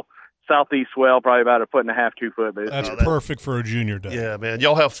a little southeast swell, probably about 1.5 feet, 2 foot. But That's perfect for a junior day. Yeah, man.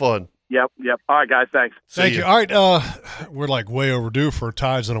 Y'all have fun. Yep. All right, guys. Thanks. Thank See you. ya. All right, we're like way overdue for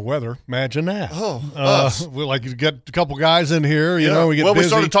tides and the weather. Imagine that. Oh, us. we like you get a couple guys in here. You Yeah. know, we get well, busy. we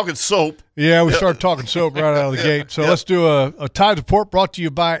started talking soap. Yeah, we started talking soap right out of the gate. So let's do a Tide Report brought to you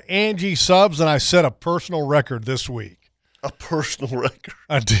by Angie Subs, and I set a personal record this week. A personal record.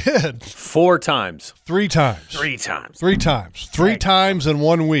 I did 4 times. 3 times. 3 times. 3 times. 3 times in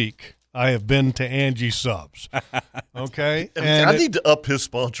 1 week. I have been to Angie Subs. Okay, I need to up his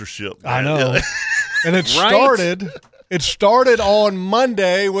sponsorship. I man. know. Yeah. And it started on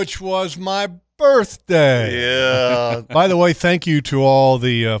Monday, which was my birthday. Yeah. By the way, thank you to all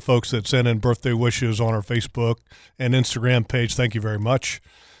the folks that sent in birthday wishes on our Facebook and Instagram page. Thank you very much.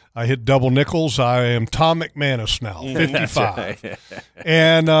 I hit double nickels. I am Tom McManus now, 55.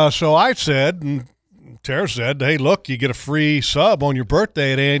 And so I said, and Tara said, hey, look, you get a free sub on your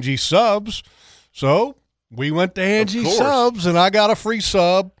birthday at Angie Subs. So we went to Angie course. Subs, and I got a free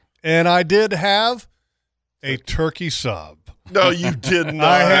sub, and I did have a turkey sub. No, you did not.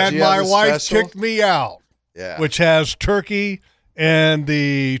 I had Did you have my the wife special? kick me out, Yeah. which has turkey and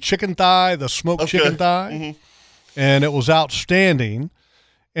the chicken thigh, the smoked Okay. chicken thigh, Mhm. and it was outstanding.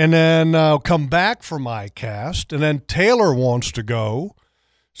 And then I'll come back for my cast, and then Taylor wants to go.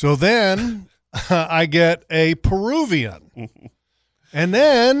 So then I get a Peruvian. And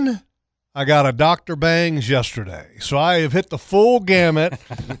then I got a Dr. Bangs yesterday. So I have hit the full gamut.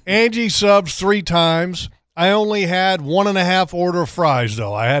 Angie Subs 3 times. I only had 1.5 order of fries,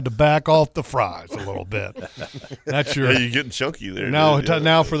 though. I had to back off the fries a little bit. That's your Yeah, you're getting chunky there. now, dude. Yeah.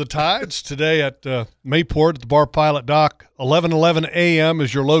 now for the tides today at Mayport at the Bar Pilot Dock, 11:11 a.m.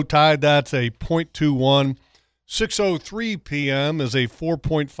 is your low tide. That's a 0.21. 6:03 p.m. is a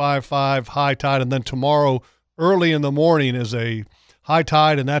 4.55 high tide, and then tomorrow early in the morning is a high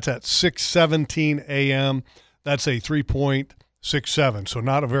tide, and that's at 6:17 a.m. That's a 3.67. So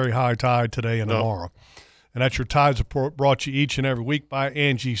not a very high tide today and tomorrow. And that's your Tides Report brought to you each and every week by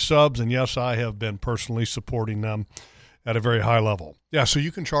Angie Subs. And, yes, I have been personally supporting them at a very high level. Yeah, so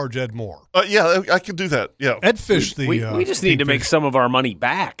you can charge Ed more. Yeah, I can do that. Yeah. Ed fished the We just need to make Kingfish. some of our money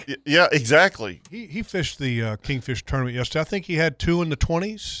back. Yeah, exactly. He fished the Kingfish tournament yesterday. I think he had 2 in the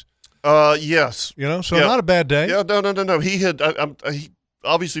 20s, Yes. you know, so Yeah. not a bad day. Yeah, no. He had he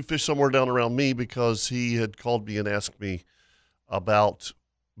obviously fished somewhere down around me because he had called me and asked me about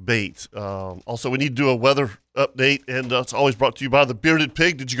bait. Also, we need to do a weather update, and it's always brought to you by the Bearded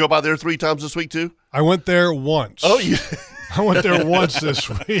Pig. Did you go by there 3 times this week too? I went there once. Oh, yeah. I went there once this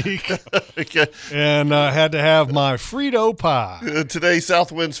week Okay. and had to have my Frito pie. Today,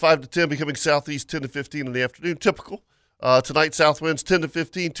 south winds 5 to 10, becoming southeast 10 to 15 in the afternoon. Typical. Tonight, south winds 10 to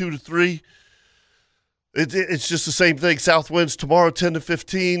 15, 2 to 3. It's just the same thing. South winds tomorrow 10 to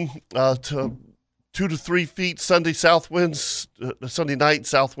 15. 2 to 3 feet. Sunday, south winds. Sunday night,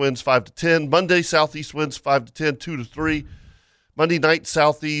 south winds 5 to 10. Monday, southeast winds 5 to 10, 2 to 3. Monday night,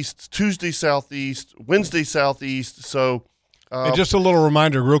 southeast. Tuesday, southeast. Wednesday, southeast. So, and just a little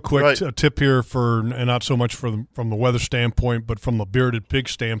reminder, real quick, right. A tip here and not so much from the weather standpoint, but from the bearded pig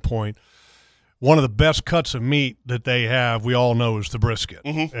standpoint. One of the best cuts of meat that they have, we all know, is the brisket.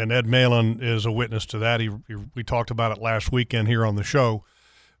 Mm-hmm. And Ed Malin is a witness to that. We talked about it last weekend here on the show.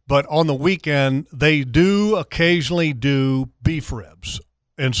 But on the weekend, they do occasionally do beef ribs.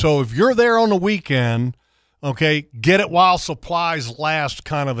 And so if you're there on the weekend, okay, get it while supplies last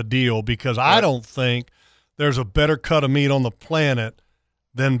kind of a deal, because I don't think there's a better cut of meat on the planet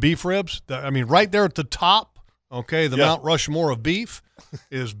than beef ribs. I mean, right there at the top, okay, the Mount Rushmore of beef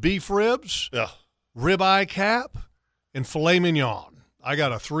is beef ribs, ribeye cap, and filet mignon. I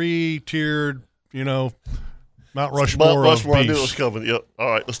got a 3-tiered, Mount Rushmore of beef. I knew it was coming. Yep.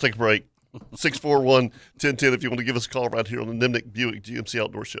 All right, let's take a break. 641-1010 if you want to give us a call right here on the Nimnick Buick GMC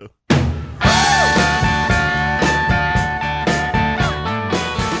Outdoor Show.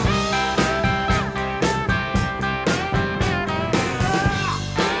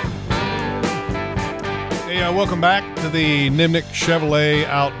 Welcome back to the Nimnick Chevrolet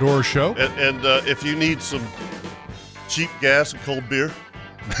Outdoor Show. And if you need some cheap gas and cold beer.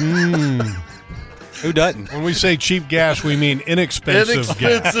 Who doesn't? When we say cheap gas, we mean inexpensive gas.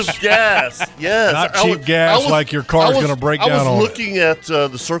 Inexpensive gas, yes. Not cheap gas like your car's going to break down on I was looking at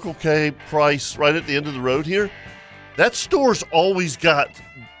the Circle K price right at the end of the road here. That store's always got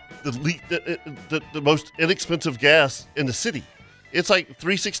the most inexpensive gas in the city. It's like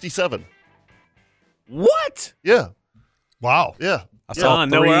 $3.67. What? Yeah. Wow. Yeah. I saw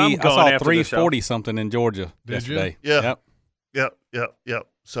 $340 something in Georgia Did yesterday. You? Yeah. Yep. Yep.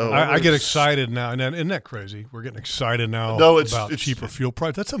 So I get excited now. And isn't that crazy? We're getting excited now about cheaper fuel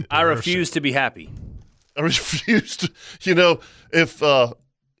price. That's embarrassing. I refuse to be happy. I refuse to.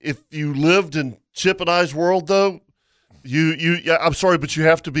 If you lived in Chip and I's world, though, I'm sorry, but you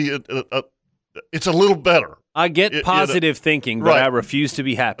have to be. It's a little better. I get positive thinking, but I refuse to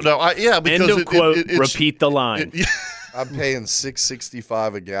be happy. No, because end of quote. Repeat the line. I'm paying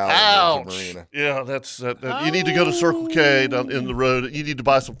 $6.65 a gallon Ouch. at the marina. Yeah, that's you need to go to Circle K down in the road. You need to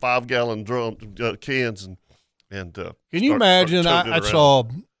buy some 5-gallon drum cans and. Can you imagine? I saw.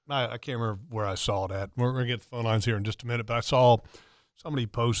 I can't remember where I saw it at. We're gonna get the phone lines here in just a minute, but I saw somebody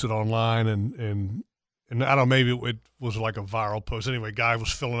posted online and I don't know, maybe it was like a viral post. Anyway, guy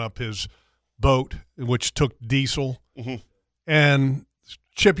was filling up his boat, which took diesel. Mm-hmm. And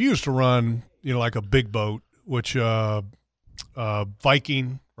Chip used to run, like a big boat, which Viking,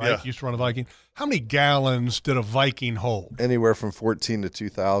 right? Yeah. Used to run a Viking. How many gallons did a Viking hold? Anywhere from 14 to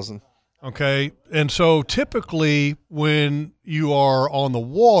 2,000. Okay. And so typically when you are on the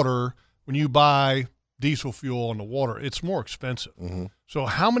water, when you buy diesel fuel on the water, it's more expensive. Mm-hmm. So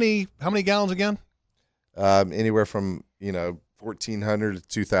how many gallons again? Anywhere from, 1,400 to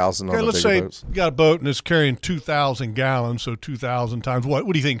 2,000 on the let's bigger say boats. you got a boat and it's carrying 2,000 gallons, so 2,000 times what?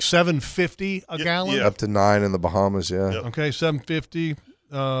 What do you think? 750 a gallon? Yeah. Up to 9 in the Bahamas, yeah. Yep. Okay, 750.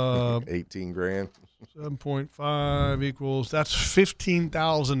 18 grand. 7.5 equals that's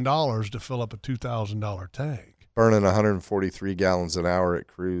 $15,000 to fill up a $2,000 tank. Burning 143 gallons an hour at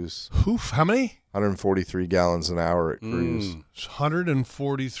cruise. Oof, how many? 143 gallons an hour at cruise. It's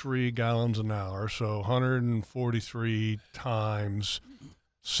 143 gallons an hour, so 143 times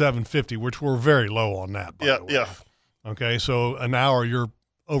 750, which we're very low on that, by the way. Yeah. Okay, so an hour you're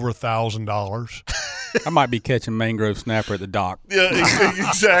over $1,000. I might be catching mangrove snapper at the dock. Yeah,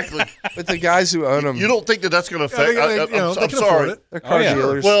 exactly. But the guys who own them, You don't think that's going to affect? they I'm can sorry. afford it. they're car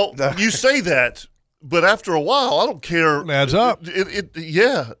dealers. Well, you say that, but after a while, I don't care. It adds up.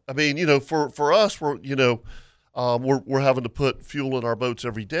 Yeah, I mean, for us, we're having to put fuel in our boats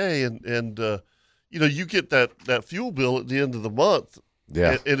every day, and you get that fuel bill at the end of the month.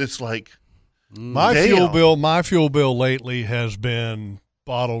 Yeah, and it's like My fuel bill lately has been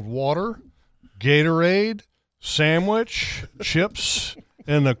bottled water, Gatorade, sandwich, chips,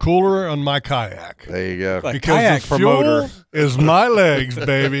 and the cooler on my kayak. there you go. Like Because kayak the fuel promoter. is my legs,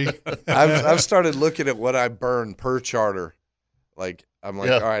 baby. I've started looking at what I burn per charter. Like I'm like,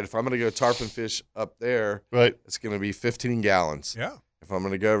 Yeah. all right, if I'm going to go tarpon fish up there, right. it's going to be 15 gallons. Yeah. If I'm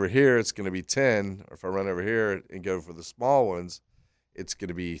going to go over here, it's going to be 10. Or if I run over here and go for the small ones, it's going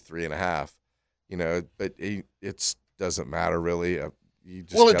to be 3.5. But it doesn't matter really. You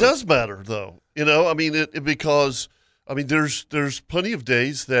just It does matter though. I mean, because there's plenty of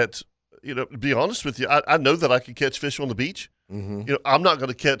days that to be honest with you, I know that I can catch fish on the beach. Mm-hmm. I'm not going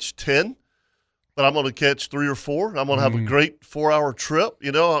to catch 10, but I'm going to catch 3 or 4. I'm going to have a great 4-hour trip,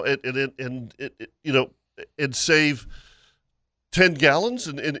 and save 10 gallons,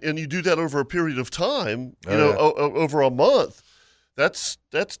 and you do that over a period of time, over a month. That's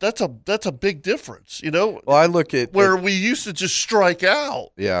a big difference, Well, I look at where we used to just strike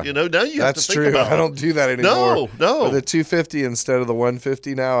out. Yeah, now you have to think true. about it. I don't do that anymore. No. For the 250 instead of the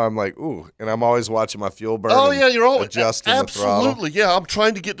 150 now, I'm like, ooh, and I'm always watching my fuel burn. Oh yeah, you're always adjusting the throttle. Absolutely, yeah. I'm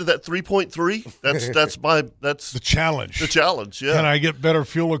trying to get to that 3.3. That's the challenge. The challenge, yeah. Can I get better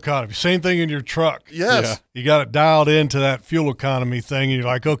fuel economy? Same thing in your truck. Yes. Yeah. You got it dialed into that fuel economy thing, and you're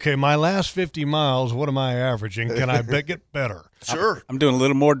like, okay, my last 50 miles, what am I averaging? Can I get better? Sure. I'm doing a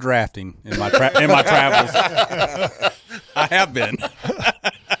little more drafting in my travels. I have been. All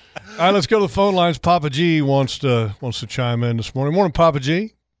right, let's go to the phone lines. Papa G wants to chime in this morning. Morning, Papa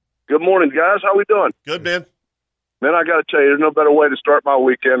G. Good morning, guys. How we doing? Good, man. Man, I got to tell you, there's no better way to start my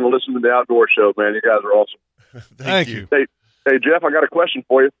weekend than listen to the Outdoor Show, man. You guys are awesome. Thank you. Hey, Jeff, I got a question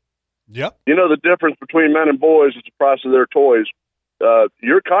for you. Yep. You know the difference between men and boys is the price of their toys.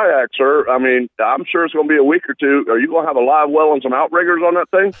 Your kayak, sir, I mean, I'm sure it's going to be a week or two. Are you going to have a live well and some outriggers on that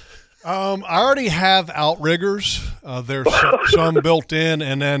thing? I already have outriggers. There's some built in,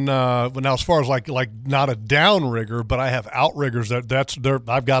 and then now as far as like not a downrigger, but I have outriggers. I've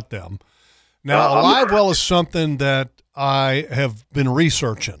got them. Now a live well is something that I have been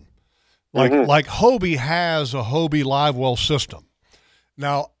researching. Like Hobie has a Hobie live well system.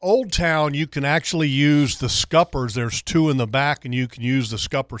 Now, Old Town, you can actually use the scuppers. There's 2 in the back, and you can use the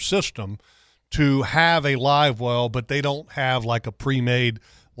scupper system to have a live well, but they don't have like a pre-made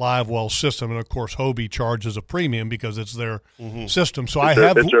live well system. And, of course, Hobie charges a premium because it's their system. So I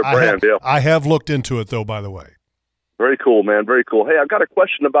have looked into it, though, by the way. Very cool, man. Very cool. Hey, I've got a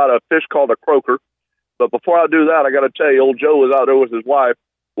question about a fish called a croaker. But before I do that, I got to tell you, old Joe was out there with his wife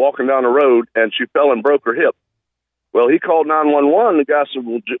walking down the road, and she fell and broke her hip. Well, he called 911. The guy said,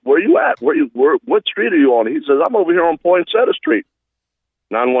 well, where you at? What street are you on? He says, I'm over here on Poinsettia Street.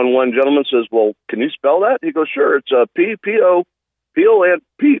 911 gentleman says, well, can you spell that? He goes, sure. It's P-P-O-P-O-I.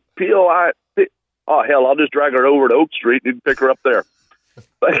 Oh, hell, I'll just drag her over to Oak Street and you can pick her up there.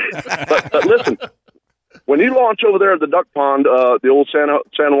 But listen, when you launch over there at the duck pond, the old San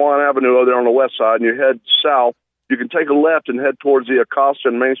Juan Avenue over there on the west side, and you head south, you can take a left and head towards the Acosta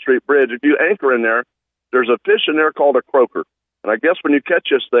and Main Street Bridge. If you anchor in there, there's a fish in there called a croaker. And I guess when you catch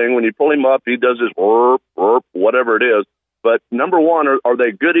this thing, when you pull him up, he does this whatever it is. But number one, are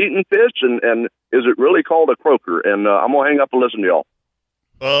they good eating fish? And is it really called a croaker? And I'm going to hang up and listen to y'all.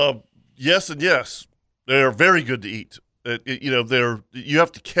 Yes and yes. They're very good to eat. You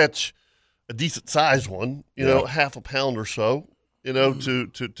have to catch a decent size one, half a pound or so,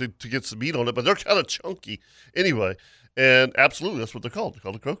 to get some meat on it. But they're kind of chunky anyway. And absolutely, that's what they're called. They're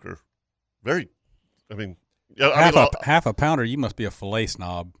called a croaker. Very, half a pounder, you must be a fillet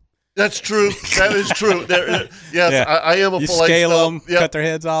snob. That's true. That is true. Yes, yeah. I am a you fillet scale snob. them, cut their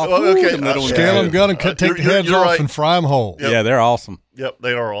heads off. Well, okay. Scale them, gun, and take the heads off and fry them whole. Yep. Yeah, they're awesome. Yep,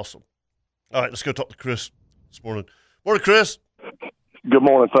 they are awesome. All right, let's go talk to Chris this morning. Morning, Chris. Good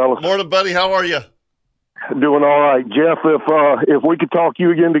morning, fellas. Morning, buddy. How are you? Doing all right. Jeff, if we could talk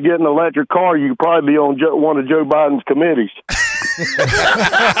you again to get an electric car, you could probably be on one of Joe Biden's committees.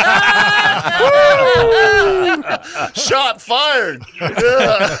 Shot fired.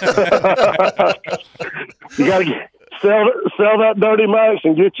 You got to sell that dirty Max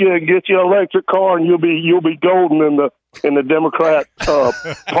and get you an electric car, and you'll be golden in the Democrat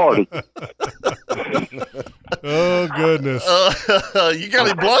party. Oh goodness! You got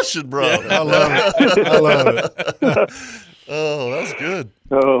me blushing, bro. I love it. Oh, that's good.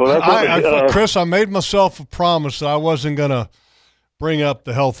 Chris, I made myself a promise that I wasn't going to bring up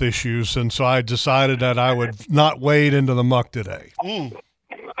the health issues, and so I decided that I would not wade into the muck today.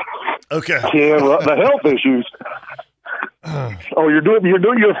 Okay. Yeah, the health issues. Oh, you're doing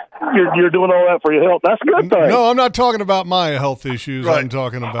all that for your health. That's a good thing. No, I'm not talking about my health issues. Right. I'm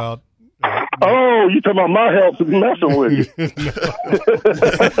talking about. Oh, you talking about my health is messing with you.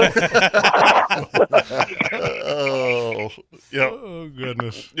 Oh, yeah. Oh,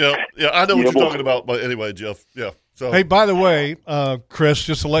 goodness. Yeah. I know what you're talking about, but anyway, Jeff. Yeah. So. Hey, by the way, Chris,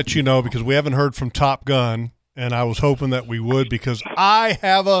 just to let you know, because we haven't heard from Top Gun, and I was hoping that we would, because I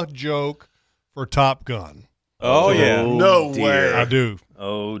have a joke for Top Gun. Oh yeah. No way. I do.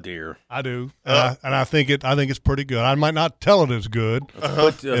 Oh dear. I do. And I think it's pretty good. I might not tell it as good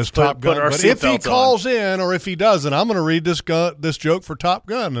as Top Gun, but if he calls in or if he doesn't, I'm going to read this joke for Top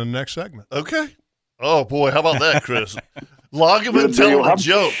Gun in the next segment. Okay. Oh boy, how about that, Chris? Log him and tell him a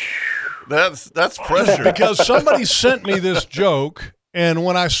joke. That's pressure. Because somebody sent me this joke, and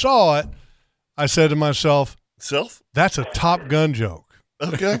when I saw it, I said to myself, Self? that's a Top Gun joke.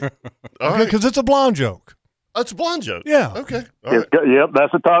 Okay. All right. Because it's a blonde joke. That's a blonde joke. Yeah. Okay. All right. Yep,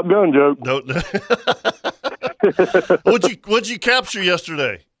 that's a Top Gun joke. No. What'd you capture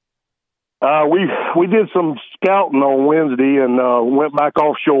yesterday? We did some scouting on Wednesday and went back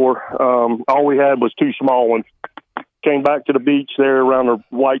offshore. All we had was 2 small ones. Came back to the beach there around the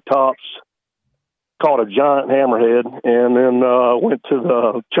White Tops, caught a giant hammerhead, and then went to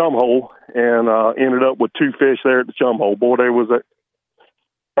the chum hole and ended up with 2 fish there at the chum hole. Boy, there was a.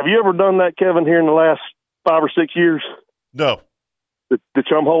 Have you ever done that, Kevin, here in the last 5 or 6 years? No. The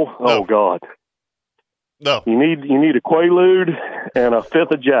chum hole? No. Oh God. No. You need a Quaalude and a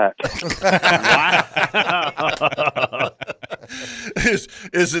fifth of Jack.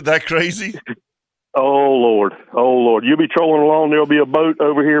 Is it that crazy? Oh Lord. You'll be trolling along. There'll be a boat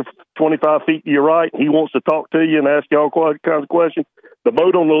over here 25 feet to your right. He wants to talk to you and ask you all kinds of questions. The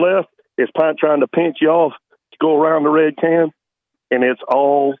boat on the left is trying to pinch you off to go around the red can, and it's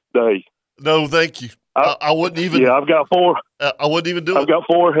all day. No, thank you. I wouldn't even. Yeah, I've got 4. I wouldn't even do it. I've got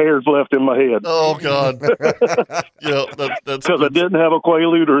 4 hairs left in my head. Oh God. Yeah, that's because I didn't have a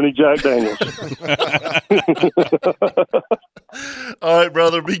Quaalude or any Jack Daniels. All right,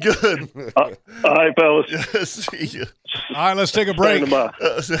 brother. Be good. All right, fellas. Yeah, see you. All right, let's take a break.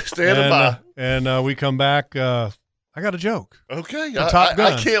 Standing by. And we come back. I got a joke. Okay. Top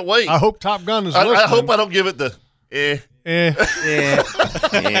Gun. I can't wait. I hope Top Gun is listening. I hope I don't give it the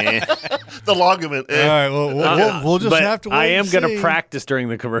the logament. All right, well, we'll just have to wait. I am going to practice during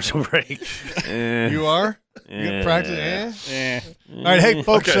the commercial break. You are? You going to practice? All right, hey,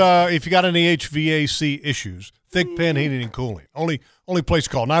 folks, if you got any HVAC issues, Thick Pen Heating and Cooling, only place to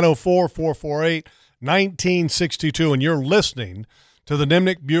call, 904-448-1962, and you're listening to the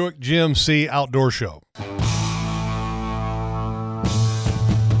Nimnick Buick GMC Outdoor Show.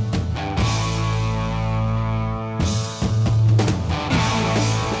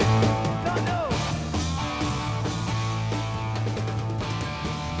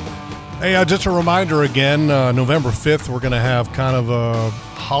 Hey, just a reminder again, November 5th, we're going to have kind of a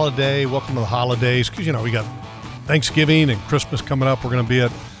holiday, welcome to the holidays, because, we got Thanksgiving and Christmas coming up. We're going to be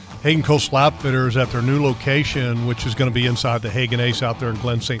at Hagen Coastal Outfitters at their new location, which is going to be inside the Hagen Ace out there in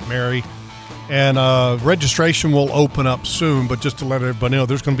Glen St. Mary. And registration will open up soon, but just to let everybody know,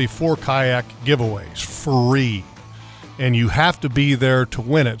 there's going to be 4 kayak giveaways, free. And you have to be there to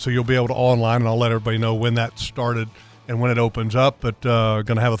win it, so you'll be able to online, and I'll let everybody know when that started and when it opens up, but going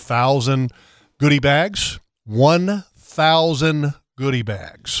to have 1,000 goodie bags, 1,000 goodie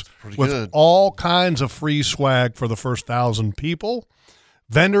bags with good. All kinds of free swag for the first 1,000 people.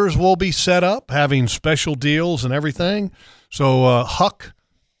 Vendors will be set up, having special deals and everything. So Huck,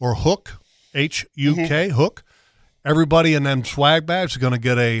 H-U-K, Hook, everybody in them swag bags is going to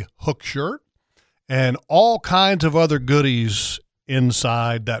get a Hook shirt and all kinds of other goodies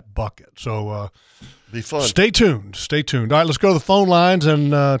inside that bucket. So be fun. Stay tuned. All right, let's go to the phone lines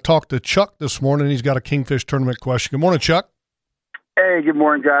and talk to Chuck this morning. He's got a Kingfish tournament question. Good morning, Chuck. Hey, good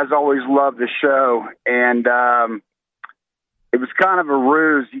morning, guys. Always love the show. And it was kind of a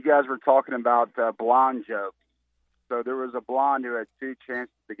ruse. You guys were talking about blonde jokes. So there was a blonde who had 2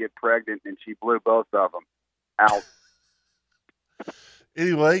 chances to get pregnant, and she blew both of them out.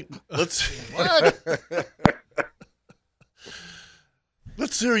 Anyway, let's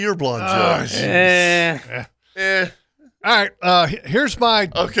hear your blonde jokes. All right, here's my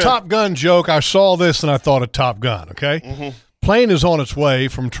Top Gun joke. I saw this and I thought of Top Gun, okay? Mm-hmm. Plane is on its way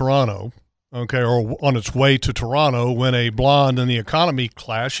from Toronto, okay, or on its way to Toronto when a blonde in the economy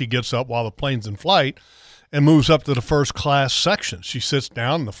class, she gets up while the plane's in flight and moves up to the first class section. She sits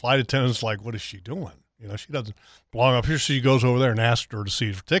down and the flight attendant's like, what is she doing? She doesn't belong up here. So she goes over there and asks her to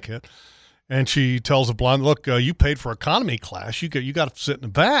see her ticket. And she tells the blonde, look, you paid for economy class. You got to sit in the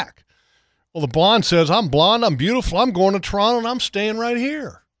back. Well, the blonde says, I'm blonde, I'm beautiful, I'm going to Toronto, and I'm staying right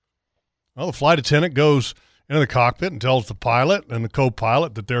here. Well, the flight attendant goes into the cockpit and tells the pilot and the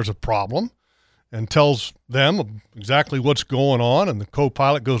co-pilot that there's a problem and tells them exactly what's going on. And the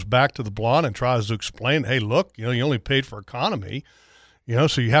co-pilot goes back to the blonde and tries to explain, hey, look, you only paid for economy,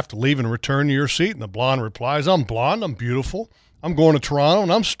 so you have to leave and return to your seat. And the blonde replies, I'm blonde, I'm beautiful, I'm going to Toronto,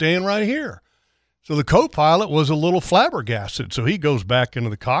 and I'm staying right here. So the co-pilot was a little flabbergasted. So he goes back into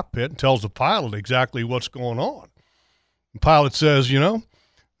the cockpit and tells the pilot exactly what's going on. The pilot says,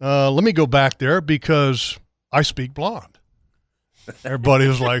 let me go back there because I speak blonde. Everybody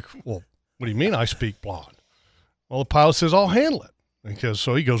was like, well, what do you mean I speak blonde? Well, the pilot says, I'll handle it.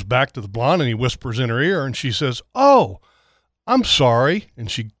 So he goes back to the blonde and he whispers in her ear and she says, oh, I'm sorry.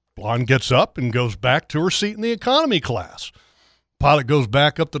 And blonde gets up and goes back to her seat in the economy class. pilot goes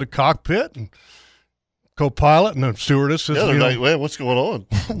back up to the cockpit, and co-pilot and the stewardess says, Yeah, they're like, "Man, what's going on?"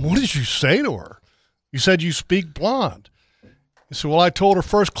 "What did you say to her? You said you speak blonde." He said, "Well, I told her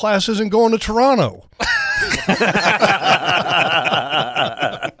first class isn't going to Toronto."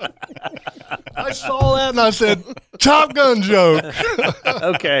 I saw that and I said, Top Gun joke.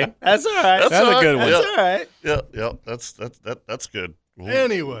 Okay, that's all right. That's all a good right. one. Yeah. That's all right. Yeah, that's good.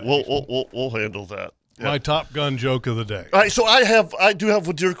 Anyway. we'll handle that. Yeah. My Top Gun joke of the day. All right, so I do have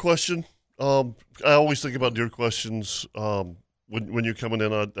a deer question. I always think about deer questions when you're coming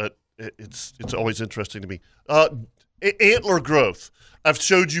in. It's always interesting to me. Antler growth. I've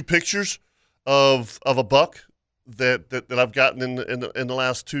showed you pictures of a buck that I've gotten in the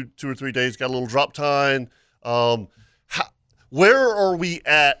last two or 3 days. Got a little drop tine. Where are we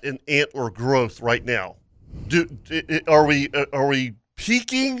at in antler growth right now? Are we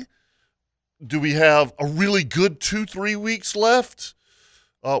peaking? Do we have a really good 2-3 weeks left?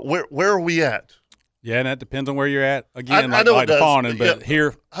 Where are we at? Yeah, and that depends on where you're at. Again, I know like it does. fawning, but Yeah.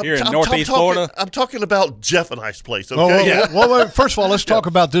 here in I'm Northeast talking, Florida, I'm talking about Jeff and I's place. Okay. Well, first of all, let's talk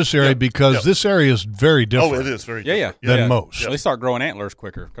about this area because this area is very different. Oh, it is very yeah, different. than most. They start growing antlers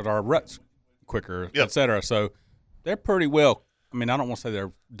quicker because our rut's quicker, Yep. et cetera. So they're pretty well. I mean, I don't want to say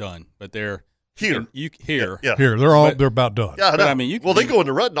they're done, but they're Here. Here. Yeah. Here, they're about done. Yeah, I But, know. I mean, they go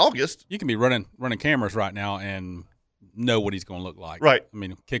into rut in August. You can be running cameras right now and know what he's going to look like. Right. I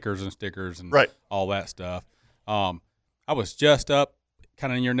mean, kickers and stickers and Right. all that stuff. I was just up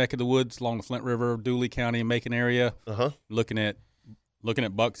kind of in your neck of the woods along the Flint River, Dooley County, Macon area, looking at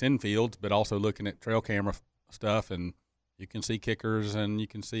bucks in fields, but also looking at trail camera stuff, and you can see kickers, and you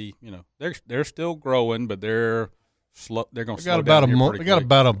can see, they're still growing, but they're slow. They're going to slow down here pretty They got quick.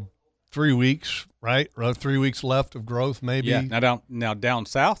 about 3 weeks, right? 3 weeks left of growth, maybe. Yeah. Now down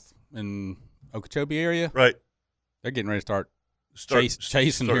south in Okeechobee area, right? They're getting ready to start start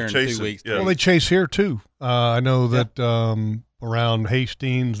chasing here in 2 chasing, weeks. yeah. Well, they chase here too. I know that around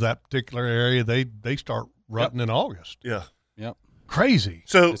Hastings, that particular area, they start rutting in August. Yeah. Yep. Crazy.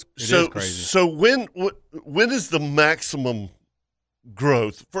 So It is crazy. So when is the maximum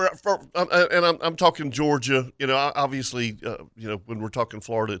growth for and I'm talking Georgia, obviously when we're talking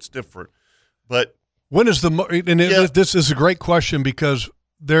Florida it's different. But when is this is a great question because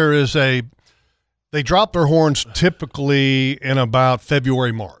they drop their horns typically in about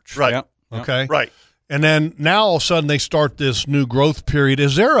February, March. Right. Yep. Okay. Right. And then now all of a sudden they start this new growth period.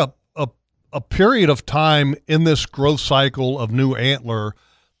 Is there a period of time in this growth cycle of new antler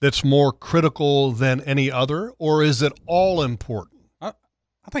that's more critical than any other, or is it all important?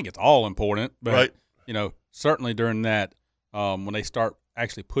 I think it's all important, but Right. Certainly during that when they start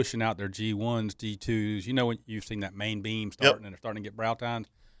actually pushing out their G1s, G2s, when you've seen that main beam starting and they're starting to get brow tines,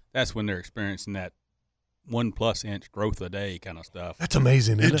 that's when they're experiencing that 1+ inch growth a day kind of stuff. That's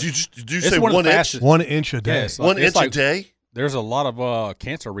amazing, isn't it? Did you It's say one of 1 the inch? fastest- 1 inch a day. Yeah, it's 1 it's inch a day? There's a lot of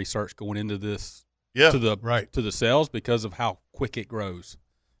cancer research going into this Yeah. to the Right. to the cells because of how quick it grows.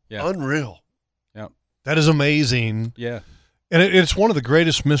 Yeah. Unreal. Yep. That is amazing. Yeah. And it's one of the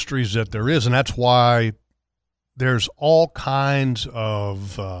greatest mysteries that there is, and that's why there's all kinds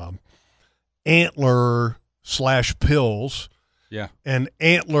of antler/pills Yeah. and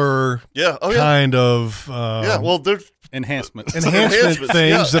antler Yeah. Oh yeah. kind of Yeah. Well, there's Enhancements. enhancement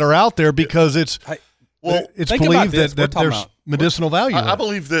things that are out there because it's think about believed this. We're that talking there's about- medicinal value. in I it.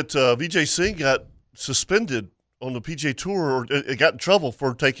 believe that Vijay Singh got suspended on the PGA Tour, or it got in trouble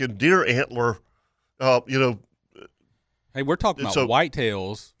for taking deer antler. Hey, we're talking about So-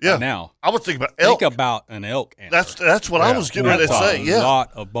 whitetails Yeah. right now. I was thinking about elk. Think about an elk antler. That's what I was getting ready to That's say. a Yeah.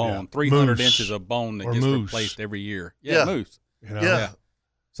 lot of bone, 300 Moose. inches of bone that Or gets moose. replaced every year. Yeah. Yeah, moose. You know? Yeah.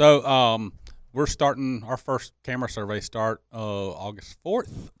 So we're starting our first camera survey August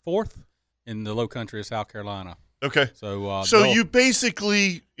 4th in the low country of South Carolina. Okay. So So they'll- you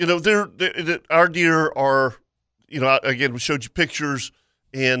basically, our deer are, again, we showed you pictures,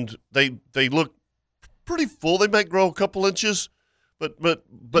 and they look pretty full. They might grow a couple inches, but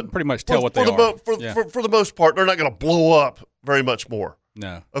pretty much tell what they the are. For the most part, they're not going to blow up very much more.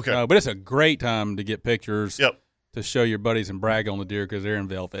 No. Okay. No, but it's a great time to get pictures. Yep. To show your buddies and brag on the deer because they're in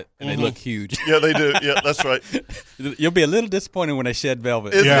velvet and they look huge. Yeah, they do. Yeah, that's right. You'll be a little disappointed when they shed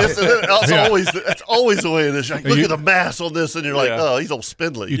velvet. That's always the way it is. Like, look You- at the mass on this, and you're like, Yeah. oh, he's all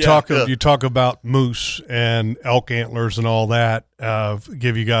spindly. You talk about moose and elk antlers and all that.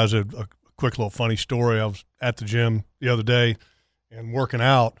 Give you guys a quick little funny story. I was at the gym the other day and working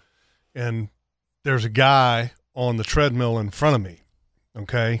out, and there's a guy on the treadmill in front of me,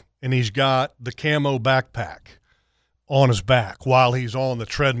 okay, and he's got the camo backpack on his back while he's on the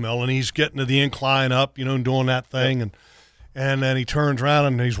treadmill, and he's getting to the incline up, and doing that thing, And then he turns around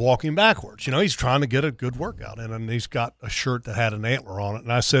and he's walking backwards. You know, he's trying to get a good workout in, and he's got a shirt that had an antler on it.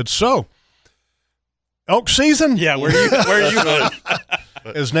 And I said, so, elk season? Yeah, where are you going?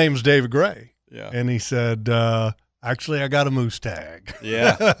 His name's David Gray. Yeah. And he said, actually, I got a moose tag.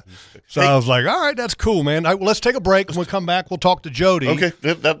 Yeah. So I was like, all right, that's cool, man. Well, let's take a break. When we come back, we'll talk to Jody. Okay,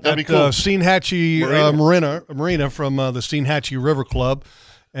 that'd be cool. Steinhatchee Marina from the Steinhatchee River Club.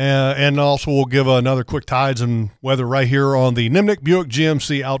 And also we'll give another quick tides and weather right here on the Nimnicht Buick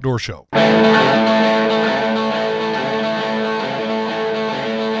GMC Outdoor Show.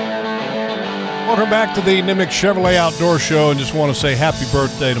 Welcome back to the Nimnicht Chevrolet Outdoor Show, and just want to say happy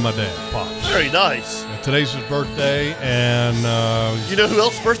birthday to my dad, Pops. Very nice. Today's his birthday, and you know who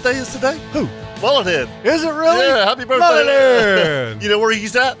else's birthday is today? Who? Mullethead. Is it really? Yeah, happy birthday. Mullethead. You know where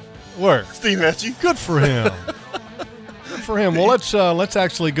he's at? Where? Steinhatchee. Good for him. Good for him. Well, let's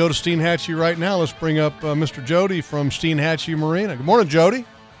actually go to Steinhatchee right now. Let's bring up Mr. Jody from Steinhatchee Marina. Good morning, Jody.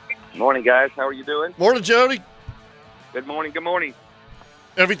 Morning, guys. How are you doing? Morning, Jody. Good morning. Good morning.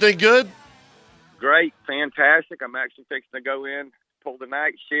 Everything good? Great. Fantastic. I'm actually fixing to go in, pull the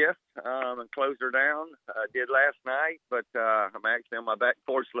night shift, and close her down. I did last night, but I'm actually on my back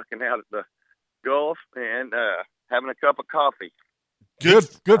porch looking out at the Gulf and having a cup of coffee.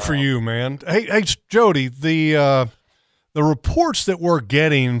 Good for you, man. Hey, Jody, the reports that we're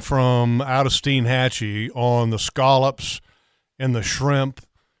getting from out of Steinhatchee on the scallops and the shrimp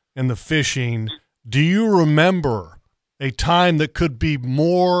and the fishing, do you remember a time that could be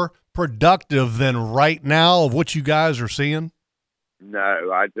more productive than right now of what you guys are seeing?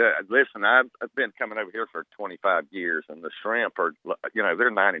 No, listen, I've been coming over here for 25 years, and the shrimp are,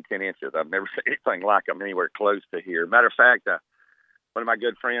 they're 9 and 10 inches. I've never seen anything like them anywhere close to here. Matter of fact, one of my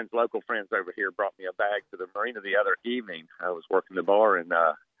good friends, local friends over here, brought me a bag to the marina the other evening. I was working the bar, and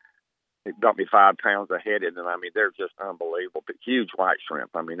he brought me 5 pounds of headed, and I mean, they're just unbelievable. But huge white shrimp.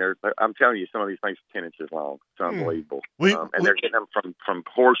 I mean, I'm telling you, some of these things are 10 inches long. It's unbelievable. And they're getting them from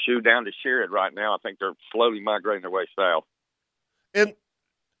Horseshoe down to Sherrod right now. I think they're slowly migrating their way south. And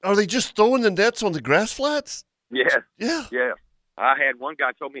are they just throwing the nets on the grass flats? Yeah. Yeah. Yeah. I had one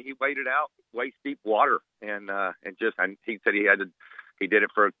guy told me he waded out waist deep water, and he said he did it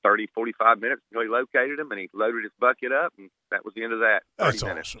for 30, 45 minutes until he located him, and he loaded his bucket up, and that was the end of that. 30 That's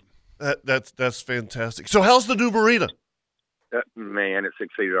minutes. awesome. That's fantastic. So how's the new marina? Man, it's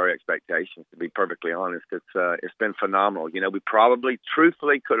exceeded our expectations, to be perfectly honest. It's been phenomenal. You know, we probably,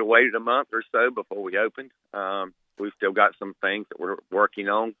 truthfully, could have waited a month or so before we opened. We've still got some things that we're working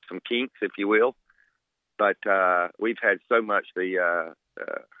on, some kinks, if you will. But we've had so much the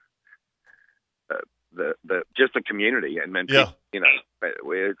community, and then yeah.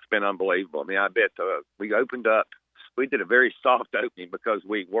 It's been unbelievable. I mean, I bet we opened up. We did a very soft opening because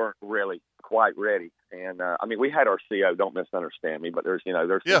we weren't really quite ready. And I mean, we had our CO. Don't misunderstand me, but there's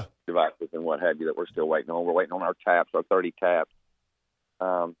yeah. devices and what have you that we're still waiting on. We're waiting on our taps, our 30 taps.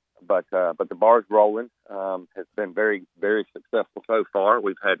 But the bar's rolling. Has been very, very successful so far.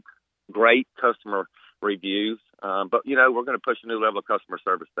 We've had great customer reviews. But we're going to push a new level of customer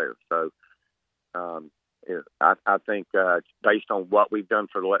service there. So I think based on what we've done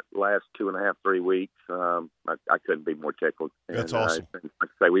for the last 2.5, 3 weeks, I couldn't be more tickled. That's awesome. Like I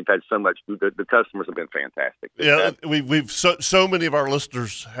say, we've had so much. The customers have been fantastic. Yeah, we've so many of our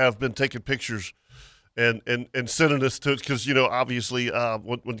listeners have been taking pictures and sending us to, because obviously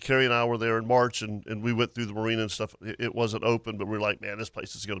when Carrie and I were there in March and we went through the marina and stuff, it wasn't open, but we're like, man, this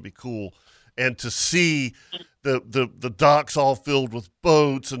place is going to be cool. And to see the docks all filled with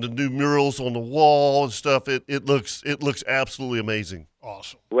boats and the new murals on the wall and stuff, it looks absolutely amazing.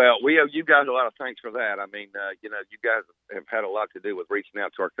 Awesome. Well, we owe you guys a lot of thanks for that. I mean, you guys have had a lot to do with reaching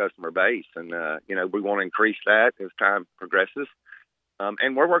out to our customer base, and we want to increase that as time progresses.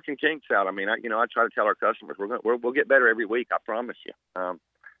 And we're working kinks out. I mean, I try to tell our customers we'll get better every week. I promise you.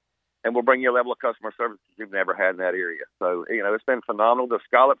 And we'll bring you a level of customer service that you've never had in that area. So, it's been phenomenal. The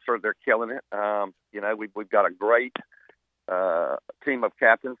scallops they're killing it. We've got a great team of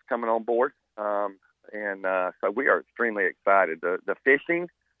captains coming on board. So we are extremely excited. The fishing,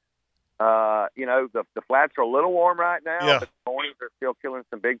 the flats are a little warm right now, yeah. But the mornings are still killing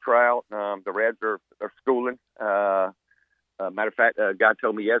some big trout. The reds are schooling. Matter of fact, a guy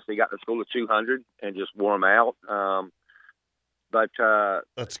told me yesterday he got in a school of 200 and just wore them out. But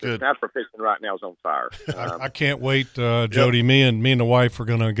that's good. Snapper fishing right now is on fire. I can't wait, Jody. Yep. Me and the wife are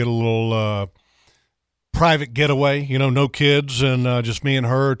going to get a little private getaway. No kids, and just me and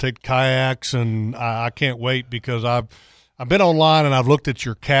her take kayaks. And I can't wait because I've been online and I've looked at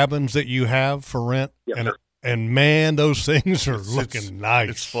your cabins that you have for rent, yep, and man, those things are looking nice.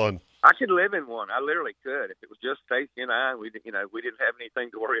 It's fun. I could live in one. I literally could. If it was just Stacy and I, we didn't have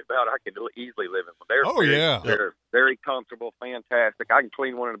anything to worry about. I could easily live in one. They're very comfortable, fantastic. I can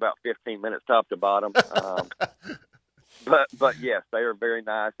clean one in about 15 minutes, top to bottom. But yes, they are very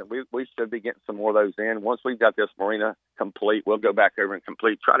nice, and we should be getting some more of those in. Once we've got this marina complete, we'll go back over and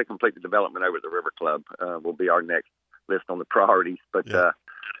try to complete the development over at the River Club. Will be our next list on the priorities.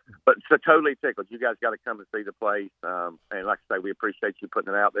 But so totally tickled. You guys got to come and see the place. And like I say, we appreciate you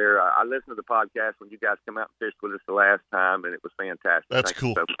putting it out there. I listened to the podcast when you guys come out and fished with us the last time, and it was fantastic. That's Thank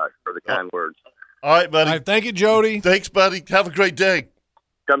you cool. so much for the kind words. All right, buddy. All right, thank you, Jody. Thanks, buddy. Have a great day.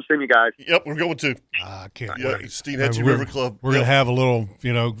 Come see me, guys. Yep, we're going to. I can't Yeah, wait. Steenhatchee River Club. We're going to have a little,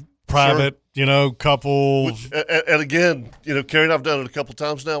 private, couple. And again, Carrie and I've done it a couple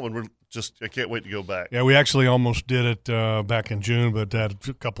times now, and I can't wait to go back. Yeah, we actually almost did it back in June, but had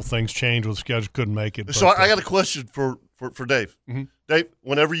a couple things changed with the schedule, couldn't make it. So I got a question for Dave. Mm-hmm. Dave,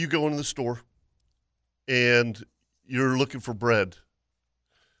 whenever you go into the store and you're looking for bread,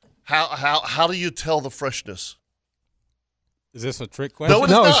 how do you tell the freshness? Is this a trick question? No,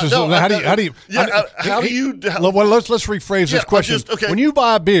 it's not. It's just, No, how do you? Well, let's rephrase this question. okay. When you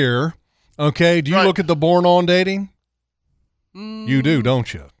buy beer, do you look at the born on dating? You do,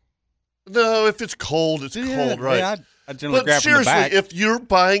 don't you? No, if it's cold, it's cold, right? Yeah, I generally but grab from the seriously, back. if you're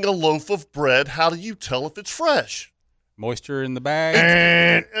buying a loaf of bread, how do you tell if it's fresh? Moisture in the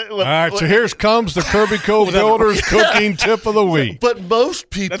bag. All right, so here comes the Kirby Co. Builders cooking tip of the week. But most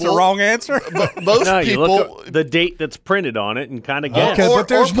people... That's a wrong answer? Most no, people... you look at the date that's printed on it and kind of guess. Okay, but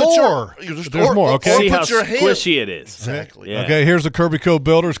there's more. There's more, okay? See how squishy it is. Exactly. Yeah. Okay, here's the Kirby Co.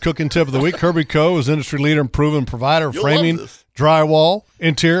 Builders cooking tip of the week. Kirby Co. is industry leader and proven provider of framing, drywall,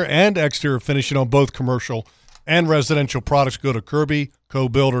 interior, and exterior finishing on both commercial and residential products. Go to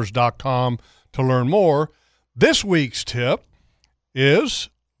KirbyCoBuilders.com to learn more. This week's tip is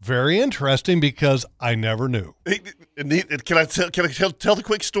very interesting because I never knew. Can I tell the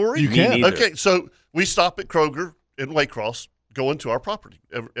quick story? You can. Okay, so we stop at Kroger in Waycross, going to our property.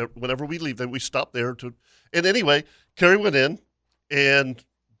 Whenever we leave, then we stop there And anyway, Carrie went in and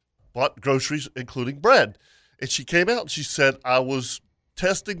bought groceries, including bread. And she came out and she said, I was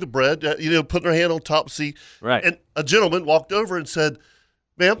testing the bread, putting her hand on top to see. Right. And a gentleman walked over and said,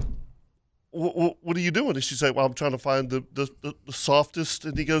 ma'am, what are you doing? And she said, well, I'm trying to find the softest.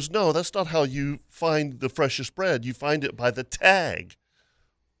 And he goes, no, that's not how you find the freshest bread. You find it by the tag.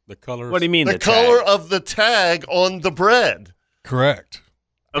 The color. What do you mean the color of the tag on the bread. Correct.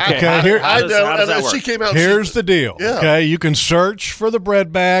 Okay, how does that work? She came out. Here's the deal. Yeah. Okay, you can search for the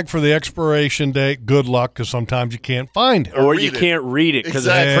bread bag for the expiration date. Good luck, because sometimes you can't find it. Or you can't read it because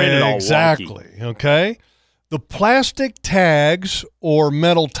it's printed all wonky. Okay. The plastic tags or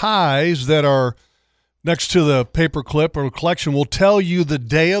metal ties that are next to the paper clip or collection will tell you the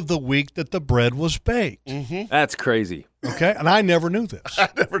day of the week that the bread was baked. Mm-hmm. That's crazy. Okay, and I never knew this. I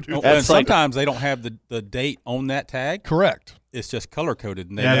never knew And sometimes they don't have the date on that tag. Correct. It's just color coded.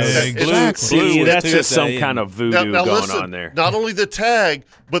 And Exactly. See, that's just some kind of voodoo now going listen, on there. Not only the tag,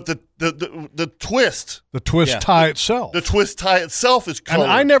 but the twist. The twist tie itself. The twist tie itself is colored.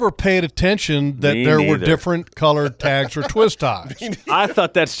 And I never paid attention that Me there were neither. different colored tags or twist ties. I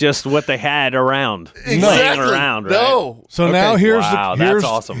thought that's just what they had around, laying Exactly. around. Right? No. So now here's Wow, here's that's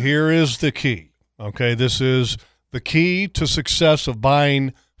awesome. Here is the key. Okay, this is the key to success of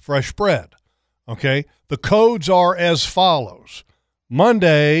buying fresh bread. Okay, the codes are as follows: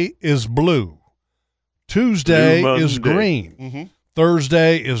 Monday is blue, Tuesday Blue is Monday. green, Mm-hmm.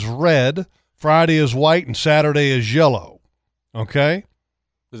 Thursday is red, Friday is white, and Saturday is yellow. Okay.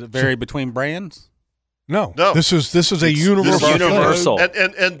 Does it vary between brands? No, No. This is a universal. It's universal.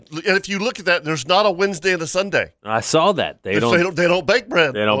 And if you look at that, there's not a Wednesday and a Sunday. I saw that. They don't bake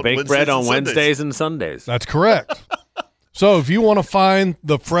bread. They don't bake Wednesdays bread on and Sundays. Wednesdays and Sundays. That's correct. So if you want to find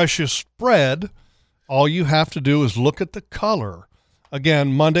the freshest bread, all you have to do is look at the color.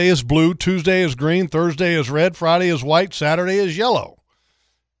 Again, Monday is blue, Tuesday is green, Thursday is red, Friday is white, Saturday is yellow.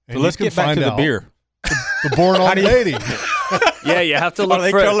 And So let's you can get back find to the out beer. The born on lady. Yeah, you have to look Are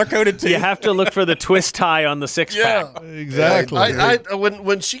they for color coded too? You have to look for the twist tie on the six pack. Exactly.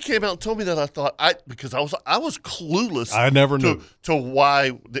 When she came out and told me that, I thought because I was clueless. I never knew to why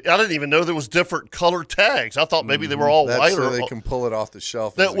I didn't even know there was different color tags. I thought maybe they were all That's white so or they can pull it off the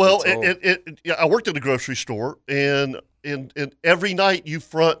shelf. That, as it well, gets old. I worked at a grocery store, and every night you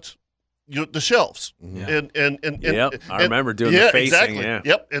front the shelves. And Yep, I remember doing the facing. Exactly. Yeah.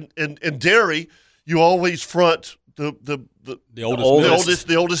 Yep, and dairy, you always front the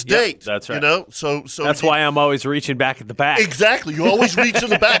oldest date. That's right. So that's why I'm always reaching back at the back. Exactly. You always reach in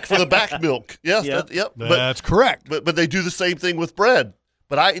the back for the back milk. Yes. Yep. Yep. That's correct. But they do the same thing with bread.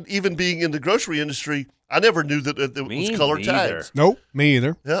 But even being in the grocery industry, I never knew that it was color tags. Nope, me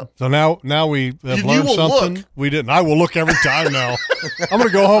either. Yeah. So now we have You learned will something. look. We didn't. I will look every time now. I'm going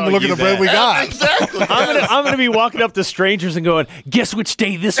to go home and look at the bread we got. Exactly. I'm gonna be walking up to strangers and going, guess which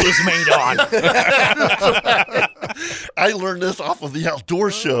day this was made on? I learned this off of the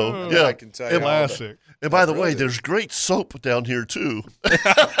outdoor show. Yeah, I can tell you. Classic. And by the way, there's great soap down here too.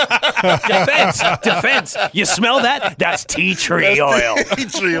 Defense. You smell that? That's tea tree oil. Tea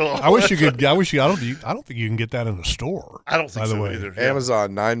tree oil. I wish you could. I don't think you can get that in a store. I don't think by the so way. either. Yeah.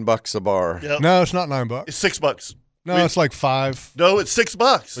 Amazon, $9 a bar. Yep. No, it's not $9. It's $6. No, it's like $5. No, it's $6.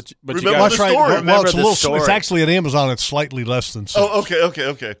 But you Remember guys- the Well, story. Remember it's a the little. story. It's actually at Amazon. It's slightly less than $6. Oh,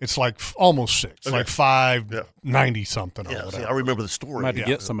 okay. It's like almost $6. Okay. Like $5.90 something or Yeah, see, whatever. I remember the story. I'm about to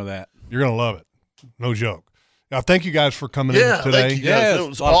get some of that. You're gonna love it. No joke. Now, thank you guys for coming Yeah, in today. thank you guys. Yeah, It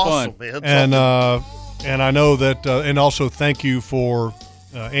was a lot of awesome, fun. man. And I know that, and also thank you for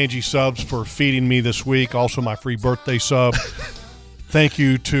Angie Subs for feeding me this week. Also, my free birthday sub. Thank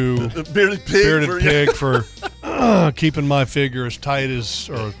you to Bearded Pig. for keeping my figure as tight as,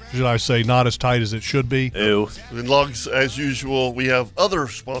 or should I say, not as tight as it should be. Ew. And Lugs, as usual, we have other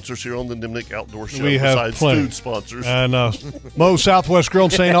sponsors here on the Nimnik Outdoor Show We have besides plenty. food sponsors. And Moe's Southwest Grill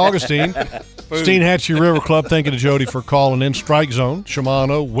in St. Augustine. Steenhatchee River Club, thank you to Jody for calling in. Strike Zone,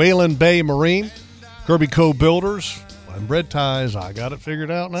 Shimano, Whalen Bay Marine, Kirby Co. Builders, and Bread Ties. I got it figured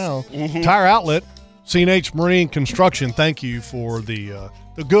out now. Tire Outlet, C&H Marine Construction, thank you for the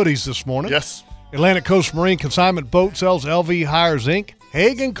goodies this morning. Yes. Atlantic Coast Marine Consignment Boat Sales, LV Hires Inc.,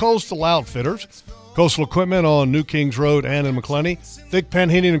 Hagen Coastal Outfitters, Coastal Equipment on New Kings Road and in McClenny, Thick Pen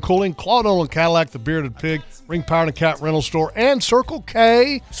Heating and Cooling, Claude Nolan Cadillac, The Bearded Pig, Ring Power and Cat Rental Store, and Circle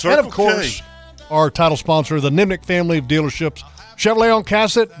K. Circle and, of course, our title sponsor, the Nimnik family of dealerships, Chevrolet on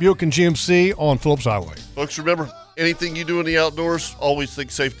Cassett, Buick and GMC on Phillips Highway. Folks, remember, anything you do in the outdoors, always think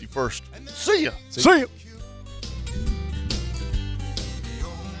safety first. See ya. See you.